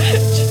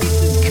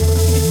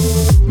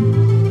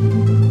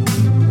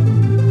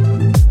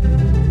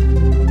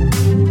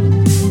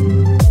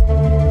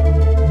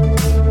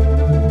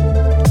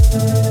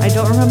 I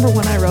don't remember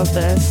when I wrote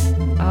this,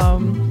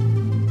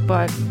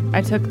 but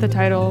I took the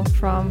title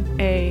from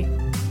a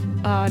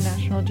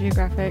National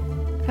Geographic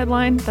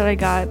headline that I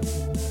got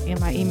in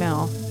my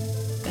email,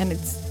 and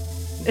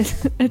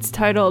it's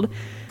titled,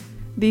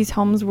 "These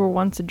homes were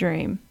once a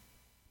dream.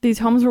 These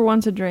homes were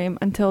once a dream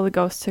until the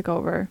ghosts took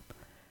over.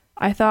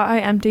 I thought I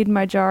emptied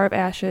my jar of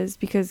ashes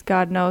because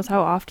God knows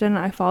how often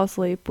I fall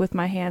asleep with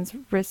my hands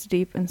wrist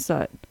deep in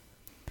soot.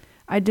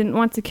 I didn't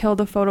want to kill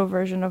the photo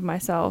version of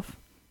myself,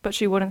 but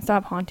she wouldn't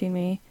stop haunting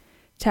me.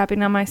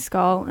 tapping on my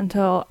skull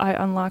until I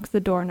unlock the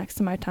door next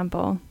to my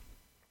temple.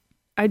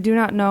 I do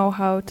not know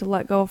how to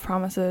let go of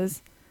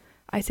promises.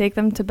 I take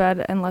them to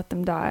bed and let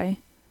them die.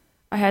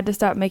 I had to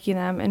stop making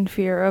them in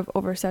fear of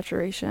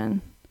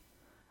oversaturation.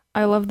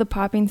 I love the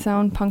popping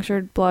sound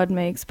punctured blood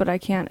makes, but I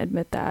can't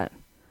admit that.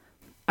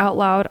 Out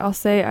loud, I'll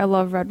say I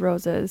love red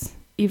roses,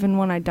 even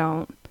when I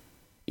don't.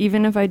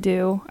 Even if I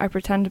do, I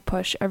pretend to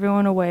push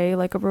everyone away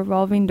like a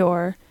revolving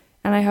door,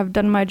 and I have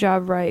done my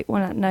job right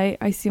when at night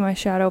I see my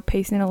shadow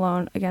pacing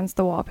alone against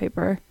the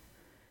wallpaper.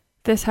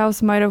 This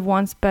house might have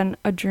once been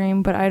a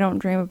dream, but I don't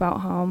dream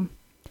about home.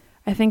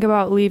 I think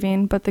about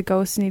leaving, but the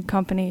ghosts need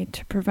company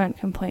to prevent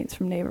complaints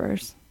from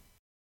neighbors.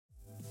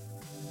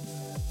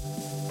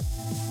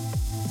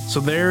 So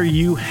there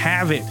you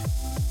have it.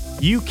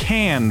 You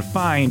can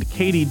find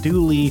Katie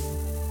Dooley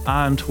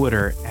on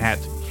Twitter at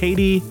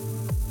Katie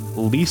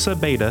Lisa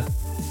Beta,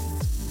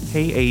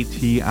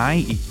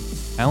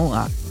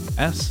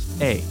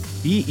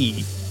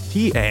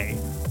 KATIELISABETA.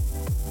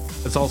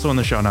 It's also in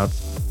the show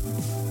notes.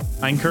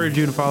 I encourage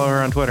you to follow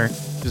her on Twitter.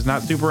 She's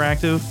not super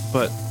active,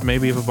 but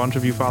maybe if a bunch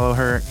of you follow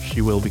her,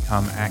 she will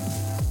become active.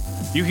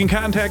 You can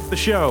contact the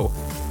show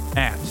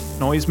at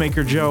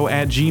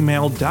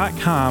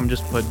noisemakerjoe@gmail.com.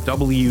 Just put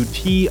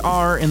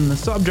WTR in the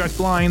subject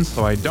line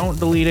so I don't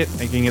delete it,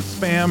 making it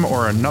spam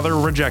or another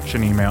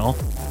rejection email.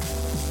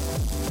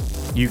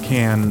 You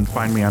can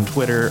find me on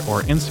Twitter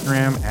or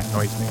Instagram at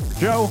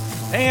noisemakerjoe,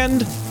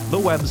 and the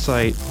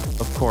website,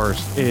 of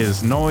course,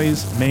 is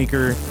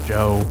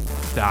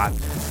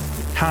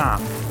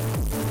noisemakerjoe.com.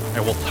 I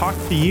will talk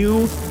to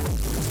you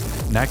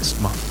next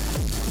month.